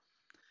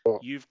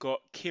 What? You've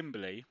got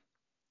Kimberly,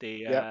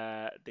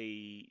 the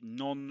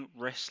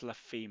non-wrestler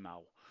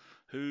female,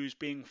 who's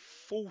being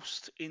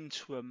forced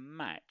into a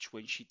match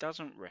when she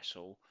doesn't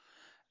wrestle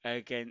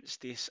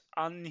against this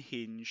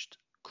unhinged,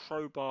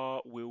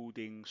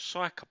 crowbar-wielding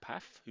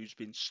psychopath who's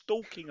been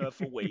stalking her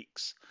for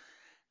weeks,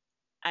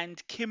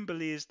 and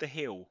Kimberly is the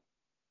heel.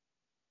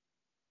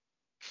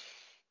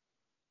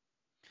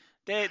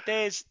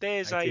 There's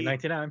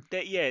 1999.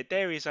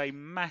 There is a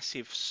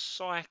massive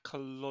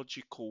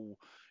psychological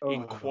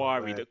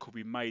inquiry that could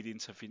be made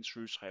into Vince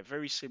Russo,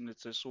 very similar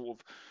to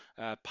sort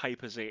of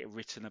papers that are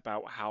written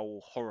about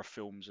how horror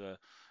films are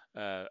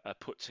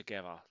put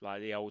together.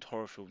 Like the old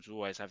horror films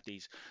always have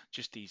these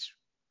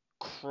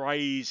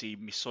crazy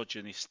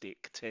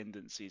misogynistic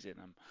tendencies in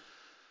them.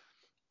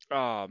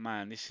 Oh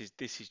man, this is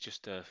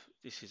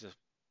a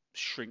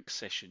shrink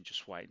session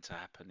just waiting to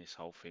happen, this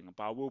whole thing.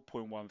 But I will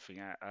point one thing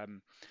out.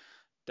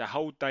 The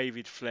whole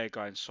David Flair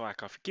going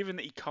psycho, given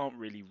that he can't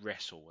really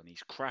wrestle and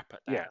he's crap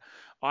at that,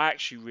 I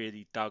actually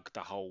really dug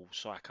the whole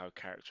psycho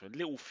character. And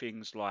little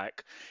things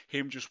like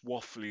him just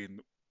waffling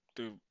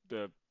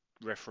the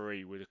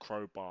referee with a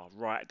crowbar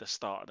right at the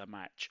start of the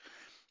match.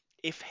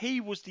 If he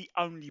was the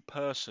only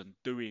person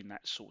doing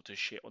that sort of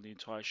shit on the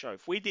entire show,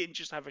 if we didn't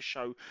just have a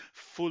show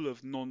full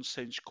of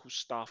nonsensical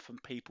stuff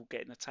and people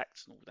getting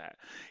attacked and all that,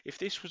 if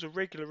this was a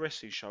regular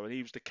wrestling show and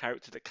he was the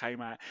character that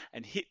came out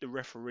and hit the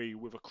referee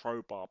with a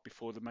crowbar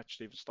before the match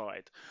even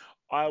started,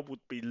 I would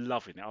be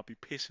loving it. I'd be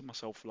pissing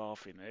myself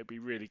laughing. It'd be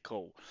really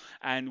cool.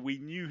 And we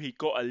knew he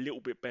got a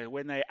little bit better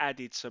when they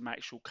added some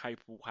actual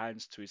capable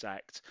hands to his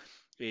act.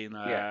 In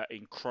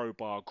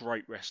Crowbar,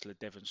 great wrestler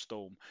Devon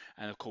Storm,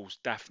 and of course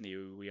Daphne,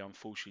 who we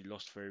unfortunately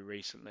lost very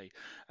recently,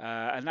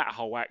 and that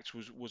whole act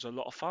was a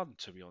lot of fun,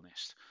 to be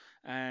honest.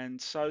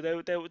 And so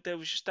there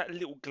was just that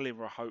little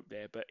glimmer of hope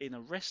there. But in a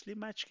wrestling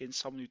match against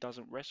someone who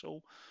doesn't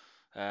wrestle,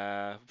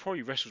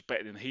 probably wrestles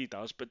better than he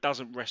does, but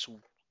doesn't wrestle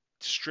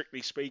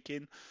strictly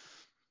speaking.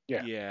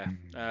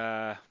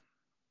 It's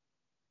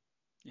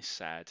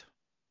sad.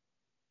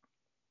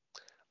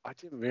 I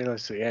didn't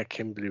realise that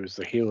Kimberly was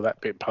the heel.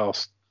 That bit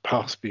passed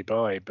me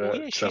by,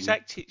 but she's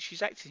acted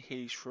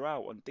heelish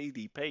throughout. On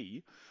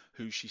DDP,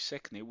 who she's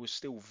seconded, was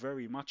still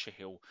very much a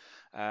heel.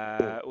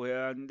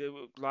 And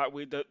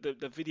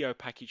the video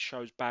package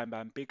shows Bam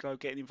Bam Bigelow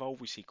getting involved.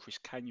 We see Chris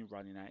Kanyon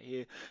running out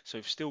here, so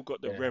we've still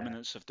got the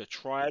remnants of the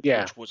Triad,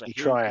 which was a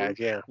heel Triad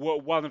group.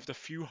 One of the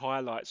few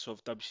highlights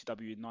of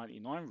WCW in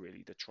 '99,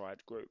 really, the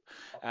Triad group.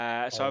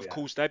 Of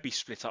course they'd be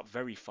split up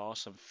very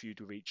fast and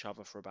feud with each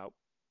other for about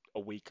a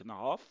week and a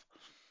half.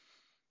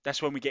 That's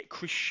when we get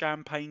Chris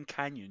Champagne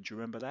Canyon. Do you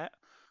remember that?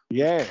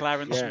 Yeah. With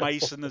Clarence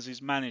Mason as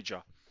his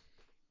manager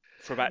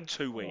for about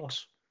 2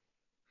 weeks.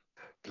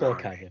 Poor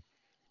Canyon.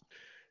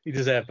 He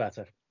deserved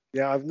better.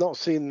 Yeah, I've not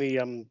seen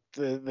the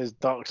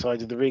Dark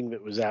Side of the Ring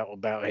that was out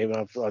about him.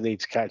 I need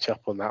to catch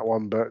up on that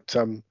one. But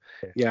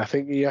I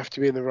think you have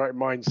to be in the right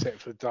mindset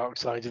for the Dark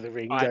Side of the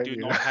Ring. I do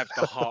not have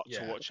the heart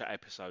to watch that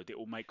episode. It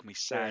will make me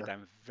sad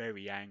and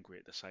very angry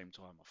at the same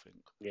time, I think.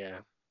 Yeah.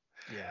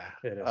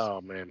 Yeah, it is. Oh,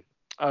 man.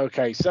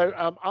 Okay, so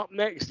up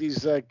next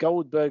is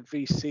Goldberg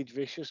v Sid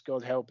Vicious,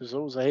 God help us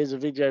all. So here's a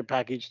video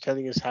package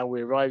telling us how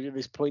we arrived at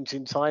this point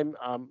in time.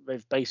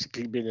 They've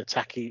basically been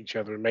attacking each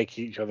other and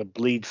making each other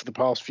bleed for the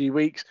past few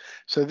weeks.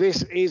 So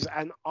this is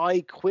an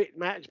I Quit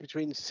match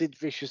between Sid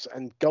Vicious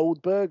and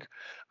Goldberg.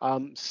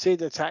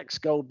 Sid attacks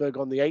Goldberg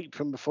on the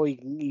apron before he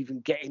can even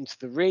get into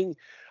the ring.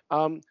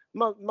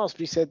 Must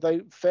be said,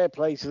 though, fair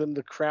play to them.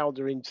 The crowd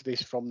are into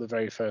this from the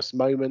very first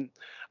moment.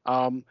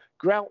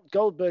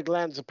 Goldberg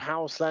lands a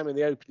power slam in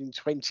the opening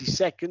 20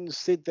 seconds.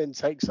 Sid then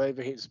takes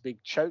over, hits a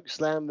big choke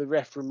slam. The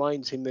ref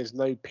reminds him there's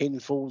no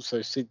pinfall,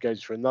 so Sid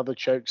goes for another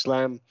choke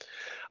slam.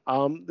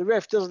 The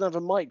ref doesn't have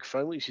a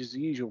microphone, which is the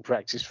usual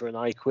practice for an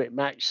I Quit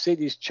match. Sid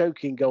is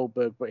choking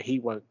Goldberg, but he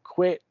won't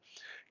quit.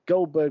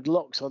 Goldberg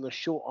locks on a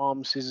short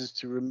arm scissors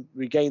to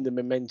regain the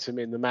momentum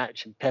in the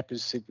match and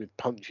peppers Sid with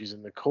punches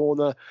in the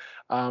corner.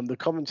 The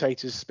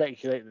commentators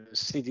speculate that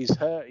Sid is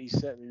hurt. He's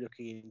certainly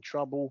looking in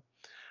trouble.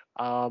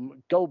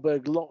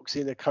 Goldberg locks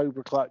in a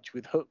Cobra Clutch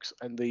with hooks,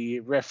 and the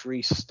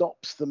referee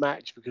stops the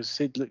match because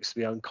Sid looks to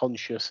be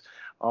unconscious.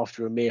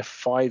 after a mere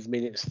 5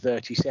 minutes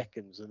 30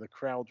 seconds, and the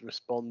crowd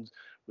respond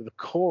with a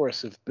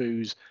chorus of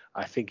boos.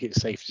 I think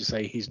it's safe to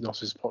say he's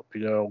not as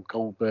popular, or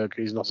Goldberg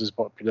is not as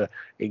popular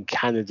in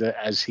Canada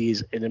as he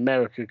is in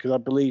America, because I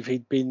believe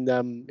he'd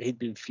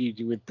been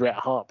feuding with Bret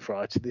Hart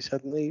prior to this,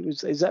 hadn't he?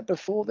 Is that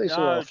before this or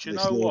No, after do you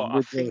this? know what? Liam,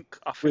 I think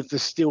with the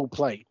steel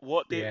plate.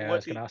 what I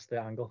was going to ask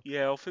the angle.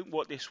 Yeah, I think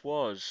what this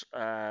was,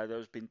 that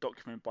has been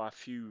documented by a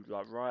few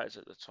like writers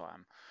at the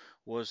time,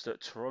 was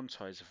that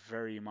Toronto is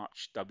very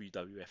much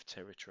WWF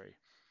territory.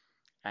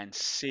 And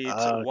Sid,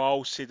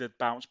 while Sid had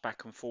bounced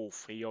back and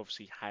forth, he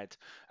obviously had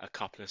a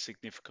couple of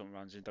significant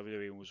runs in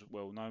WWE and was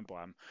well known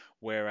by him.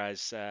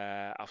 Whereas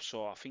I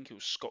think it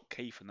was Scott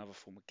Keith, another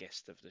former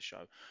guest of the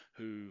show,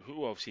 who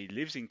obviously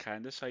lives in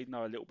Canada, so he'd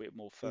know a little bit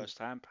more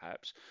firsthand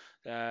perhaps,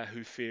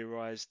 who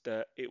theorised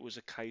that it was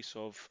a case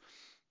of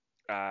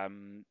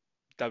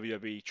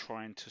WWE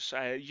trying to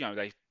say,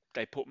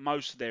 they put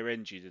most of their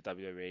energy, the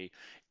WWE,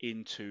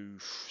 into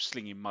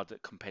slinging mud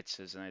at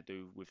competitors than they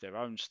do with their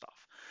own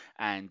stuff.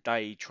 And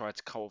they tried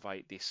to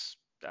cultivate this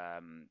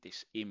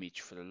image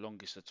for the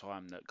longest of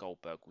time that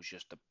Goldberg was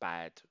just a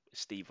bad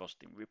Steve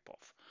Austin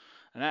ripoff.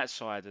 And that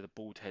side of the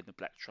bald head and the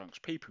black trunks,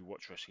 people who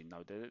watch wrestling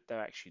know they're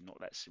actually not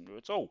that similar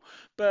at all.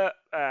 But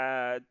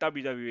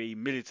WWE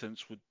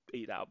militants would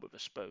eat that up with a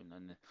spoon.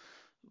 And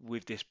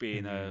with this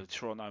being a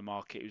Toronto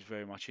market who's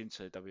very much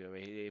into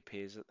WWE, it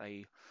appears that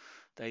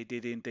they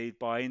did indeed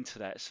buy into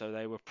that, so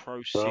they were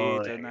pro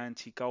Sid and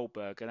anti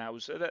Goldberg, and that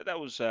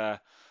was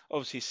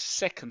obviously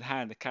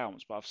second-hand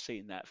accounts, but I've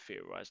seen that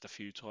theorised a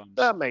few times.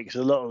 That makes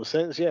a lot of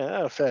sense.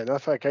 Yeah, fair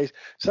enough. Okay,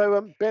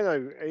 so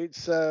Benno,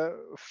 it's a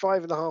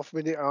 5.5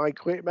 minute I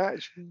Quit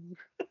match.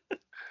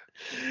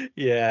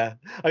 Yeah,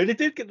 I mean, it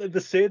did get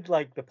the Sid,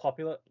 like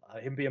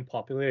him being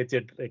popular.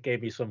 It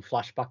gave me some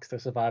flashbacks to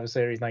Survivor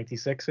Series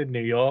 '96 in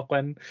New York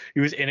when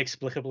he was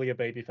inexplicably a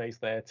babyface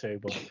there too,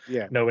 but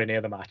nowhere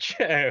near the match.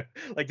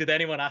 Like, did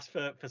anyone ask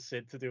for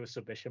Sid to do a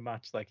submission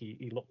match? Like,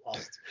 he looked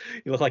lost.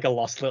 He looked like a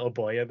lost little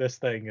boy in this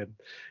thing, and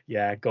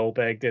yeah,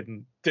 Goldberg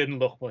didn't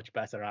look much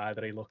better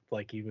either. He looked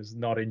like he was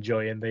not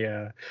enjoying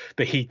the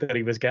heat that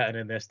he was getting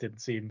in this. Don't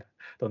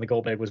think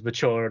Goldberg was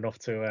mature enough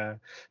to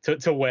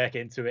work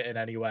into it in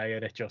any way,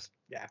 and it just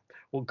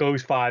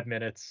goes 5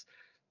 minutes.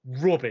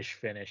 Rubbish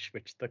finish,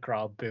 which the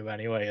crowd boo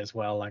anyway as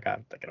well. Like,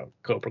 I'm thinking of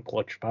Cobra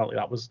Clutch. Apparently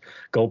that was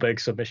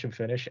Goldberg's submission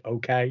finish.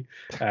 Okay,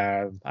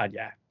 and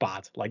yeah,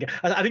 bad. Like,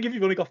 I think if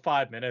you've only got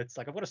 5 minutes,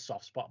 like, I've got a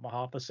soft spot in my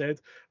heart for Sid,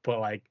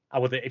 but like, I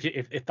would,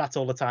 if that's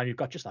all the time you've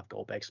got, just have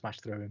Goldberg smash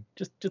through him.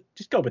 Just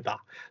go with that.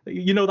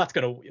 You know that's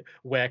gonna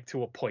work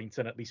to a point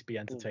and at least be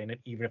entertaining,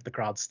 even if the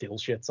crowd still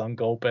shits on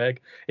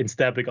Goldberg.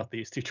 Instead, we got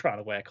these two trying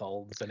to work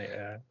holds, and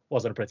it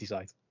wasn't a pretty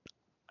sight.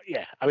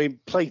 Yeah, I mean,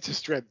 play to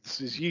strengths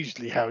is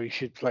usually how you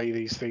should play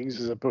these things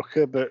as a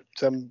booker, but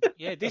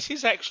yeah, this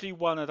is actually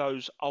one of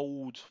those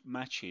old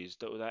matches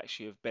that would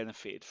actually have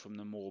benefited from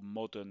the more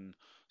modern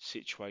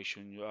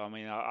situation. I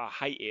mean, I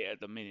hate it at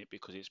the minute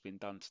because it's been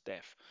done to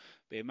death.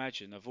 But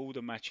imagine, of all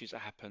the matches that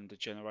happened a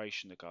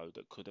generation ago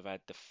that could have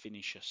had the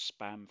finisher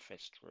spam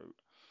fest route,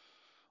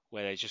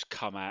 where they just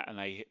come out and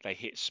they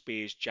hit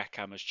spears,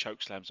 jackhammers,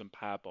 chokeslams, and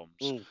power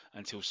bombs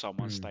until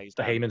someone stays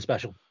down. The Heyman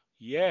special.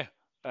 Yeah.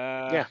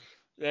 Yeah.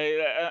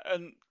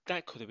 And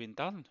that could have been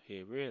done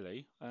here,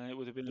 really, and it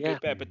would have been a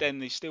bit better. But then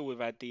they still would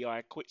have had the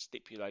I Quit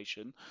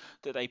stipulation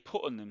that they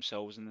put on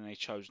themselves, and then they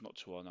chose not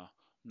to honour.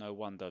 No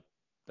wonder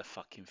the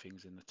fucking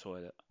thing's in the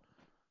toilet.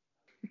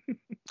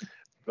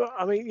 But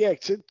I mean, yeah,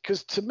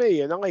 because to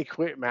me, an I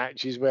Quit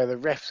match is where the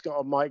ref's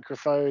got a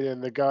microphone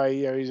and the guy,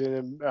 is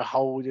in a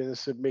hold in a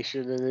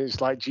submission, and it's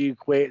like, "Do you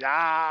quit?"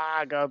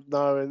 Ah, God,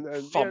 no. And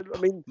thump. I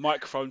mean,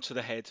 microphone to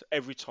the head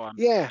every time.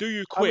 Yeah. Do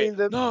you quit? I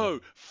mean,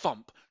 No.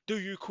 Thump. Do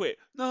you quit?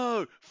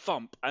 No.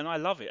 Thump. And I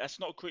love it. That's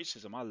not a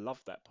criticism. I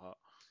love that part.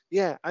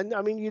 Yeah, and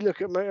I mean, you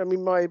look at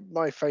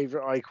my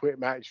favourite I Quit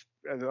match,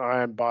 and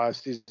I am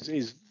biased,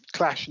 is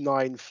Clash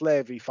 9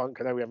 Flair v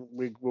Funk. I know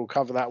we'll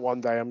cover that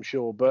one day, I'm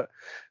sure, but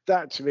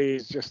that to me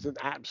is just an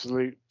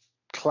absolute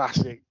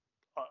classic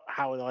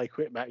how an I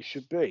Quit match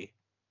should be.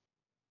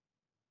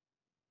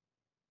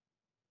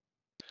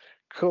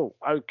 Cool.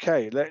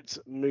 Okay, let's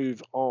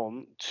move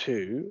on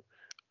to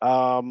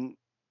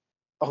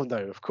oh no,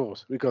 of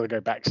course, we've got to go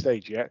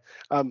backstage yet.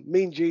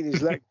 Mean Gene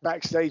is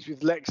backstage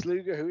with Lex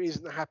Luger, who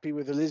isn't happy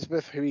with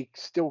Elizabeth, who he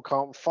still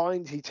can't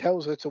find. He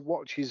tells her to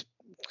watch his...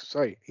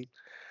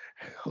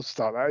 I'll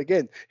start that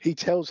again. He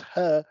tells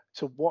her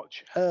to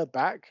watch her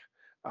back.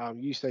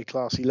 You stay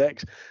classy,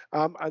 Lex.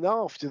 And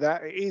after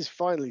that, it is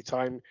finally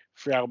time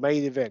for our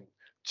main event.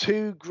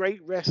 Two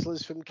great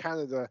wrestlers from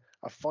Canada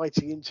are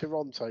fighting in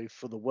Toronto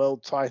for the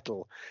world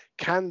title.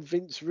 Can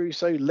Vince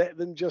Russo let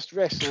them just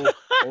wrestle,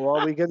 or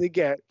are we going to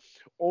get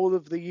all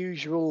of the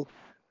usual,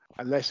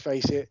 and let's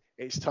face it,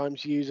 it's time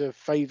to use a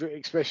favourite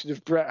expression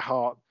of Bret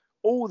Hart,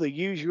 all the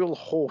usual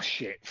horse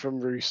shit from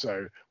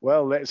Russo.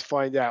 Well, let's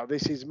find out.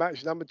 This is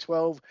match number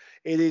 12.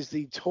 It is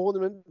the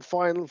tournament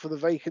final for the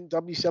vacant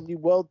WCW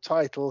World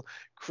title,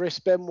 Chris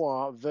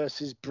Benoit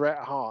versus Bret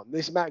Hart.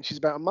 This match is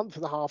about a month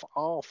and a half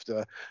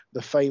after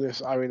the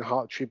famous Owen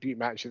Hart tribute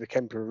match at the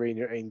Kemper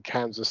Arena in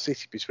Kansas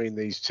City between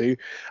these two.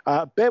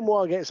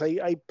 Benoit gets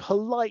a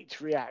polite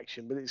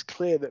reaction, but it's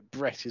clear that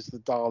Bret is the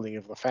darling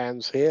of the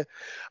fans here.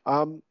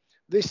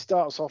 This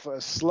starts off at a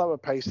slower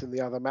pace than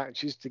the other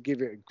matches to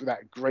give it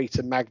that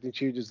greater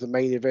magnitude as the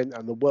main event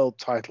and the world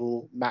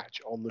title match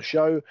on the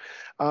show.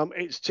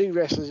 It's two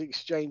wrestlers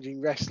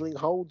exchanging wrestling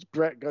holds.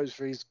 Bret goes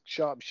for his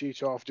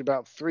sharpshooter after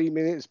about 3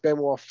 minutes.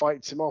 Benoit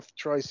fights him off,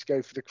 tries to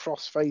go for the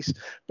crossface,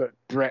 but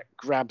Bret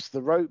grabs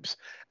the ropes,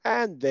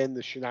 and then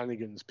the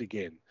shenanigans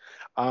begin.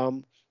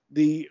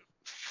 The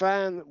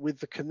fan with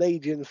the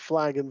Canadian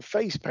flag and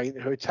face paint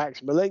who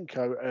attacked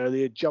Malenko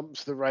earlier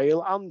jumps the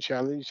rail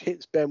unchallenged,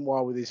 hits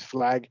Benoit with his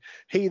flag.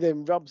 He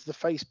then rubs the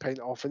face paint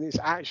off, and it's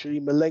actually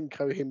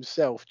Malenko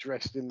himself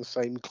dressed in the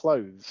same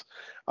clothes.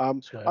 I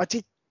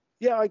kind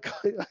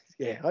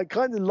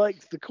of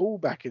liked the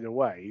callback in a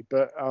way,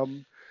 but not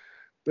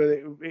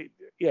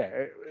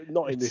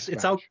in this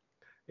match.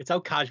 It's how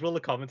casual the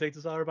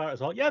commentators are about it as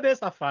well. Yeah,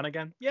 there's that fan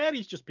again. Yeah,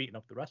 he's just beating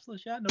up the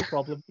wrestlers. Yeah, no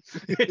problem.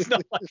 It's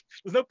not like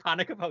there's no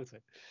panic about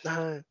it.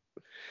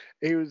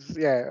 It was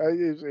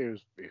weird.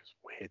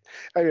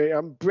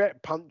 Anyway, Bret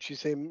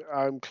punches him.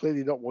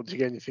 Clearly not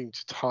wanting anything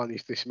to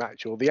tarnish this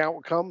match or the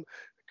outcome.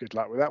 Good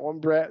luck with that one,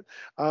 Bret.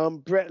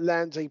 Bret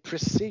lands a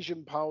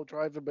precision pile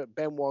driver, but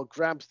Benoit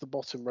grabs the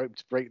bottom rope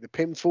to break the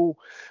pinfall.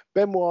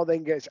 Benoit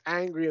then gets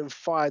angry and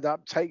fired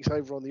up, takes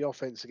over on the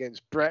offense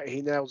against Bret.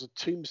 He nails a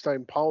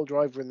tombstone pile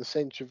driver in the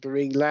center of the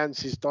ring, lands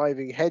his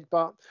diving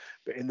headbutt.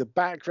 But in the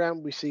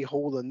background, we see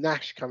Hall and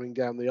Nash coming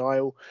down the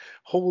aisle.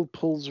 Hall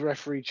pulls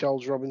referee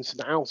Charles Robinson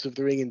out of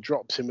the ring and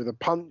drops him with a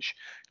punch.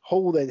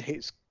 Hall then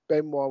hits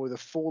Benoit with a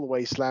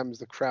fall-away slam as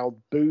the crowd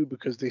boo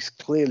because this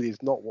clearly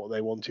is not what they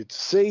wanted to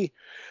see.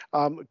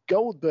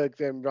 Goldberg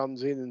then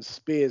runs in and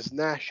spears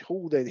Nash.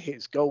 Hall then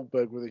hits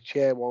Goldberg with a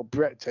chair while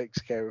Bret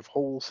takes care of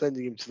Hall,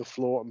 sending him to the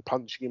floor and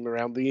punching him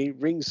around the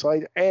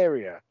ringside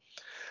area.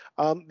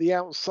 The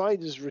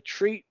Outsiders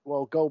retreat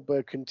while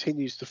Goldberg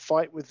continues to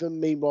fight with them.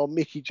 Meanwhile,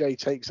 Mickey J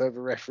takes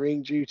over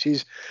refereeing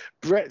duties.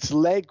 Bret's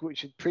leg,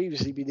 which had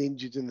previously been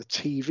injured in the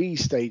TV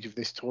stage of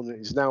this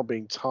tournament, is now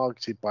being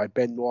targeted by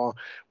Benoit.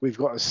 We've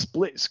got a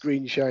split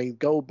screen showing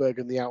Goldberg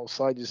and the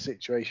Outsiders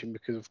situation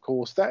because, of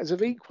course, that is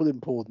of equal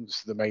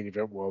importance to the main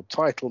event world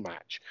title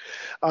match.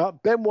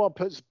 Benoit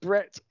puts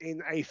Bret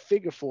in a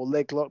figure four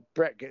leg lock.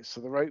 Bret gets to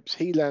the ropes.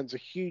 He lands a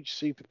huge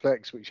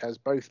superplex, which has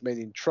both men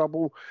in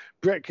trouble.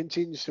 Bret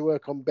continues to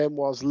work on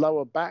Benoit's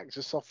lower back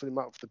to soften him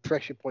up for the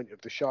pressure point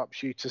of the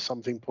sharpshooter,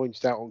 something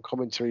pointed out on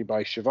commentary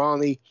by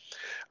Shivani.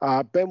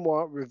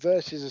 Benoit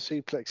reverses a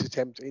suplex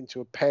attempt into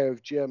a pair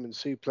of German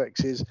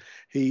suplexes.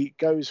 He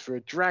goes for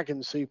a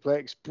dragon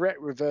suplex. Bret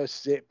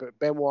reverses it, but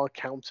Benoit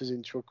counters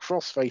into a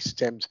crossface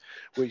attempt,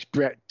 which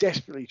Bret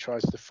desperately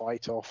tries to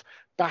fight off,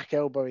 back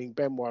elbowing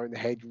Benoit in the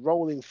head,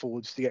 rolling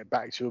forwards to get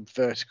back to a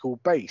vertical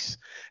base.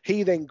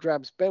 He then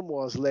grabs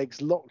Benoit's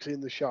legs, locks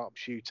in the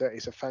sharpshooter.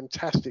 It's a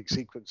fantastic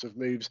sequence of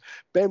moves.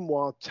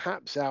 Benoit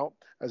taps out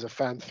as a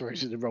fan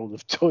throws in a roll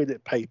of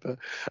toilet paper.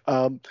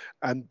 And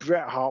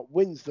Bret Hart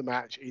wins the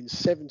match in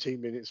 17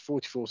 minutes,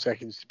 44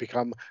 seconds to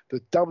become the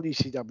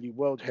WCW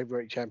World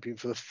Heavyweight Champion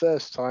for the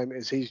first time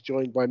as he's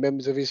joined by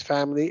members of his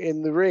family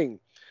in the ring.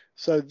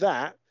 So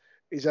that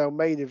is our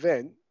main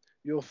event.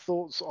 Your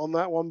thoughts on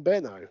that one,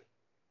 Benno?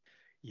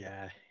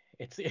 Yeah,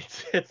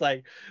 it's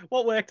like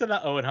what worked in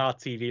that Owen Hart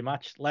TV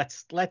match.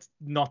 Let's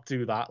not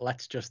do that.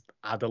 Let's just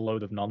add a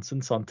load of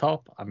nonsense on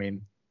top. I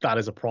mean, that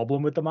is a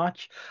problem with the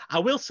match. I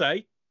will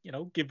say,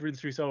 give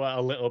Vince Russo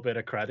a little bit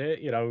of credit.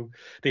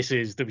 This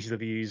is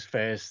WCW's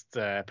first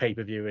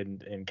pay-per-view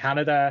in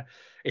Canada.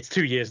 It's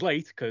 2 years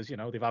late because,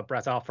 they've had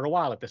Bret Hart for a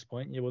while at this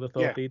point. You would have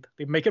thought they'd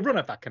make a run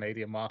at that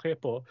Canadian market.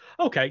 But,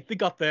 okay, they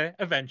got there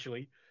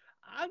eventually.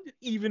 And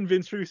even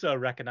Vince Russo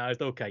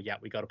recognized, okay, yeah,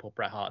 we got to put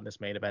Bret Hart in this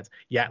main event.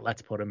 Yeah,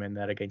 let's put him in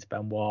there against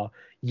Benoit.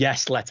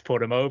 Yes, let's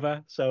put him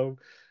over. So,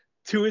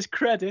 to his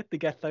credit, they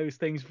get those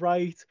things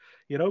right.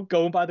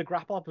 Going by the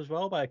Grapple App as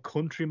well, by a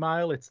country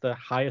mile. It's the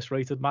highest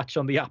rated match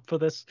on the app for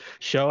this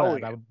show.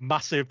 A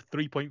massive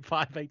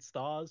 3.58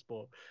 stars,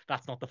 but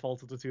that's not the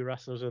fault of the two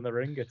wrestlers in the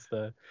ring. It's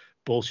the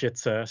bullshit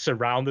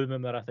surrounding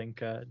them that I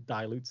think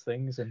dilutes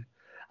things and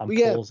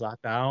pulls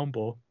that down.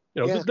 But,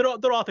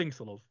 there are things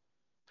to love.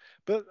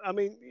 But I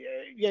mean,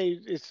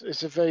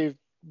 it's a very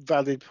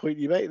valid point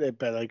you make there,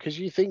 Benno, because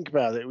you think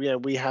about it. We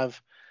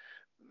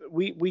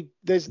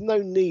there's no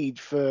need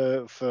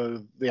for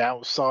the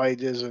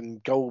Outsiders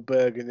and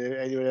Goldberg and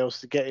anyone else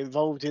to get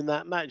involved in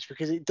that match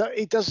because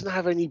it doesn't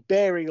have any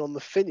bearing on the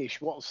finish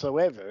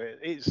whatsoever.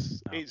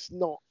 It's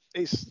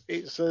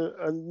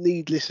a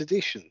needless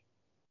addition.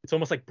 It's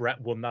almost like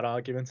Bret won that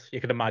argument. You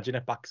can imagine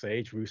it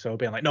backstage, Russo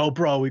being like, no,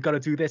 bro, we've got to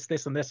do this,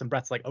 this, and this. And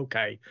Bret's like,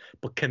 okay,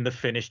 but can the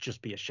finish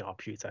just be a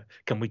sharpshooter?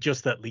 Can we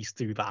just at least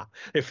do that?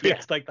 It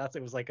feels like that.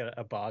 It was like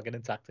a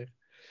bargaining tactic.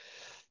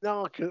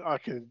 No, I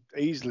can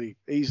easily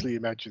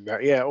imagine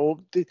that. Yeah. Or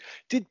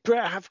did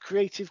Brett have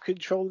creative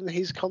control in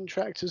his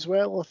contract as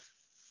well?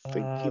 I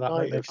think he That might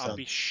might make have I'd done.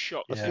 be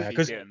shocked Yeah, if he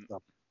 'cause- didn't.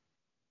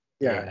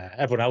 Yeah.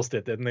 everyone else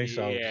did, didn't they?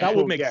 So Yeah. that would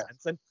Well, make yeah.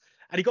 sense.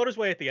 And he got his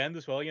way at the end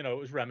as well. You know, it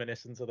was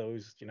reminiscent of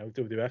those,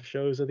 WWF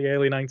shows of the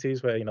early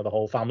 90s where, the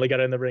whole family got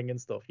in the ring and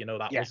stuff.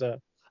 That Yeah. was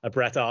a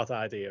Bret Hart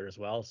idea as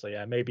well. So,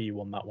 yeah, maybe you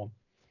won that one.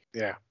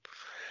 Yeah.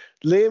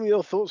 Liam,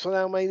 your thoughts on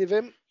our main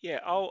event? Yeah,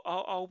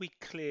 I'll be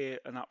clear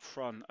and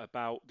upfront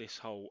about this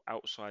whole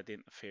outside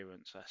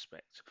interference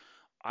aspect.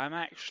 I'm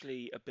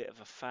actually a bit of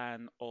a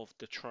fan of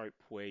the trope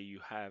where you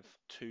have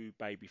two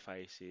baby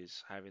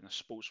faces having a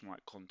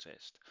sportsmanlike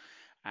contest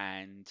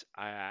and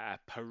a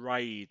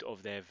parade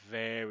of their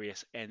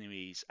various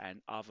enemies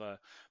and other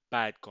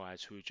bad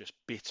guys who are just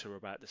bitter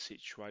about the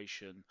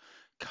situation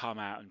come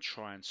out and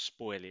try and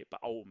spoil it, but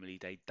ultimately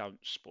they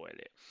don't spoil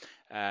it.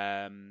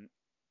 An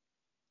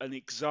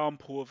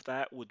example of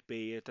that would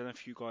be, I don't know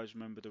if you guys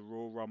remember the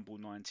Royal Rumble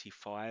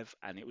 95,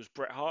 and it was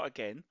Bret Hart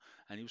again,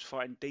 and he was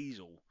fighting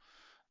Diesel.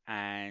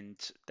 And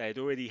they'd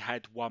already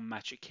had one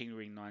match at King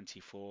Ring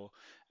 94,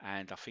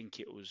 and I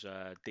think it was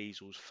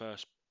Diesel's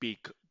first big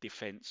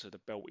defense of the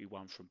belt he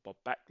won from Bob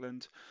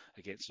Backlund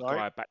against a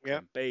guy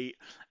Backlund beat,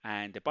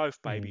 and they're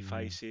both baby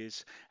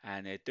faces,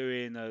 and they're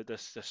doing the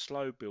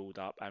slow build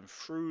up, and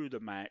through the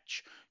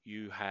match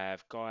you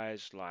have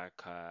guys like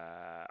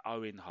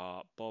Owen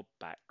Hart, Bob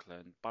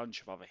Backlund,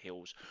 bunch of other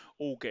heels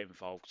all get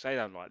involved because they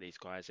don't like these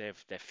guys. They're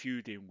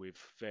feuding with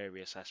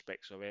various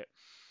aspects of it,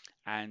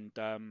 and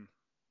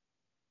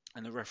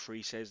the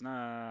referee says,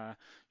 "Nah,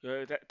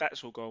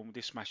 that's all gone.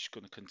 This match is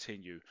going to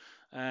continue."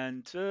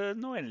 And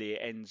annoyingly,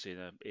 it ends in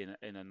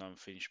a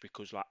non-finish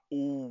because like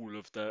all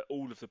of the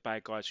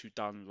bad guys who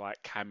done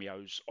like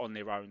cameos on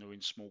their own or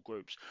in small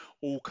groups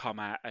all come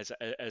out as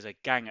a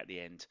gang at the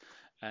end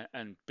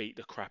and beat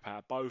the crap out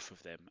of both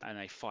of them, and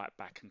they fight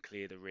back and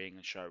clear the ring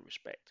and show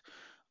respect.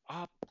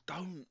 I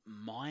don't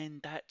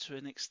mind that to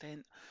an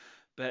extent.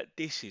 But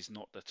this is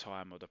not the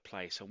time or the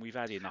place, and we've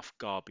had enough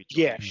garbage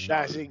on Yeah, this show.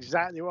 that's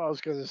exactly what I was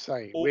going to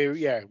say. Or- We're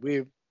the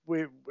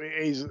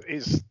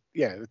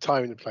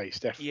time and the place,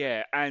 definitely.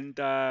 Yeah, and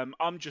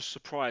I'm just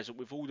surprised that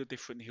with all the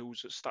different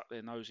heels that stuck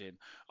their nose in,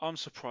 I'm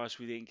surprised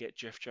we didn't get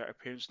Jeff Jarrett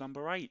appearance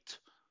number 8.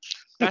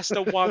 That's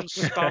the one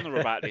stunner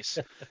about this.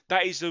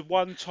 That is the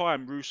one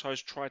time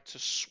Russo's tried to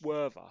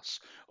swerve us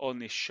on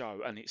this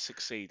show, and it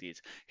succeeded.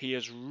 He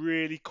has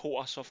really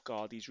caught us off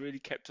guard. He's really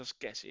kept us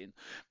guessing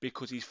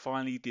because he's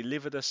finally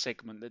delivered a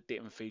segment that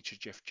didn't feature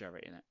Jeff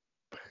Jarrett in it.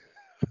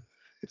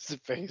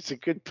 It's a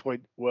good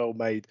point. Well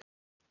made.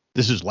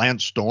 This is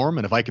Lance Storm,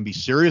 and if I can be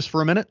serious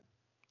for a minute,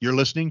 you're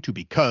listening to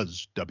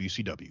Because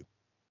WCW.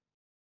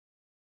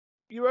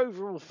 Your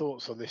overall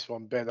thoughts on this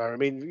one, Ben? I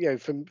mean,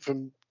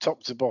 from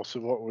top to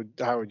bottom,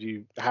 how would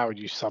you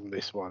sum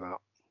this one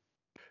up?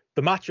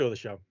 The match or the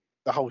show?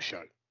 The whole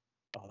show.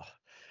 Oh,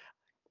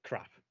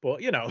 crap.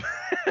 But, I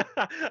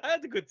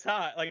had a good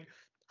time. Like,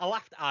 I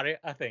laughed at it,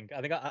 I think. I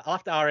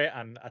laughed at it,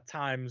 and at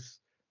times,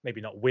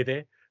 maybe not with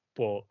it,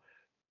 but,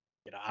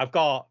 I've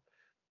got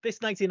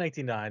this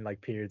 1999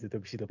 like period of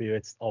WCW.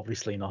 It's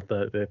obviously not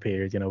the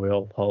period, we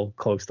all hold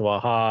close to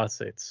our hearts.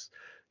 It's,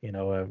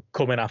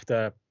 coming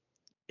after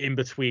in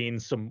between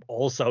some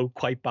also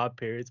quite bad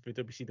periods for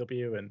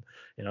WCW, and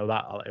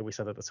that we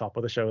said at the top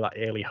of the show, that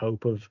early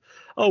hope of,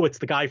 it's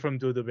the guy from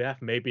WWF,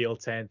 maybe he'll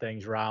turn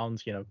things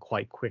around,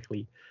 quite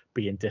quickly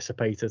being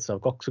dissipated. So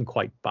I've got some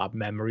quite bad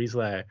memories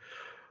there,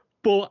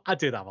 but I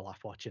did have a laugh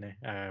watching it.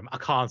 I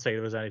can't say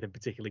there was anything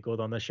particularly good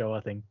on the show.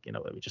 I think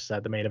like we just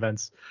said, the main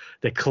event's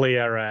the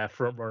clear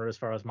front runner as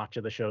far as match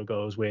of the show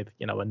goes, with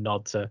a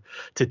nod to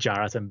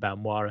Jarrett and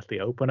Benoit at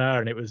the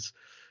opener, and it was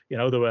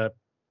there were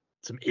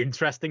some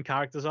interesting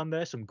characters on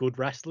there, some good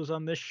wrestlers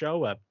on this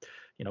show, a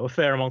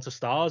fair amount of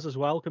stars as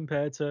well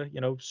compared to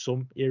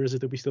some eras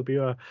of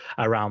WCW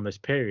around this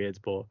period.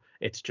 But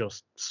it's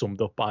just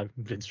summed up by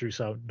Vince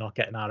Russo not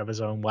getting out of his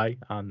own way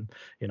and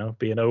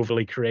being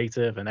overly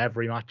creative, and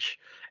every match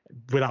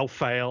without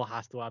fail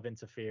has to have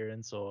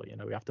interference, or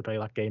we have to play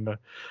that game of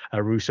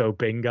a Russo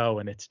bingo,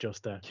 and it's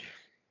just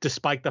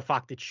despite the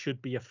fact it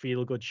should be a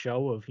feel-good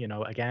show of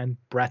again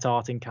Bret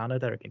Hart in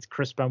Canada against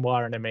Chris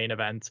Benoit in the main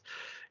event.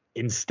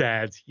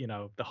 Instead,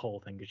 the whole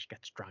thing just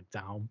gets dragged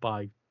down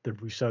by the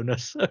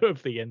Russo-ness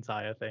of the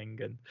entire thing,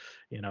 and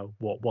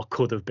what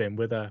could have been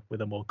with a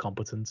more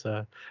competent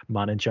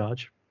man in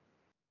charge.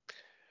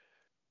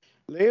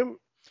 Liam?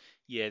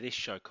 Yeah, this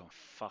show can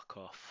fuck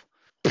off.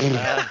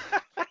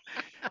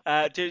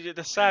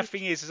 The sad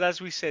thing is as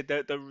we said,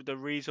 the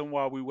reason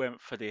why we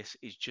went for this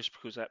is just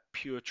because that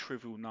pure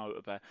trivial note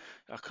about.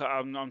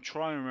 I'm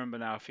trying to remember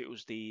now if it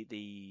was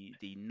the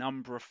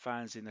number of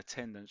fans in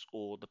attendance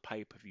or the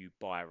pay-per-view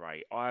buy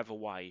rate. Either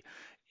way,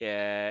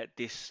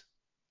 this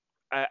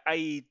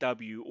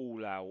AEW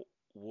All Out.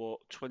 What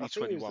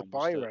 2021 was the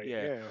buy rate?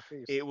 Yeah, I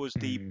think it was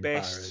the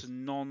best Barrows.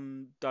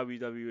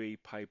 non-WWE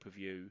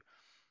pay-per-view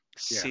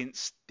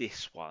since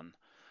this one.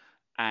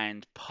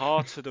 And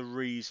part of the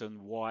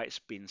reason why it's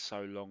been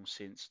so long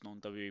since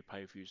non-WWE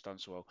pay-per-views done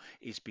so well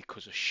is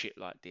because of shit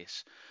like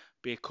this.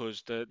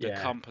 Because the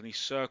company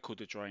circled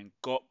the drain,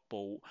 got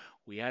bought,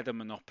 we had a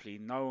monopoly,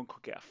 no one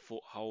could get a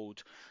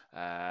foothold.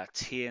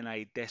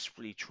 TNA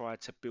desperately tried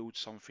to build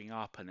something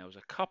up, and there was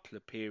a couple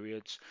of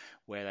periods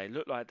where they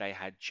looked like they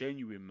had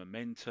genuine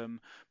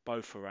momentum,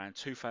 both around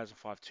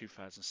 2005,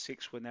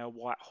 2006 when they were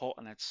white hot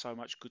and had so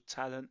much good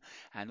talent,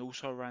 and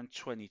also around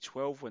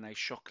 2012 when they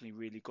shockingly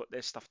really got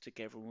their stuff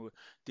together and were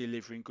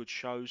delivering good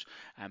shows.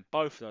 And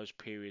both of those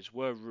periods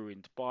were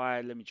ruined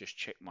by, let me just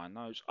check my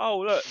notes. Oh,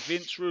 look,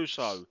 Vince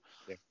Russo.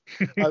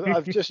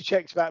 I've just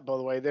checked back, by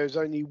the way. There's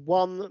only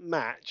one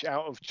match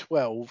out of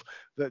 12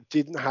 that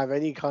didn't have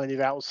any kind of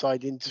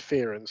outside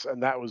interference,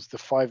 and that was the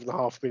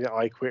 5.5 minute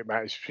I Quit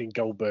match between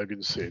Goldberg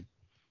and Sid.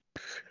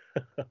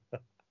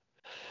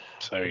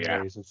 So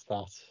yeah, it's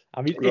that.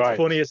 I mean, it's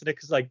funny, isn't it?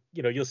 Because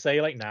you'll say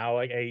now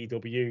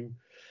AEW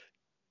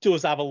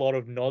does have a lot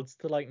of nods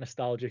to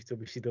nostalgic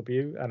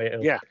WCW, and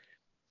it'll,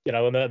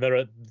 and there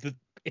are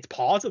it's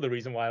part of the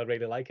reason why I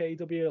really like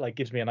AEW. It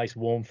gives me a nice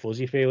warm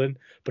fuzzy feeling,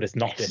 but it's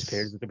not this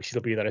period of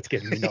WCW that it's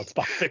giving me nods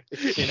back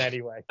to in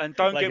any way. And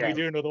don't get me we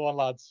do another one,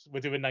 lads. We're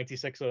doing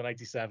 96 or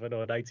 97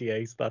 or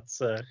 98.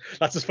 That's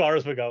as far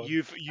as we're going.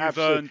 You've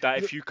earned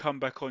that. If you come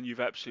back on, you've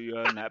absolutely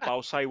earned that. But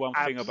I'll say one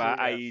thing about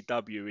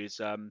AEW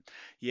is, I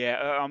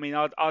mean,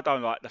 I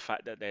don't like the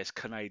fact that there's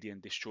Canadian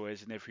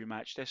destroyers in every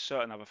match. There's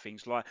certain other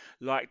things like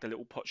the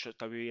little pot shots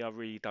WWE I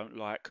really don't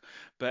like.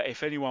 But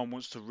if anyone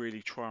wants to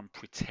really try and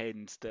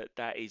pretend that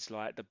is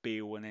the be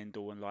all and end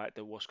all and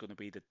what's going to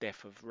be the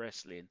death of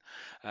wrestling,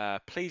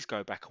 please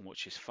go back and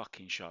watch this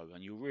fucking show,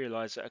 and you'll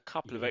realise that a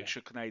couple of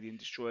extra Canadian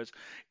destroyers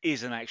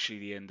isn't actually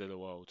the end of the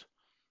world.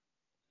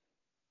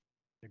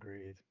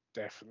 Agreed.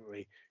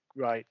 Definitely.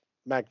 Right.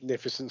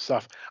 Magnificent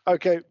stuff.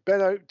 Okay,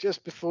 Benno,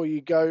 just before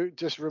you go,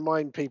 just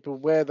remind people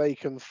where they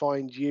can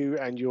find you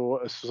and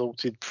your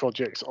assorted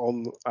projects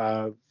on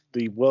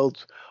the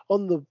world, I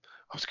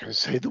was going to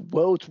say the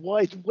World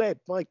Wide Web.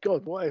 My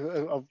God,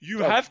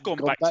 I've gone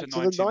back to the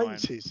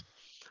 90s.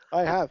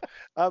 I have.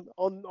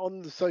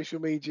 On the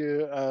social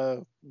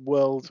media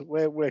world,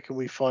 where can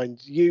we find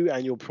you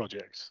and your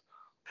projects?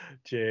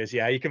 Cheers.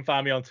 Yeah, you can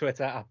find me on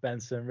Twitter at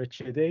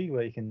BensonRichard,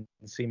 where you can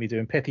see me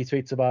doing pithy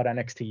tweets about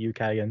NXT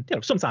UK and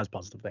sometimes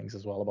positive things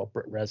as well about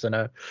Brit Res and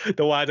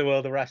the wider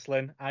world of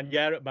wrestling. And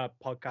my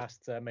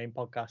podcast, main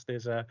podcast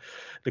is the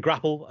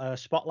Grapple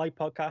Spotlight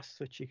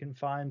podcast, which you can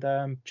find.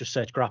 Just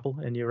search Grapple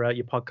in your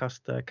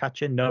podcast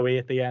catcher, no E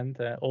at the end.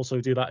 Also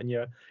do that in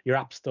your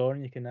app store,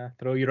 and you can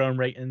throw your own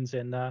ratings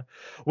in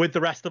with the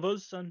rest of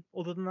us. And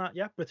other than that,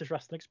 British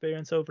Wrestling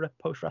Experience over at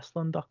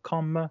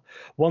postwrestling.com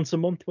once a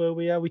month, where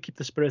we keep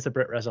the spirit of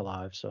Brit Res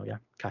alive. So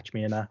catch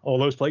me in all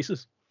those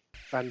places.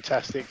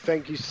 Fantastic.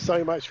 Thank you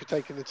so much for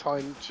taking the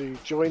time to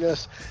join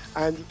us,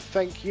 and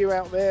thank you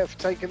out there for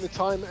taking the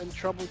time and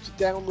trouble to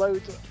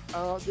download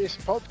this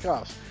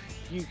podcast.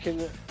 You can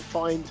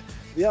find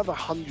the other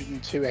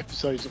 102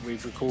 episodes that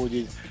we've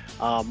recorded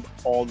on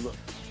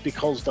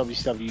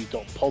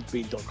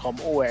becausewcw.podbean.com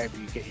or wherever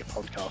you get your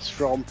podcasts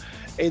from.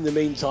 In the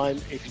meantime,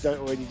 if you don't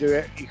already do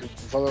it, you can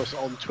follow us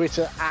on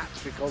Twitter at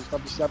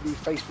becausewcw,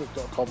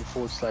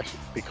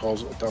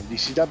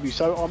 facebook.com/becausewcw.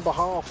 So on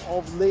behalf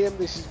of Liam,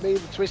 this is me,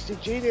 the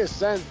Twisted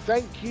Genius, and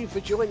thank you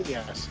for joining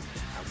us.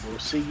 And we'll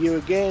see you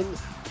again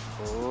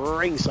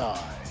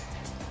ringside.